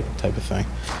restripe type of thing.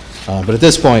 But at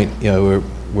this point,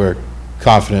 we're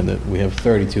confident that we have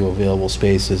 32 available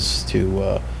spaces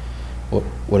to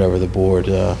whatever the board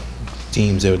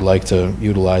deems they would like to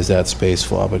utilize that space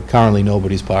for, but currently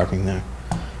nobody's parking there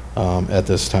at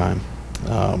this time.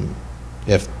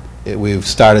 We've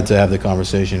started to have the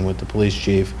conversation with the police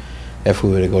chief, if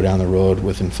we were to go down the road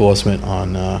with enforcement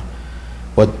on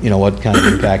what kind of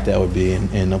impact that would be,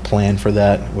 and a plan for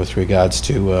that with regards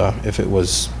to if it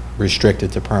was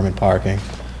restricted to permit parking,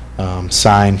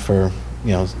 sign for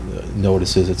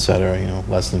notices, et cetera,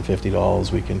 less than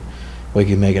 $50, we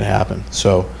can make it happen.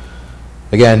 So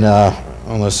again,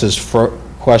 unless there's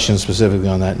questions specifically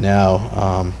on that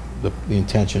now, the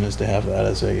intention is to have that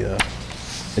as a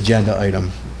agenda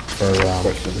item for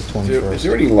the 21st. Is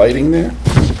there any lighting there?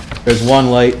 There's one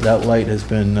light. That light has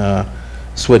been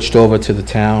switched over to the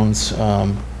town's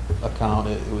account.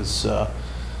 It was a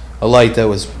light that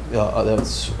was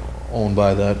owned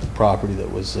by that property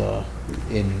that was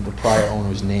in the prior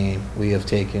owner's name. We have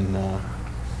taken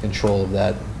control of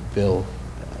that bill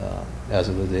as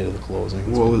of the date of the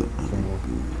closing.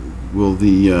 Will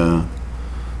the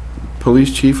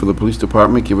police chief or the police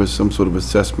department give us some sort of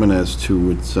assessment as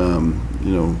to its,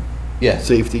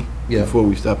 safety before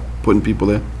we stop putting people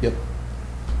there? Yep.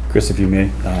 Chris, if you may,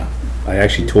 I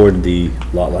actually toured the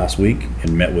lot last week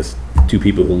and met with two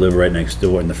people who live right next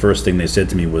door, and the first thing they said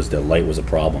to me was that light was a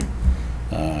problem.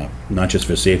 Not just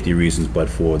for safety reasons, but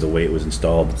for the way it was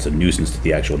installed. It's a nuisance to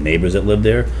the actual neighbors that live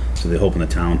there, so they're hoping the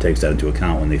town takes that into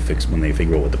account when they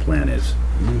figure out what the plan is.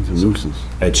 It's a nuisance.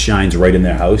 It shines right in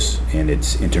their house, and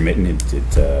it's intermittent.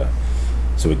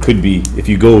 So it could be, if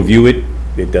you go view it,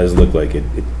 it does look like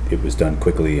it was done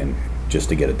quickly and just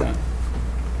to get it done.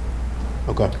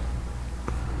 Okay.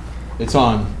 It's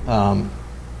on.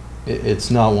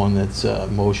 It's not one that's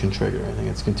motion trigger. I think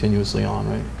it's continuously on,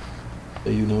 right?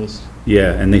 That you noticed?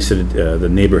 Yeah, and they said the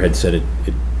neighbor had said it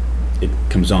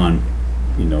comes on,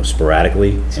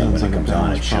 sporadically, and when it comes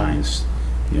on, it shines.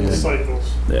 It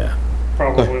cycles, Yeah.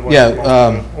 probably like Yeah, most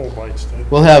of the old lights did.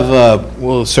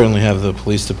 We'll certainly have the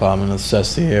police department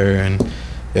assess the area, and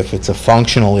if it's a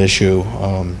functional issue,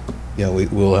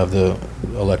 we'll have the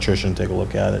electrician take a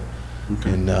look at it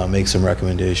and make some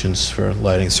recommendations for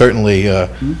lighting. Certainly,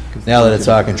 now that it's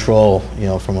our control,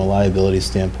 from a liability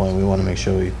standpoint, we want to make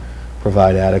sure we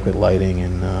provide adequate lighting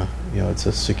and, it's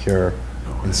a secure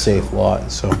and safe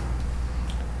lot, so.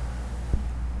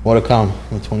 More to come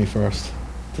on the 21st,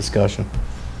 discussion.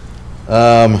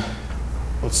 Let's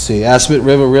see, Aspet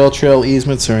River Rail Trail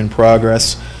easements are in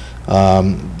progress.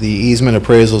 The easement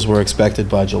appraisals were expected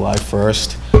by July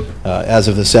 1st. As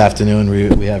of this afternoon,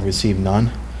 we have received none.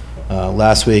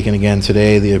 Last week and again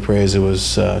today, the appraiser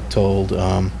was told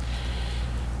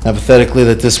hypothetically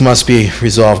that this must be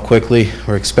resolved quickly.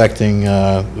 We're expecting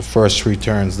the first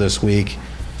returns this week,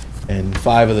 and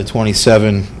 5 of the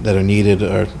 27 that are needed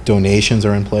are donations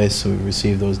are in place, so we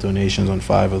received those donations on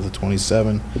 5 of the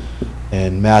 27.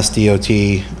 And Mass DOT,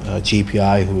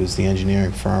 GPI, who is the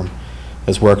engineering firm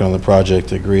that's working on the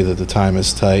project, agree that the time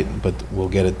is tight, but we'll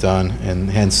get it done, and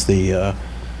hence the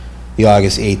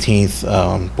August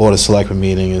 18th Board of Selectmen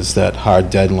meeting is that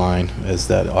hard deadline, as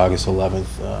that August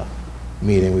 11th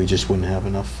meeting. We just wouldn't have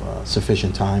enough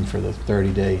sufficient time for the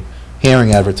 30-day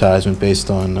hearing advertisement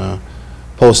based on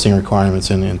posting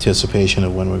requirements in anticipation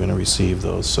of when we're going to receive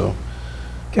those. So,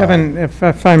 Kevin,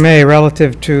 if I may,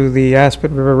 relative to the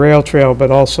Aspet River Rail Trail, but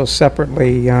also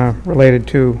separately related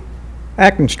to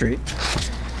Acton Street,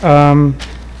 a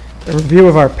review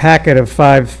of our packet of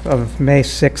May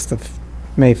 6th of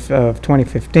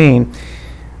 2015.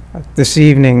 This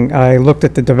evening, I looked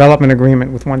at the development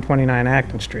agreement with 129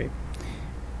 Acton Street.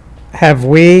 Have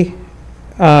we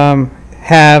the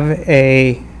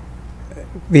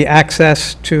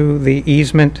access to the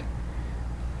easement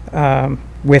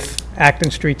with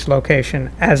Acton Street's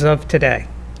location as of today?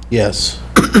 yes.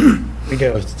 We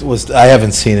do. I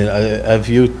haven't seen it. Have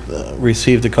you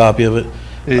received a copy of it?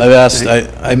 I've asked,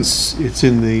 It's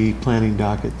in the planning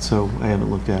docket, so I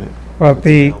haven't looked at it. Well,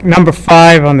 the number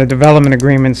 5 on the development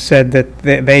agreement said that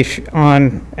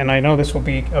and I know this will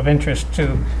be of interest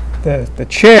to the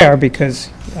chair, because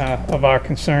of our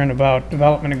concern about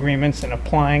development agreements and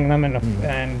applying them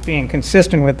and being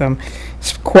consistent with them,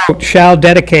 quote, "shall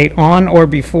dedicate on or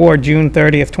before June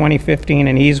 30th, 2015,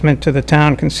 an easement to the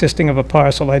town consisting of a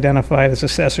parcel identified as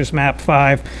Assessor's Map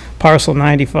 5, Parcel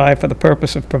 95, for the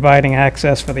purpose of providing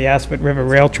access for the Aspet River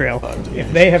Rail Trail."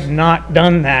 If they have not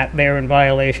done that, they're in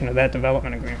violation of that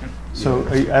development agreement. So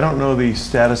I don't know the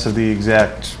status of the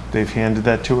exact, they've handed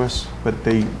that to us, but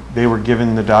they were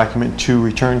given the document to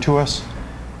return to us.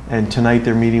 And tonight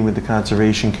they're meeting with the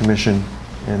Conservation Commission,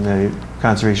 and the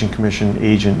Conservation Commission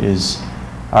agent is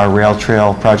our rail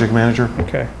trail project manager.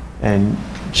 Okay. And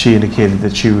she indicated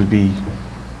that she would be,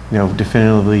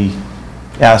 definitively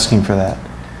asking for that.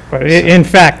 But in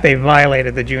fact, they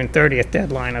violated the June 30th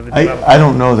deadline of the development. I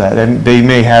don't know that, and they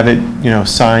may have it,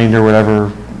 signed or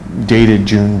whatever, dated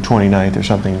June 29th or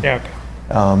something. Yeah, okay.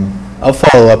 I'll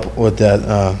follow up with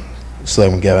that,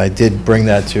 Selectman Gavin. I did bring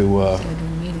that to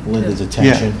Linda's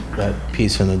attention, that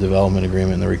piece in the development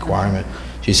agreement and the requirement.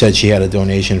 She said she had a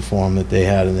donation form that they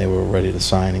had and they were ready to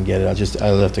sign and get it.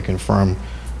 I'll have to confirm,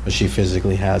 but she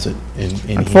physically has it in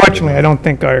here. Unfortunately, I don't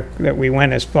think that we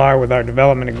went as far with our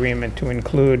development agreement to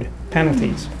include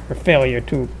penalties for failure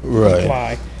to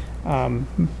comply.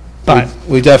 But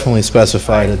we definitely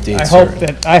specified a date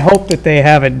certain. I hope that they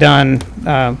have it done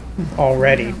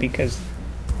already, because,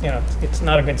 it's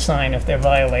not a good sign if they're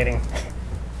violating.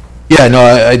 Yeah, no,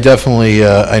 I definitely,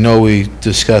 I know we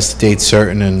discussed date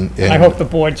certain and. I hope the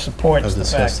board supports I've the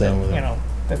discussed fact that with that,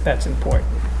 them. that's important.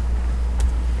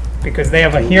 Because they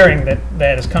have a hearing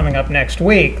that is coming up next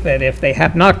week, that if they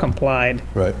have not complied,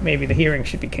 Right. maybe the hearing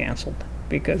should be canceled,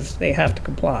 because they have to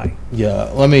comply. Yeah,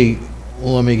 let me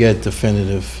get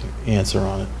definitive answer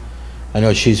on it. I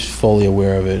know she's fully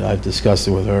aware of it. I've discussed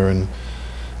it with her, and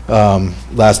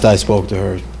last I spoke to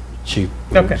her, she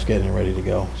was getting ready to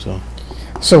go, so.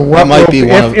 So what might will, be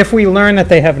one of- if we learn that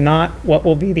they have not, what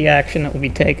will be the action that will be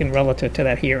taken relative to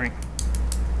that hearing?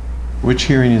 Which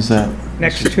hearing is that?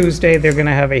 Next Tuesday, they're going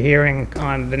to have a hearing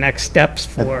on the next steps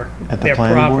for at the their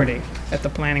planning board? property at the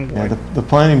planning Yeah, board. the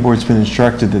planning board's been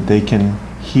instructed that they can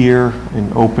hear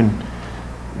and open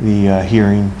the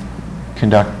hearing,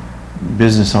 conduct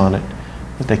business on it,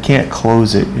 but they can't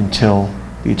close it until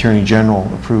the Attorney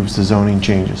General approves the zoning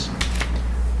changes.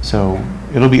 So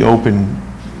it'll be open.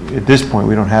 At this point,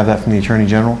 we don't have that from the Attorney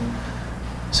General.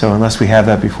 So unless we have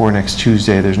that before next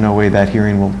Tuesday, there's no way that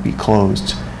hearing will be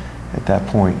closed at that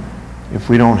point. If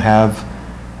we don't have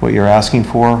what you're asking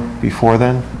for before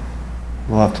then,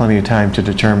 we'll have plenty of time to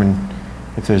determine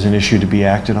if there's an issue to be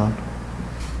acted on.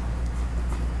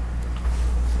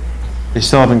 They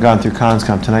still haven't gone through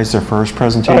CONSCOM. Tonight's their first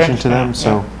presentation to them,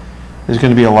 so there's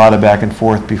going to be a lot of back and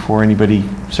forth before anybody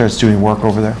starts doing work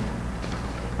over there.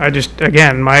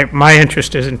 Again, my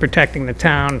interest is in protecting the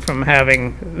town from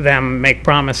having them make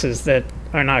promises that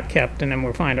are not kept, and then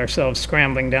we'll find ourselves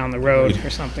scrambling down the road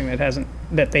for something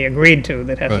that they agreed to,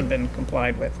 that hasn't been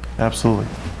complied with. Absolutely.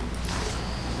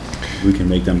 We can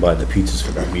make them buy the pizzas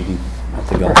for that meeting at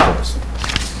the golf course.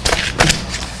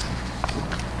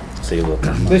 Save a little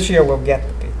time. This year, we'll get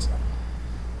the pizza.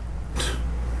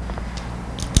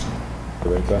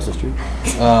 Right across the street?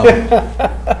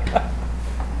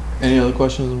 Any other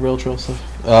questions on rail trail stuff?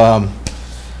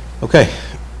 Okay.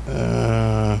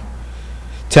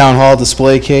 Town hall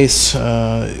display case,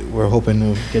 we're hoping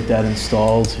to get that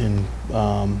installed, and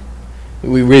the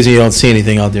reason you don't see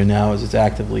anything out there now is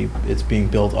it's being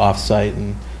built off-site,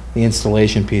 and the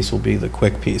installation piece will be the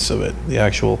quick piece of it. The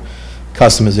actual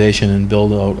customization and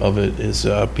build-out of it is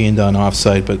being done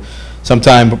off-site, but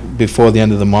sometime before the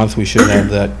end of the month, we should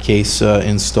have that case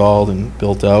installed and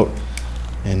built out,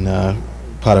 and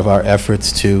part of our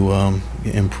efforts to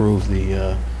improve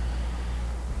the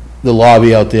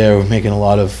lobby out there. We're making a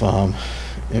lot of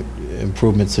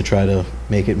improvements to try to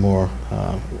make it more,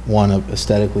 one,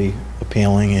 aesthetically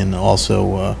appealing, and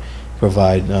also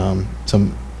provide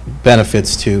some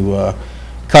benefits to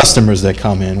customers that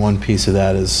come in. One piece of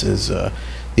that is the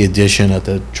addition at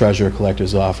the treasurer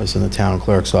collector's office and the town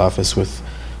clerk's office with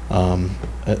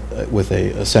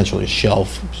essentially a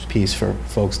shelf piece for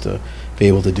folks to be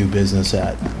able to do business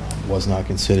at. Was not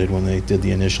considered when they did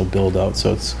the initial build out,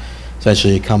 so it's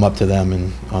essentially you come up to them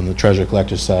and on the treasurer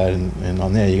collector's side, and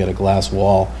on there you got a glass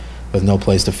wall with no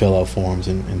place to fill out forms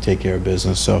and take care of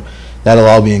business. So that'll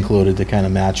all be included to kind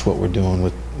of match what we're doing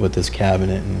with this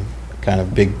cabinet, and kind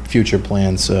of big future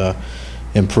plans,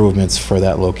 improvements for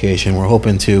that location. We're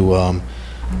hoping to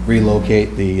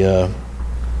relocate the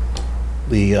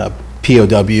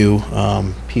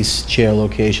POW peace chair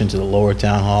location to the lower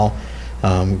town hall,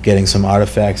 getting some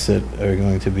artifacts that are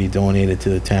going to be donated to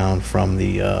the town from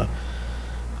the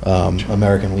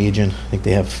American Legion. I think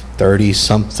they have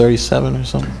 37 or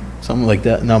something like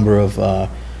that number of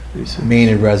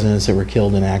Maynard residents that were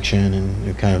killed in action, and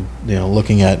you're kind of,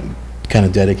 looking at kind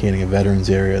of dedicating a veterans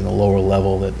area in the lower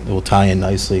level that will tie in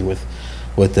nicely with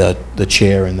the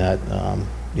chair and that,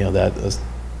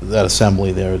 that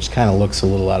assembly there. It just kind of looks a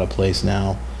little out of place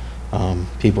now.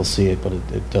 People see it, but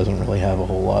it doesn't really have a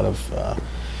whole lot of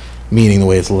meaning the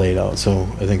way it's laid out. So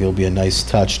I think it'll be a nice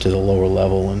touch to the lower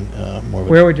level and more of a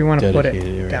Where would you want to put it?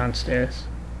 dedicated area. Downstairs?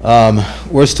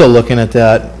 We're still looking at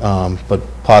that, but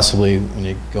possibly when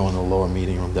you go in the lower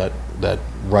meeting room, that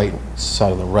right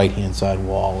side of the right-hand side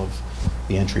wall of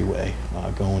the entryway,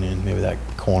 going in, maybe that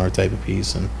corner type of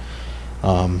piece. And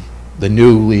the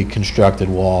newly constructed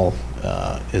wall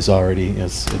is already,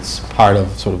 it's part of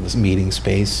sort of this meeting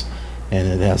space, and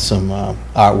it has some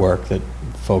artwork that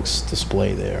folks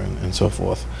display there and so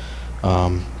forth.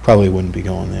 Probably wouldn't be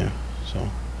going there, so.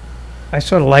 I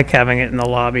sort of like having it in the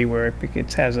lobby where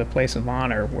it has a place of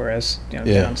honor, whereas, Yeah.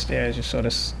 downstairs, you sort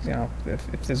of,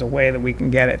 if there's a way that we can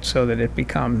get it so that it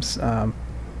becomes,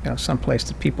 some place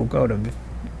that people go to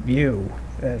view.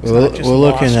 It's We're not just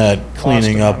looking at lost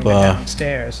cleaning among up, the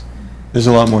downstairs. There's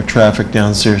a lot more traffic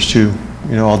downstairs too.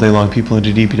 All day long, people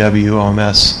into DPW,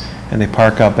 OMS, and they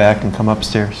park out back and come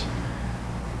upstairs.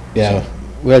 Yeah,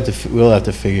 we'll have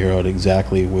to figure out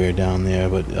exactly where down there,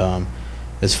 but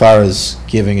as far as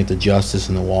giving it the justice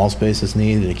and the wall space that's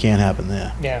needed, it can't happen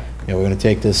there. Yeah. We're gonna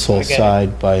take this whole I get it.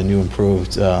 side by a new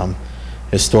improved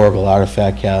historical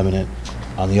artifact cabinet.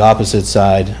 On the opposite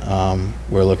side,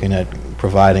 we're looking at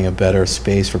providing a better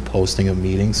space for posting of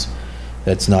meetings.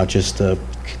 That's not just the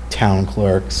town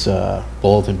clerk's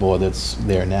bulletin board that's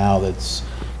there now, that's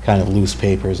kind of loose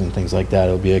papers and things like that.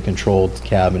 It'll be a controlled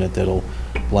cabinet that'll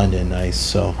blend in nice,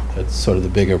 so that's sort of the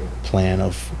bigger plan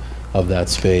of that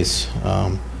space.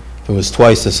 If it was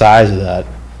twice the size of that,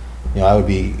 I would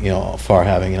be, for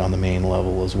having it on the main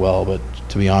level as well, but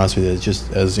to be honest with you, it's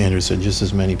just, as Andrew said, just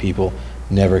as many people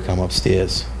never come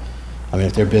upstairs. I mean,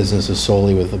 if their business is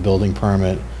solely with a building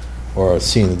permit or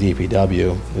seeing the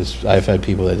DPW, I've had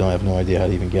people that don't have no idea how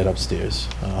to even get upstairs.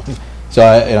 So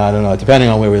I don't know, depending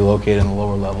on where we locate in the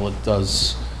lower level, it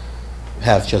does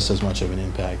have just as much of an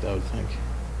impact, I would think.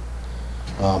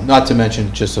 Not to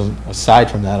mention, just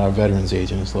aside from that, our veterans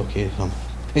agent is located on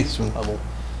the basement level.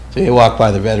 So you walk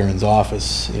by the veterans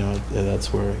office,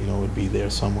 that's where, it would be there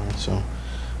somewhere, so.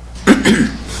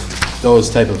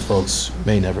 Those type of folks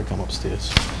may never come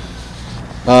upstairs.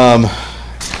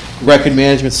 Record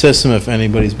management system, if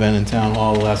anybody's been in town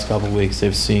hall the last couple of weeks,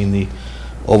 they've seen the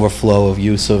overflow of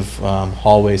use of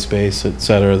hallway space, et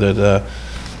cetera, that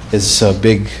is a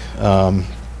big,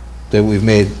 that we've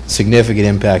made significant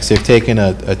impacts. They've taken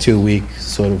a 2-week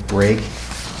sort of break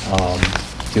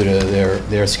due to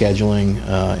their scheduling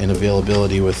and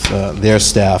availability with their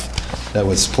staff that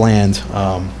was planned.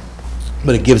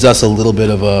 But it gives us a little bit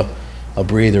of a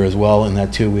breather as well in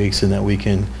that 2 weeks, and that we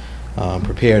can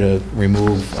prepare to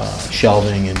remove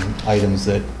shelving and items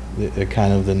that are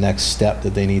kind of the next step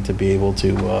that they need to be able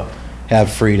to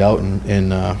have freed out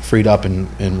and freed up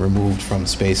and removed from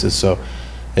spaces. So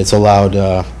it's allowed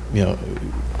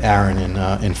Aaron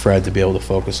and Fred to be able to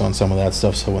focus on some of that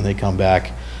stuff. So when they come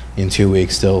back in 2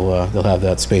 weeks, they'll have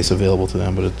that space available to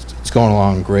them. But it's going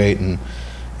along great, and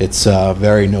it's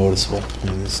very noticeable. I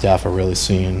mean, the staff are really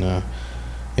seeing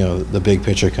the big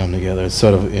picture come together. It's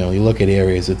sort of, you look at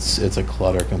areas, it's a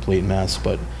clutter, complete mess,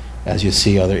 but as you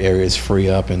see other areas free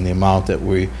up, and the amount that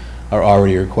we are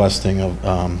already requesting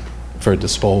of for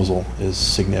disposal is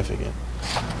significant.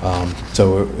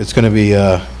 So it's going to be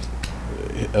a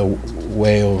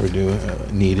way overdue,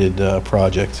 needed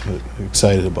project.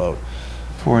 Excited about.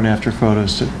 Before and after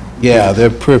photos too. Yeah,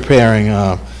 they're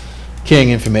preparing. King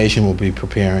Information will be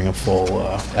preparing a full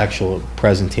actual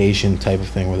presentation type of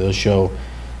thing where they'll show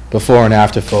before and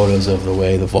after photos of the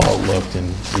way the vault looked and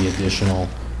the additional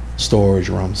storage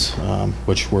rooms,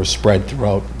 which were spread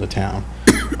throughout the town.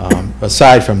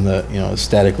 Aside from the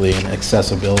aesthetically and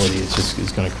accessibility,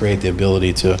 it's going to create the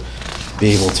ability to be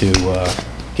able to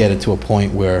get it to a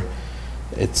point where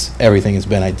everything has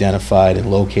been identified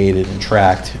and located and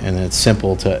tracked, and it's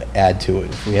simple to add to it.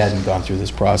 If we hadn't gone through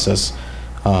this process,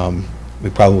 we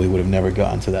probably would have never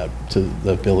gotten to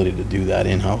the ability to do that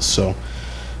in-house. So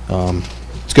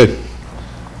it's good.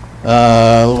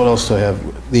 What else do I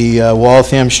have? The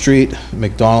Waltham Street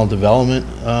McDonald development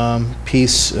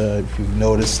piece. If you've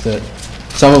noticed that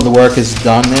some of the work is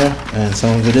done there and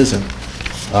some of it isn't.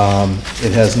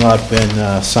 It has not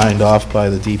been signed off by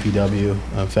the DPW.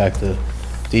 In fact, the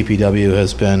DPW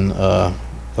has been the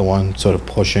one sort of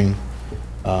pushing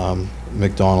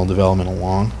McDonald Development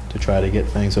along to try to get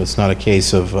things, so it's not a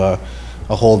case of a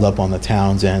holdup on the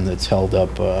town's end that's held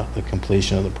up the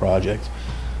completion of the project.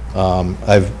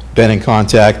 I've been in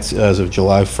contact as of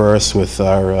July 1st with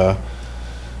our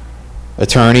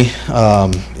attorney,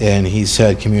 and he's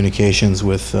had communications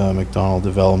with McDonald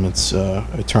Development's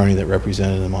attorney that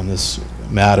represented him on this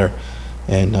matter,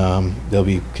 and they'll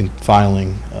be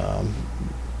filing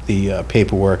the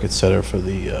paperwork, et cetera, for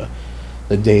the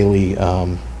daily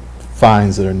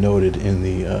fines that are noted in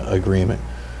the agreement.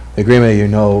 The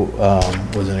agreement,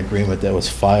 was an agreement that was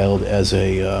filed as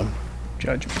a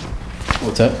Judgment.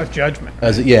 what's that? A judgment.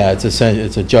 Yeah, it's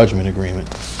a judgment agreement.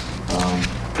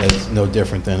 That's no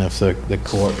different than if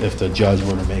the judge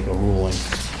were to make a ruling,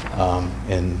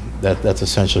 and that's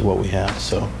essentially what we have.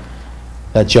 So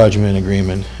that judgment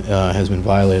agreement has been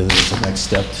violated. It's the next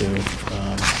step to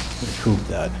recoup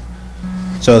that.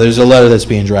 So there's a letter that's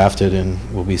being drafted and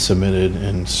will be submitted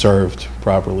and served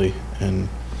properly. And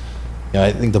yeah,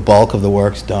 I think the bulk of the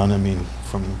work's done. I mean,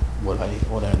 from what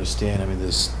I understand, I mean,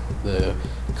 the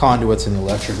conduits and the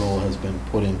electrical has been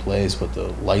put in place, but the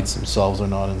lights themselves are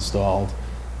not installed.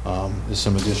 There's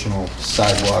some additional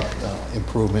sidewalk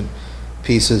improvement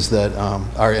pieces that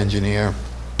our engineer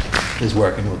is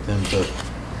working with them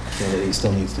that he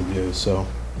still needs to do. So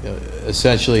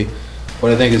essentially,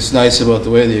 what I think is nice about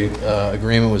the way the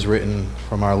agreement was written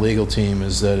from our legal team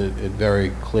is that it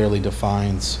very clearly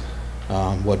defines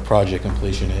what project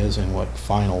completion is and what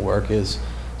final work is.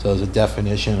 So there's a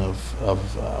definition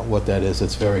of what that is.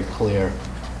 It's very clear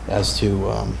as to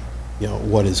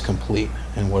what is complete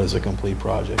and what is a complete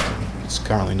project. And it's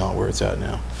currently not where it's at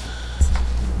now.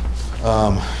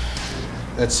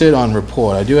 That's it on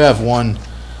report. I do have one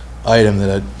item that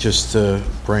I just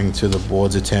bring to the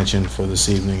board's attention for this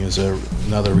evening is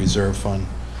another reserve fund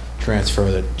transfer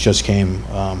that just came,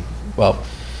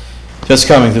 just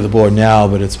coming to the board now,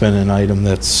 but it's been an item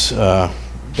that's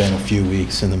been a few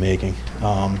weeks in the making.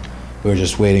 We were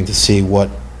just waiting to see what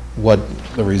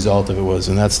the result of it was,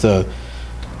 and that's the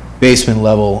basement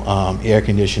level air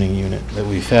conditioning unit that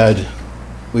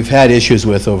we've had issues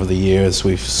with over the years.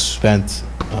 We've spent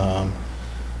a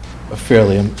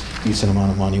fairly decent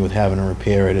amount of money with having to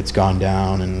repair it. It's gone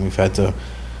down, and we've had to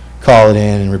call it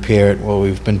in and repair it. Well,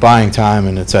 we've been buying time,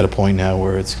 and it's at a point now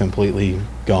where it's completely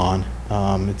gone.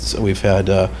 We've had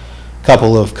a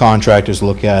couple of contractors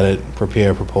look at it,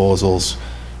 prepare proposals,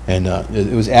 and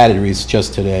it was added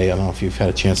just today. I don't know if you've had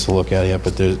a chance to look at it yet,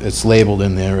 but it's labeled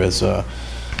in there as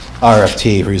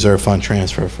RFT, Reserve Fund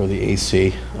Transfer for the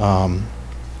AC.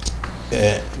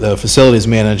 The facilities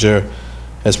manager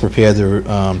has prepared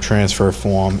the transfer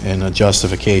form and a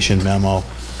justification memo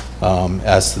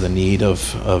as to the need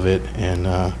of it,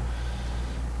 and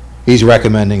he's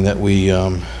recommending that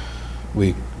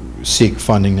we seek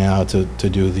funding now to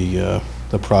do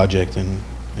the project and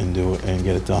do it and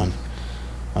get it done.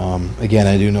 Again,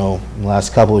 I do know in the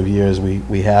last couple of years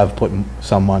we have put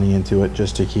some money into it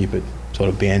just to keep it sort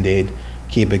of Band-Aid,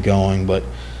 keep it going, but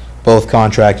both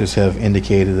contractors have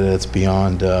indicated that it's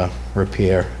beyond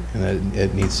repair and that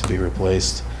it needs to be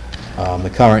replaced.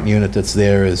 The current unit that's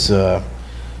there has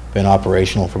been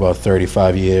operational for about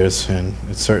 35 years, and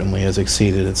it certainly has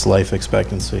exceeded its life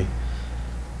expectancy.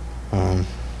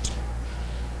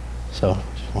 So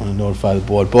just want to notify the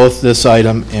board, both this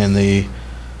item and the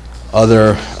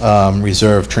other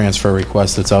reserve transfer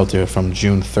request that's out there from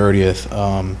June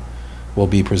 30th will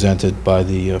be presented by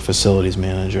the facilities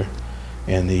manager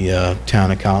and the town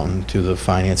accountant to the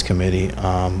finance committee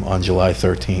on July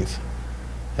 13th,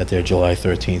 at their July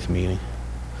 13th meeting.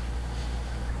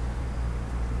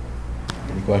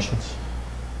 Any questions?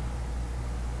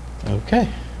 Okay.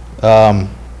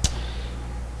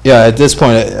 Yeah, at this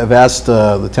point, I've asked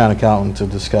the town accountant to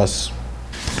discuss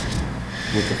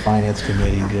with the finance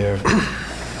committee there.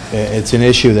 It's an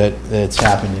issue that's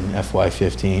happened in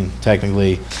FY15.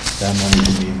 Technically, that money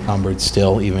can be encumbered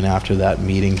still, even after that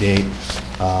meeting date.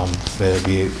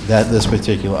 This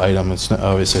particular item,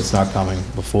 obviously it's not coming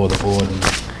before the board and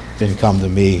didn't come to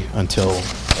me until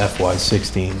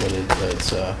FY16, but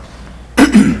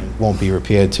it won't be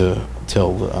repaired till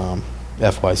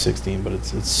FY16, but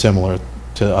it's similar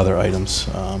to other items.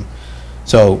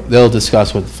 So they'll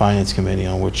discuss with the finance committee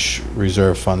on which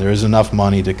reserve fund. There is enough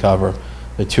money to cover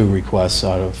the two requests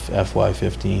out of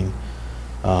FY15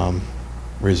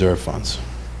 reserve funds.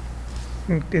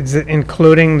 Is it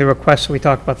including the requests we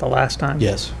talked about the last time?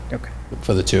 Yes. Okay.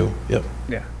 For the two, yep.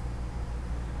 Yeah.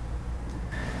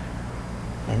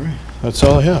 All right, that's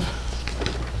all I have.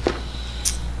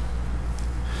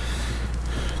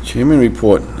 Chairman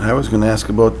report. I was going to ask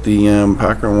about the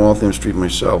Parker and Waltham Street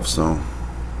myself, so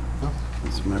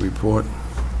that's my report.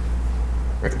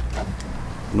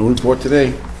 No report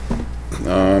today.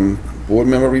 Board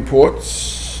member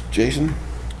reports. Jason?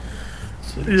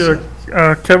 Yeah,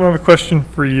 Kevin, I have a question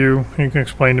for you. You can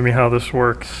explain to me how this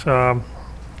works.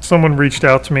 Someone reached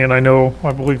out to me, and I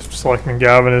believe Selectman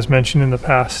Gavin has mentioned in the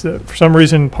past that for some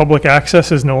reason public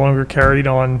access is no longer carried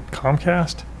on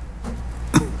Comcast.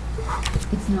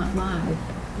 It's not live.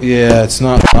 Yeah, it's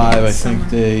not live. I think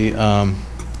they,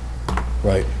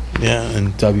 right, yeah,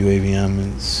 and WAVM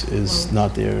is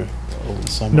not there over the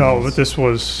summer. No, months, but this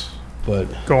was But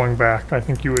going back. I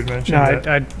think you had mentioned No,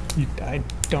 that. I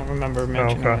don't remember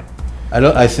mentioning Okay. it.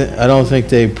 I don't think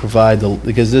they provide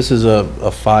because this is a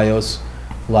FiOS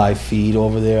live feed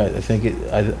over there.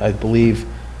 I believe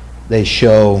they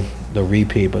show the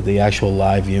repeat, but the actual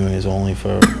live viewing is only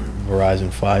for Verizon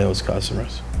FiOS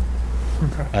customers.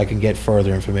 Okay. I can get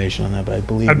further information on that, but I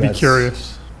believe I'd be that's...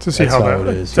 curious to see that's how how that,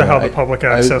 it is, to yeah. how the public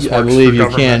access works I for believe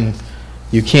government.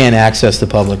 you can access the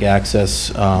public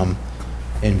access and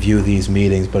view these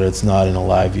meetings, but it's not in a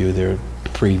live view. They're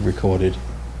pre-recorded.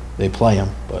 They play them,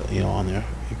 but, on there.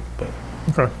 But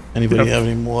Okay. anybody Yep. have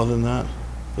any more than that?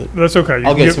 That's okay. You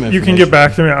I'll can get some You can get information.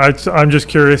 back to me. I'm just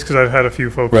curious because I've had a few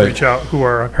folks Right. reach out who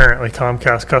are apparently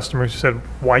Comcast customers who said,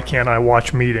 why can't I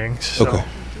watch meetings? So, Okay.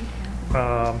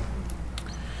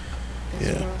 This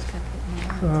Yeah. girl's kept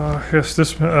putting it on. Yes,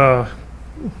 this, I'll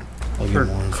for, get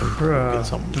more information. Get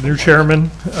something the new chairman,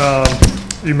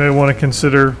 you may want to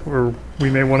consider, or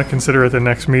we may want to consider at the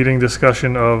next meeting,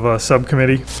 discussion of a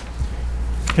subcommittee.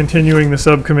 Continuing the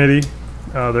subcommittee,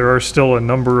 there are still a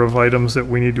number of items that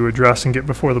we need to address and get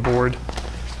before the board,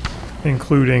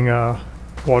 including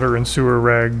water and sewer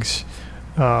regs.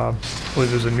 I believe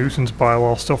there's a nuisance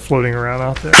bylaw still floating around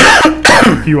out there.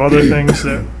 A few other things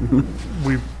that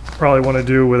we probably want to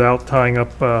do without tying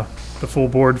up the full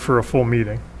board for a full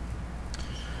meeting.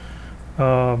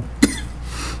 And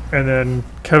then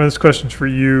Kevin's questions for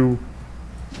you.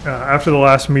 After the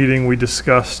last meeting, we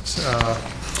discussed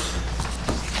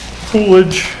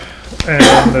Coolidge,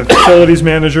 and the facilities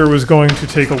manager was going to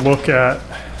take a look at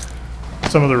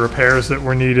some of the repairs that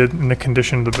were needed and the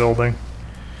condition of the building.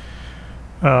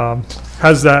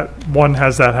 Has that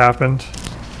happened?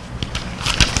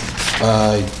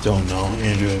 I don't know.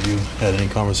 Andrew, have you had any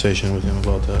conversation with him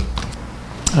about that?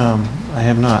 I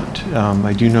have not.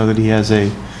 I do know that he has a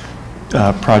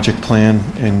project plan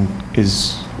and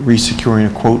is re-securing a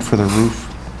quote for the roof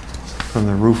from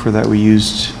the roofer that we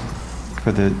used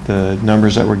for the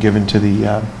numbers that were given to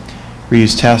the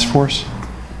reuse task force.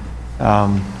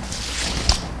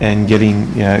 And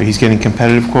he's getting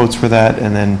competitive quotes for that,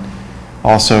 and then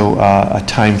also a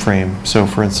time frame. So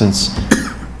for instance,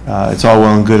 it's all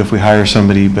well and good if we hire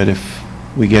somebody, but if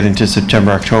we get into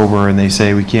September, October, and they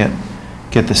say we can't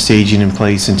get the staging in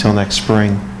place until next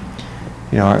spring,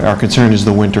 our concern is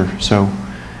the winter. So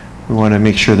we want to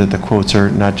make sure that the quotes are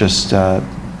not just the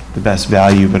best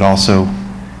value, but also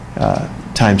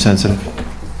time sensitive.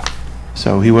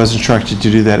 So he was instructed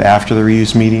to do that after the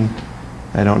reuse meeting.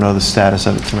 I don't know the status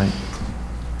of it tonight.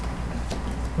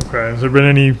 Okay, has there been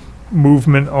any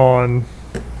movement on,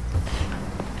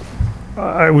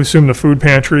 I would assume the food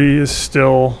pantry is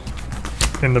still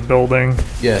in the building?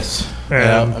 Yes.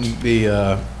 And-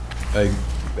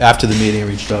 After the meeting, I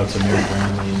reached out to Mary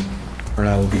Brandley, and her and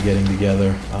I will be getting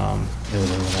together within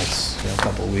the next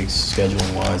couple of weeks,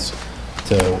 scheduling-wise,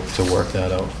 to work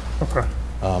that out. Okay.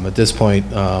 At this point,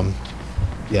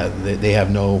 they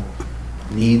have no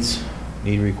need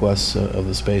requests of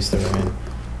the space they're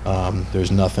in.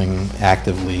 There's nothing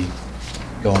actively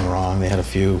going wrong. They had a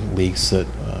few leaks that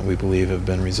we believe have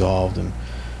been resolved, and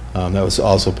that was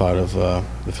also part of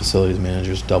the facilities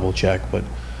manager's double check, but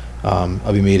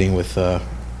I'll be meeting with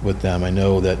them. I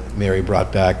know that Mary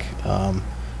brought back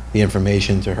the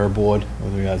information to her board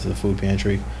with regards to the food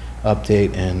pantry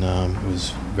update, and it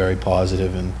was very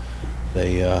positive, and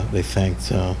they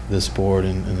thanked this board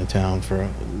and the town for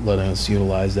letting us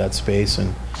utilize that space,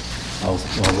 and I'll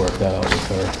work that out with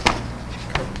her.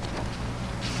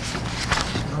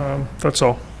 That's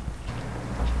all.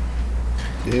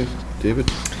 David?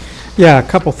 Yeah, a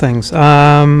couple things.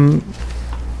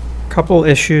 Couple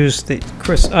issues that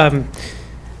Chris,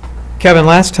 Kevin,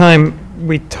 last time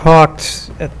we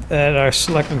talked at our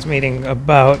selectmen's meeting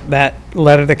about that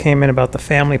letter that came in about the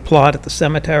family plot at the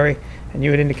cemetery, and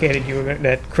you had indicated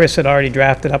that Chris had already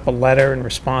drafted up a letter in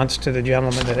response to the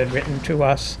gentleman that had written to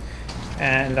us,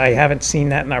 and I haven't seen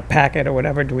that in our packet or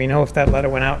whatever. Do we know if that letter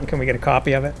went out, and can we get a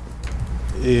copy of it?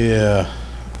 Yeah.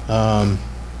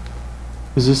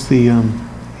 Is this the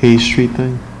Hayes Street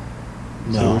thing?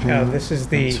 No. No, this is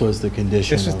the, This was the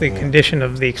condition. this is of the condition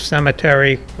of the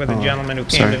cemetery with the Oh, gentleman who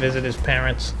came sorry. to visit his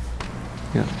parents.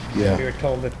 Yeah. We were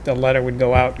told that the letter would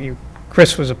go out.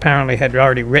 Chris had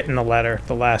already written the letter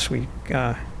the last we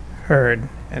heard,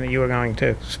 and that you were going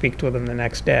to speak to them the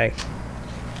next day.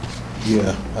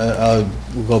 Yeah,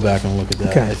 we'll go back and look at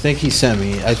that. Okay. I think he sent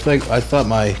me, I thought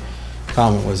my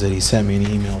comment was that he sent me an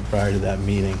email prior to that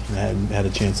meeting, and I hadn't had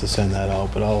a chance to send that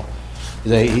out, but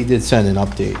he did send an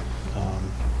update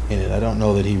in it. I don't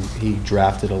know that he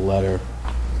drafted a letter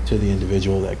to the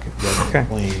individual that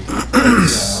complained.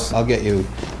 But, I'll get you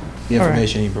the All right.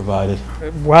 information he provided.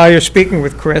 While you're speaking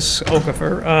with Chris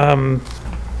Okafor,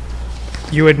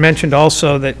 you had mentioned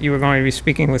also that you were going to be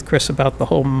speaking with Chris about the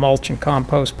whole mulch and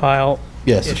compost pile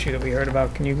Yes. issue that we heard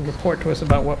about. Can you report to us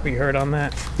about what we heard on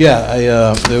that? Yeah,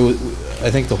 I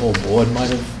think the whole board might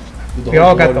have. We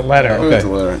all got the letter.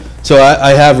 Okay. So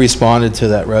I have responded to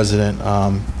that resident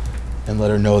and let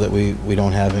her know that we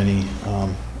don't have any,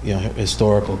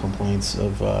 historical complaints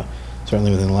of,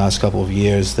 certainly within the last couple of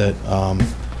years that,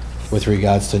 with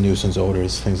regards to nuisance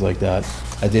odors, things like that.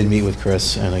 I did meet with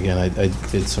Chris, and again, I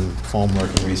did some homework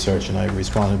and research, and I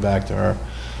responded back to her.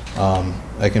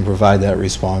 I can provide that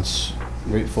response,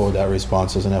 forward that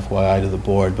response as an FYI to the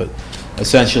board, but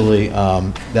essentially,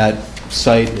 that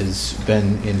site has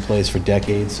been in place for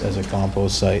decades as a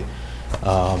compost site.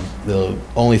 The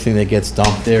only thing that gets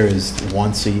dumped there is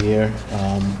once a year.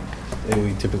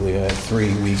 We typically have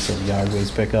 3 weeks of yard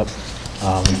waste pickup.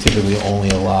 We typically only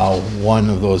allow one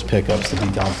of those pickups to be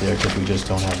dumped there because we just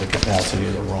don't have the capacity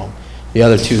of the room. The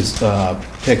other 2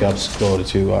 pickups go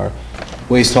to our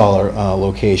waste hauler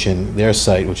location, their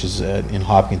site, which is in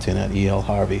Hopkinton at E.L.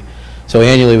 Harvey. So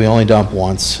annually, we only dump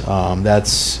once.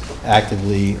 That's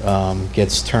actively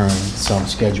gets turned some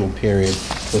scheduled period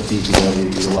with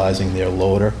DPW utilizing their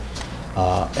loader.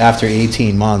 After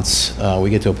 18 months, we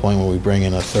get to a point where we bring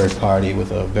in a third party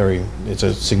with it's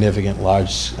a significant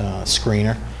large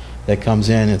screener that comes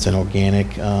in. It's an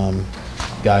organic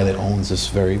guy that owns this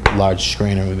very large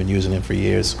screener. We've been using it for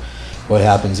years. What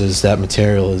happens is that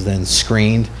material is then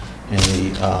screened, and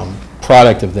the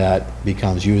product of that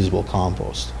becomes usable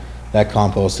compost. That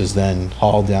compost is then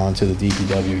hauled down to the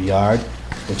DPW yard,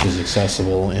 which is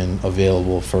accessible and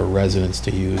available for residents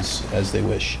to use as they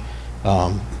wish.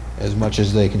 As much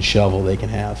as they can shovel, they can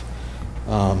have.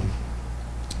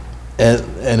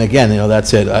 And again,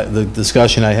 that's it. The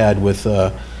discussion I had with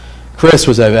Chris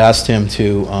was I've asked him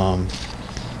to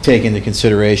take into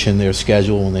consideration their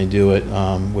schedule when they do it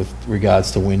with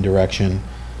regards to wind direction,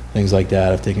 things like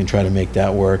that, if they can try to make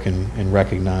that work and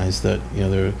recognize that,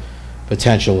 there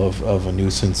potential of a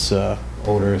nuisance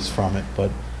odors from it.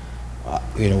 But,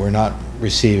 we're not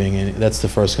receiving any. That's the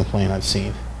first complaint I've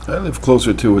seen. I live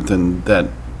closer to it than that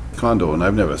condo, and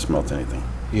I've never smelt anything.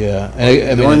 Yeah.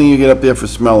 The only thing you get up there for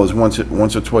smell is once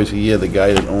or twice a year, the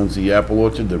guy that owns the apple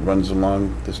orchard that runs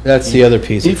along this. That's the other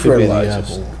piece. He It could be the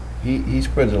fertilizes. apple. He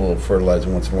spreads a little fertilizer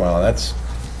once in a while, and that's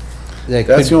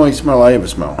That's the only smell I ever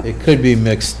smell. It could be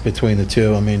mixed between the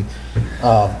two. I mean,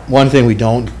 one thing we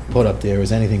don't put up there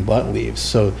is anything but leaves.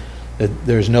 So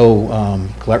there's no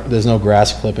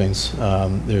grass clippings.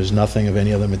 There's nothing of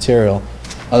any other material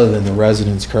other than the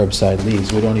residents' curbside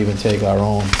leaves. We don't even take our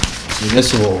own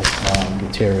municipal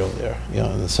material there,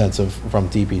 in the sense of from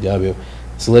DPW.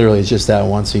 It's literally just that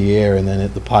once a year, and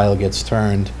then the pile gets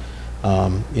turned,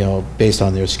 based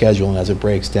on their schedule and as it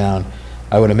breaks down.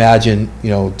 I would imagine,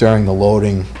 during the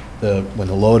loading, when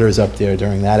the loader is up there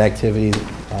during that activity,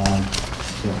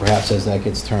 perhaps as that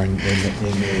gets turned, there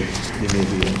may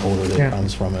be an odor that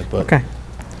comes from it. But Okay.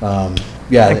 and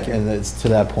it's to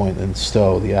that point in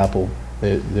Stowe, the apple,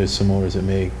 there's some odors that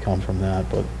may come from that.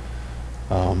 But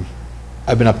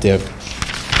I've been up there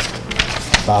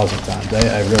 1,000 times.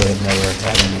 I really have never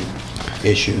had any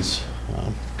issues.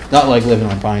 Not like living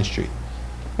on Pine Street.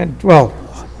 And, well,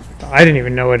 I didn't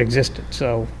even know it existed,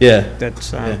 so Yeah.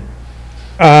 that's,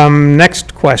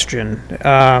 next question.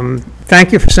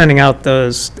 Thank you for sending out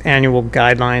those annual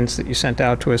guidelines that you sent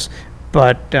out to us,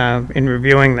 but in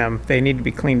reviewing them, they need to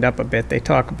be cleaned up a bit. They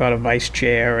talk about a vice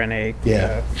chair and a,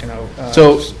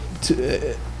 So,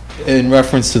 in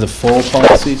reference to the full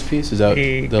policies piece, is that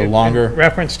the longer? In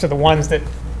reference to the ones that,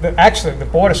 actually, the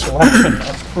Board of Selectmen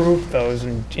approved those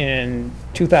in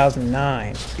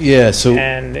 2009. Yeah, so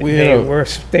And we had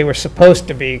they were supposed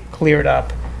to be cleared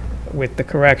up with the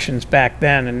corrections back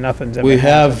then, and nothing's ever we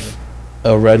happened. have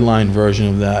a red line version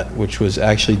of that, which was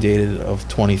actually dated of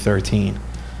 2013.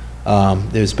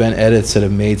 There's been edits that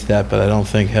have made to that, but I don't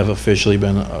think have officially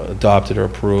been adopted or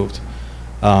approved.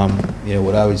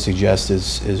 What I would suggest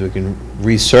is we can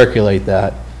recirculate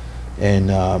that and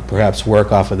perhaps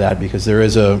work off of that, because there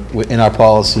is in our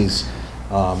policies,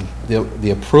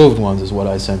 The approved ones is what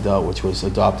I sent out, which was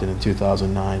adopted in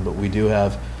 2009, but we do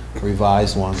have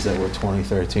revised ones that were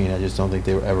 2013. I just don't think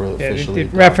they were ever Yeah, officially it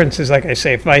adopted. references, like I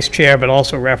say, vice chair, but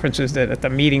also references that at the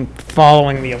meeting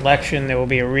following the election, there will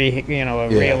be a Yeah.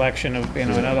 re-election of,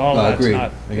 and all No, that's agreed.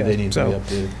 not. I think they need to be so,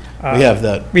 updated. We have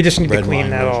that. We just need to red clean line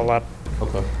that version. all up.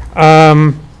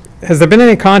 Okay. Has there been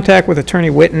any contact with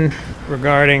Attorney Whitten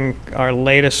regarding our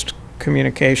latest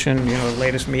communication, the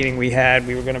latest meeting we had?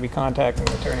 We were going to be contacting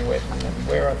Attorney Whitten, and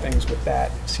where are things with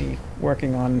that? Is he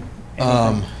working on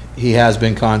anything? He has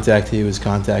been contacted. He was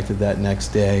contacted that next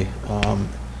day,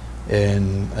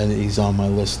 and he's on my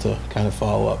list to kind of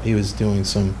follow up. He was doing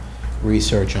some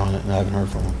research on it, and I haven't heard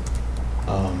from him.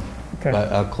 Okay.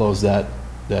 But I'll close that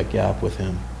gap with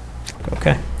him.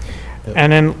 Okay. Yep.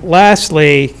 And then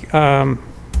lastly,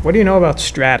 what do you know about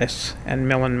Stratus and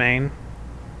Mill and Main?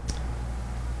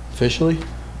 Officially,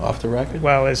 off the record?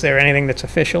 Well, is there anything that's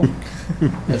official?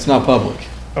 It's not public.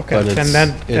 Okay, But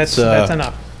then it's, that's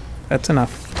enough. That's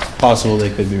enough. Possible they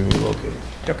could be relocated.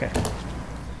 Okay.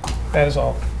 That is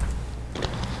all.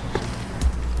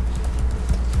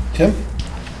 Tim?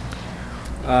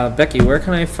 Becky, where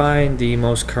can I find the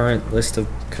most current list of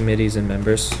committees and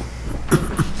members?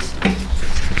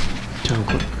 Town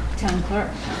clerk.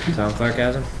 Town clerk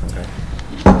has them? Okay.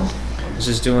 I was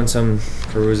just doing some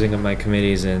perusing of my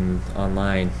committees and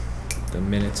online. The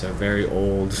minutes are very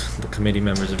old, the committee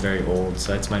members are very old,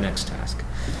 so that's my next task.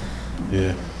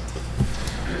 Yeah.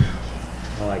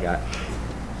 All I got.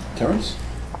 Terrence?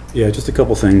 Yeah, just a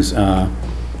couple things. Back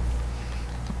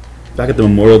at the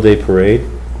Memorial Day Parade,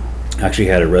 I actually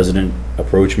had a resident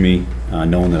approach me,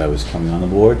 knowing that I was coming on the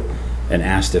board, and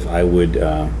asked if I would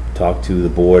talk to the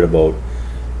board about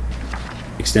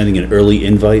extending an early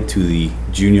invite to the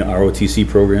junior ROTC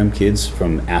program kids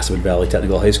from Assabet Valley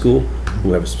Technical High School,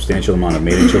 who have a substantial amount of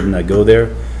Maynard children that go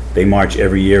there. They march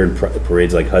every year in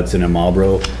parades like Hudson and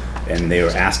Marlboro, and they were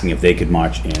asking if they could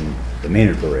march in the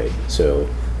Maynard parade. So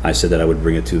I said that I would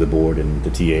bring it to the board and the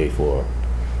TA for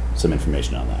some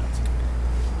information on that.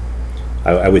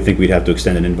 I would think we'd have to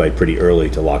extend an invite pretty early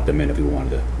to lock them in if we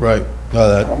wanted to. Right.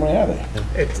 No, How many are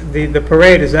they? It's, the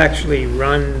parade is actually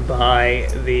run by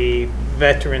the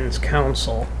Veterans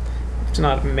Council. It's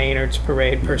not Maynard's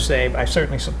parade per se. I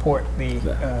certainly support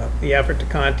the effort to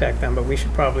contact them, but we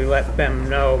should probably let them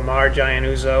know. Marge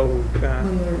Iannuzzo, who,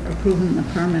 When we're approving the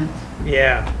permit.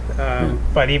 yeah,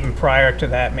 but even prior to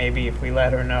that, maybe if we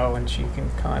let her know and she can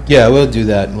contact. Yeah, we'll do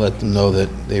that and let them know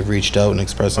that they've reached out and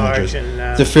expressed Marge interest. and,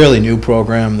 It's a fairly new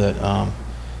program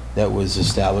that was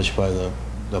established by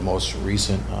the most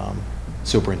recent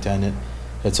superintendent.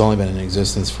 It's only been in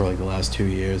existence for like the last 2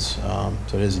 years, so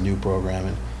it is a new program,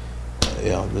 and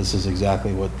this is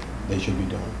exactly what they should be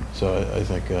doing. So I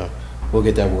think we'll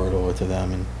get that word over to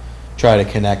them and try to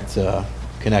connect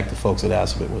the folks at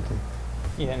Assabet with them.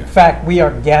 Yeah, in fact, we are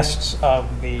guests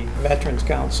of the Veterans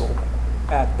Council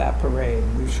at that parade.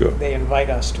 Sure. They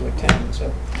invite us to attend,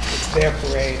 so it's their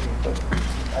parade, but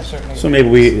I certainly. So maybe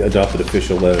we adopt an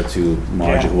official letter to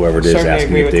Marge, Yeah, or whoever it is, certainly asking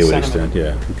agree if with they the would sentiment.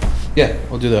 extend, yeah. Yeah,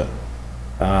 we'll do that.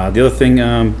 The other thing,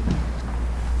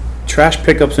 trash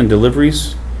pickups and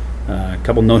deliveries. A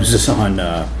couple notices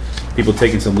on people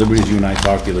taking some liberties. You and I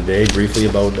talked the other day briefly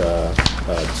about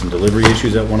some delivery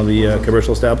issues at one of the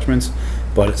commercial establishments,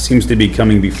 but it seems to be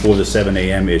coming before the 7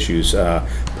 a.m. issues,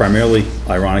 primarily,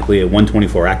 ironically, at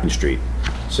 124 Acton Street.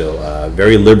 So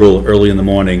very liberal early in the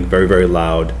morning, very, very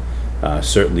loud,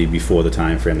 certainly before the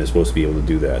time frame they're supposed to be able to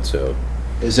do that, so.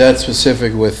 Is that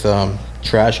specific with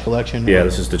trash collection? Yeah, or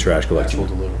this is the trash collection.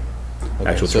 Actual delivery? Okay,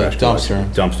 Actual so trash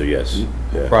collection. dumpster Dumpster, yes.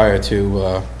 Yeah. prior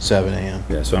to 7 a.m.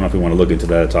 Yeah, so I don't know if we want to look into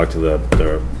that, talk to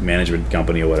the management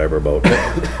company or whatever about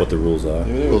what the rules are.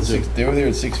 They were there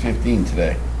at 6:15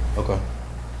 today. Okay.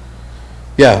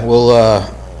 Yeah,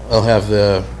 I'll have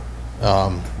the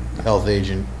health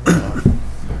agent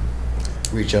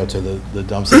reach out to the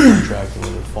dumpster contractor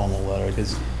with a formal letter,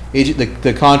 because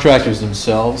the contractors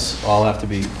themselves all have to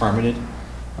be permitted.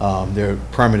 They're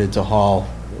permitted to haul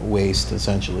waste,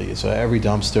 essentially. So every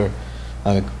dumpster,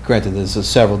 granted, there's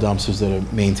several dumpsters that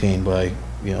are maintained by,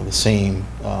 the same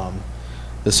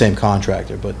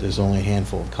contractor, but there's only a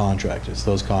handful of contractors.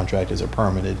 Those contractors are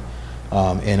permitted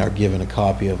and are given a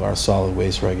copy of our solid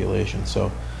waste regulation. So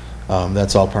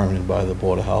that's all permitted by the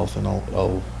Board of Health, and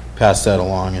I'll pass that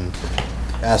along and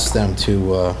ask them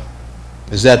to,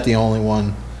 is that the only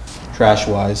one,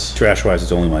 trash-wise? Trash-wise, it's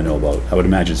the only one I know about. I would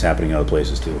imagine it's happening in other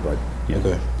places too, but,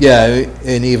 Okay. Yeah,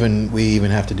 and we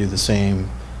even have to do the same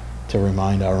to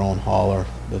remind our own hauler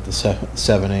that the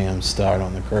 7 a.m. start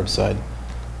on the curbside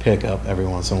pickup. Every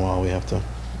once in a while, we have to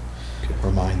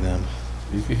remind them.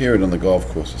 You could hear it on the golf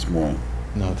course this morning.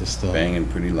 No, they're still. banging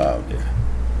pretty loud.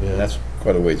 Yeah. That's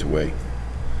quite a ways away.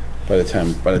 By the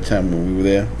time when we were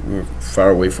there, we were far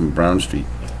away from Brown Street.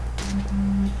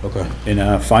 Okay.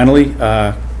 And finally,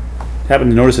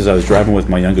 happened to notice as I was driving with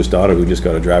my youngest daughter, who just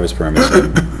got a driver's permit,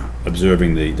 so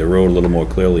observing the road a little more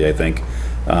clearly, I think.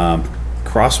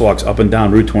 Crosswalks up and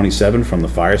down Route 27 from the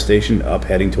fire station up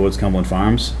heading towards Cumberland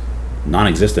Farms,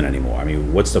 non-existent anymore. I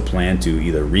mean, what's the plan to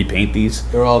either repaint these?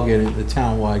 They're all the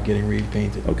town-wide getting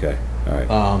repainted. Okay, all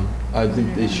right. I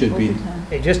think they should be,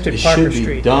 They just they did should Parker be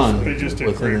Street. done They just did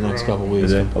within Great the next Road. couple of weeks.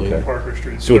 Is it? completely. Okay. Parker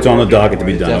Street. So it's on the docket to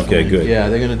be They're done, okay, Definitely. good. Yeah,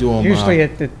 they're gonna do them. Usually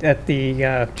at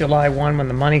the July 1, when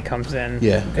the money comes in.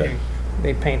 Yeah. Okay.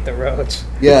 They paint the roads.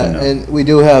 Yeah, to know. and we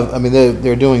do have, I mean,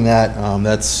 they're doing that.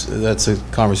 That's a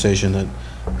conversation that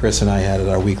Chris and I had at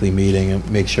our weekly meeting,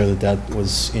 and make sure that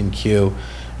was in queue.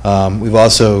 We've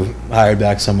also hired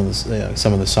back some of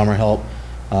the summer help.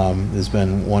 There's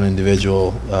been one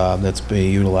individual that's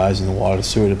being utilized in the water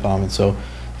sewer department, so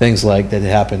things like that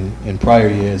happened in prior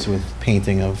years with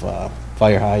painting of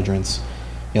fire hydrants.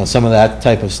 You know, some of that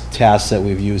type of tasks that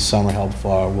we've used summer help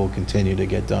for will continue to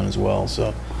get done as well,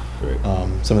 so. Great.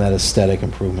 Some of that aesthetic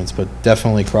improvements, but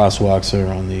definitely crosswalks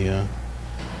are on the,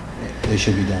 they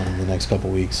should be done in the next couple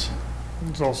weeks.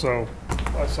 I saw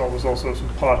there's also some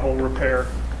pothole repair,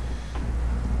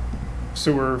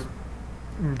 sewer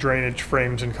drainage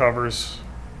frames and covers,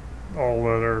 all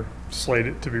that are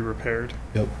slated to be repaired.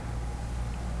 Yep.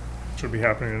 Should be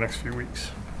happening in the next few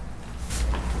weeks.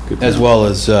 Good to As know. well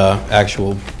as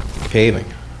actual paving,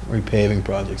 repaving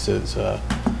projects is,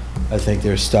 I think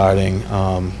they're starting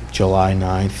July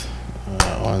 9th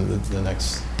on the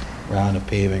next round of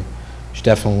paving, which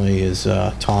definitely is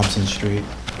Thompson Street.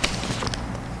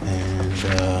 And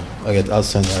I'll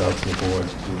send that out to the board,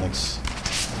 the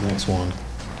next one.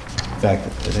 In fact,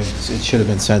 I think it should have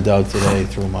been sent out today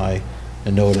through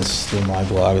a notice through my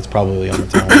blog. It's probably on the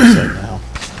town website now.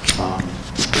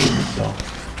 So,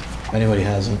 if anybody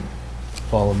hasn't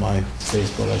followed my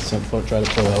Facebook, I try to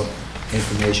put out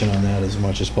information on that as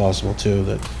much as possible too,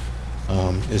 that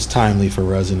is timely for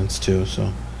residents too,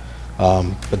 so.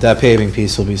 But that paving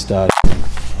piece will be started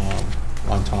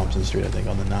on Thompson Street, I think,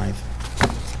 on the 9th.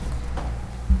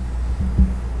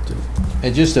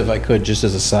 And just if I could, just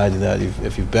as a side to that,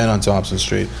 if you've been on Thompson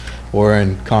Street, we're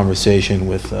in conversation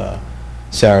with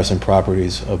Saracen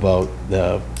Properties about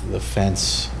the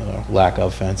fence, lack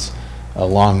of fence,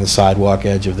 along the sidewalk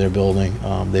edge of their building.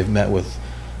 They've met with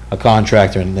a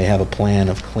contractor, and they have a plan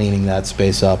of cleaning that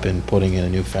space up and putting in a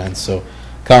new fence. So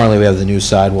currently, we have the new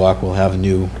sidewalk, we'll have a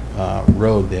new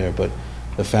road there, but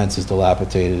the fence is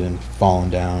dilapidated and fallen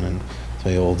down, and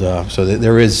the old, so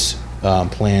there is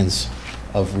plans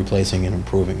of replacing and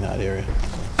improving that area.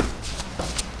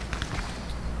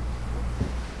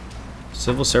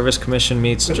 Civil Service Commission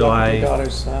meets Good luck with July your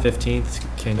daughter's, 15th.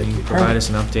 Can you provide us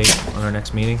an update on our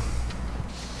next meeting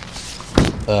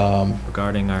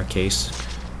regarding our case?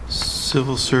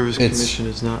 Civil Service Commission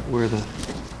is not where the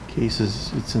case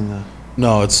is, it's in the...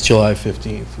 No, it's July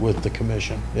 15th with the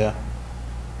commission, yeah.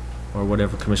 Or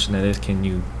whatever commission that is, can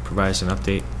you provide us an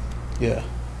update? Yeah.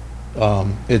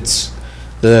 It's,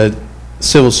 the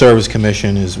Civil Service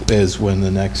Commission is when the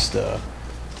next,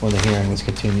 when the hearing was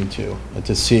continued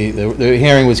to see, the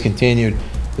hearing was continued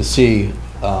to see,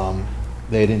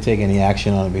 they didn't take any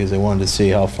action on it because they wanted to see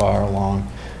how far along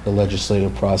the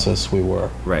legislative process we were.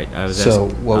 Right, I was So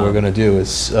asking. what we're gonna do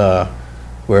is,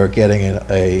 we're getting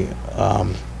a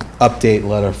update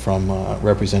letter from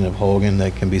Representative Hogan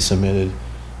that can be submitted.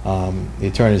 The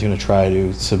attorney's gonna try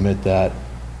to submit that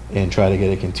and try to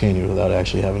get it continued without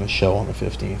actually having a show on the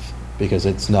 15th, because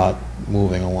it's not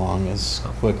moving along as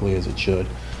quickly as it should.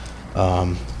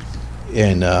 So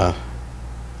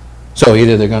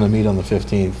either they're gonna meet on the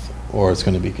 15th, or it's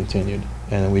gonna be continued.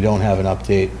 And we don't have an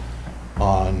update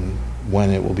on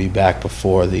when it will be back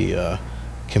before the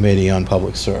Committee on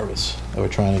Public Service. We're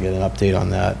trying to get an update on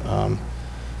that.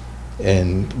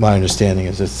 And my understanding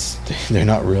is they're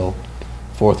not real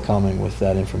forthcoming with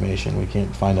that information. We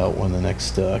can't find out when the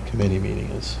next committee meeting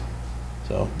is.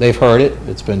 So they've heard it,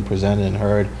 it's been presented and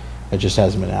heard, it just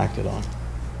hasn't been acted on.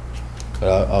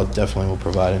 But I'll definitely will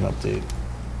provide an update.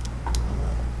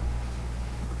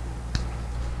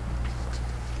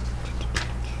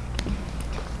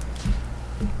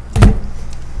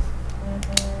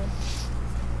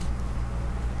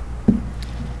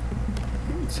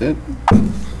 That's it?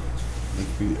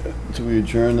 Do we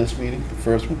adjourn this meeting, the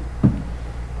first one?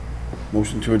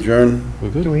 Motion to adjourn? We're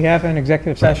good? Do we have an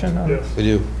executive session? Yes. We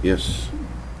do. Yes.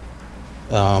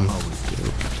 You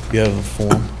have a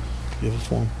form? You have a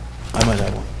form? I might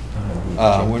have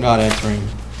one. We're not entering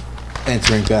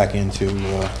entering back into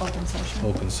Open session.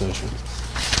 open session.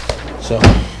 So,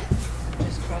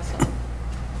 Just cross out.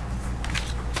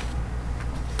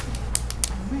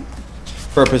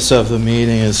 purpose of the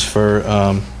meeting is for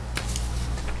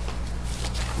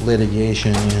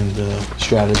litigation and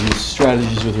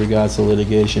strategies with regards to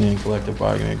litigation and collective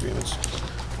bargaining agreements.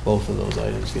 Both of those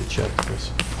items get checked,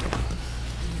 Chris.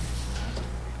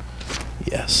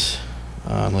 Yes,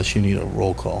 unless you need a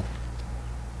roll call.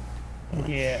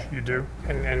 Yeah. You do?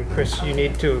 And Chris, you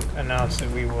need to announce that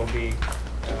we will be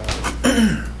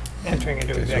entering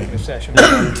into executive session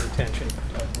with the intention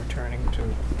of returning to.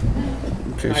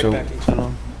 Okay, Hi, so, Becky.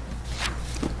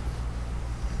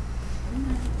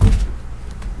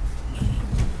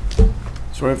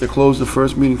 so I have to close the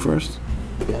first meeting first?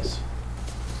 Yes.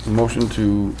 Motion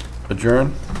to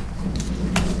adjourn?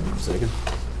 Second?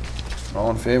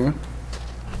 All in favor?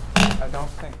 I don't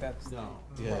think that's. No.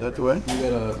 Is Yeah, that the way? you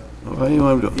gotta, How do you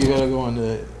want to do you it? gotta go on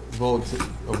the vote,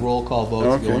 a roll call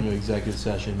vote to go Okay. into executive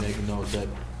session, make a note that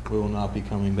we will not be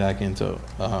coming back into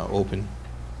open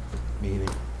meeting,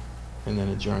 and then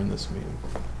adjourn this meeting.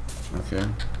 Okay.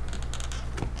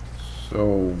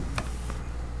 So.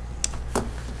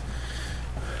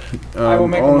 I will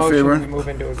make a all in motion, favor? we move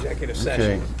into executive Okay,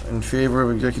 session. in favor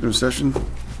of executive session,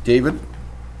 David?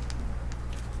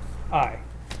 Aye.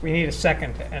 We need a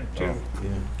second to enter. Yeah.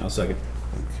 I'll second.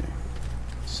 Okay.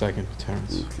 Second,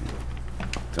 Terrence.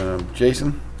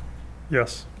 Jason?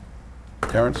 Yes.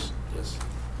 Terrence? Yes.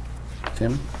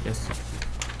 Tim? Yes.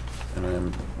 And I am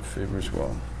in favor as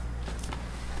well.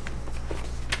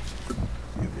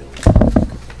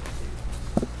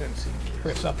 Then see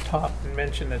Chris up top and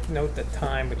mention that, note the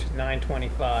time, which is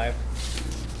 9:25.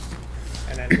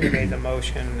 And then who made the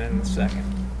motion and the second?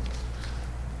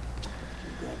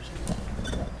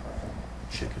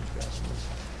 Chicken breast.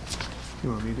 You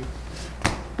want me to?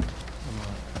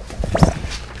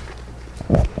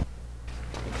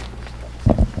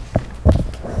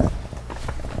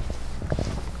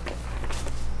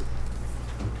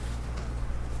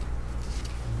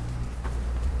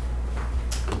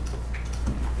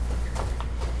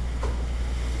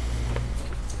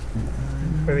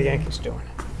 What are the Yankees doing?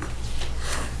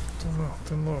 Don't know,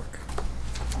 didn't look.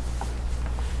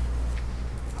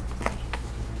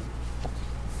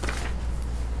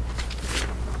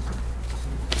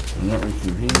 Not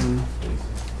reconvene.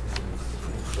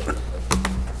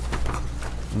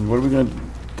 And what are we gonna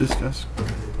discuss?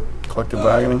 Collective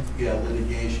bargaining? Yeah,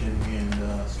 litigation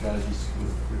and strategies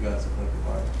with regards to collective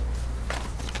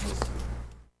bargaining.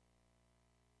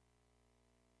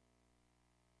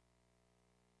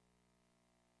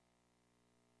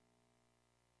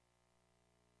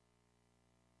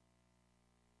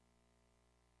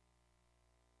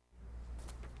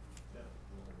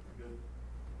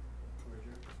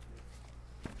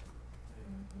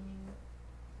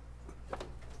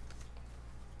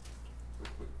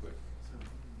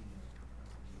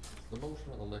 The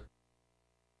motion on the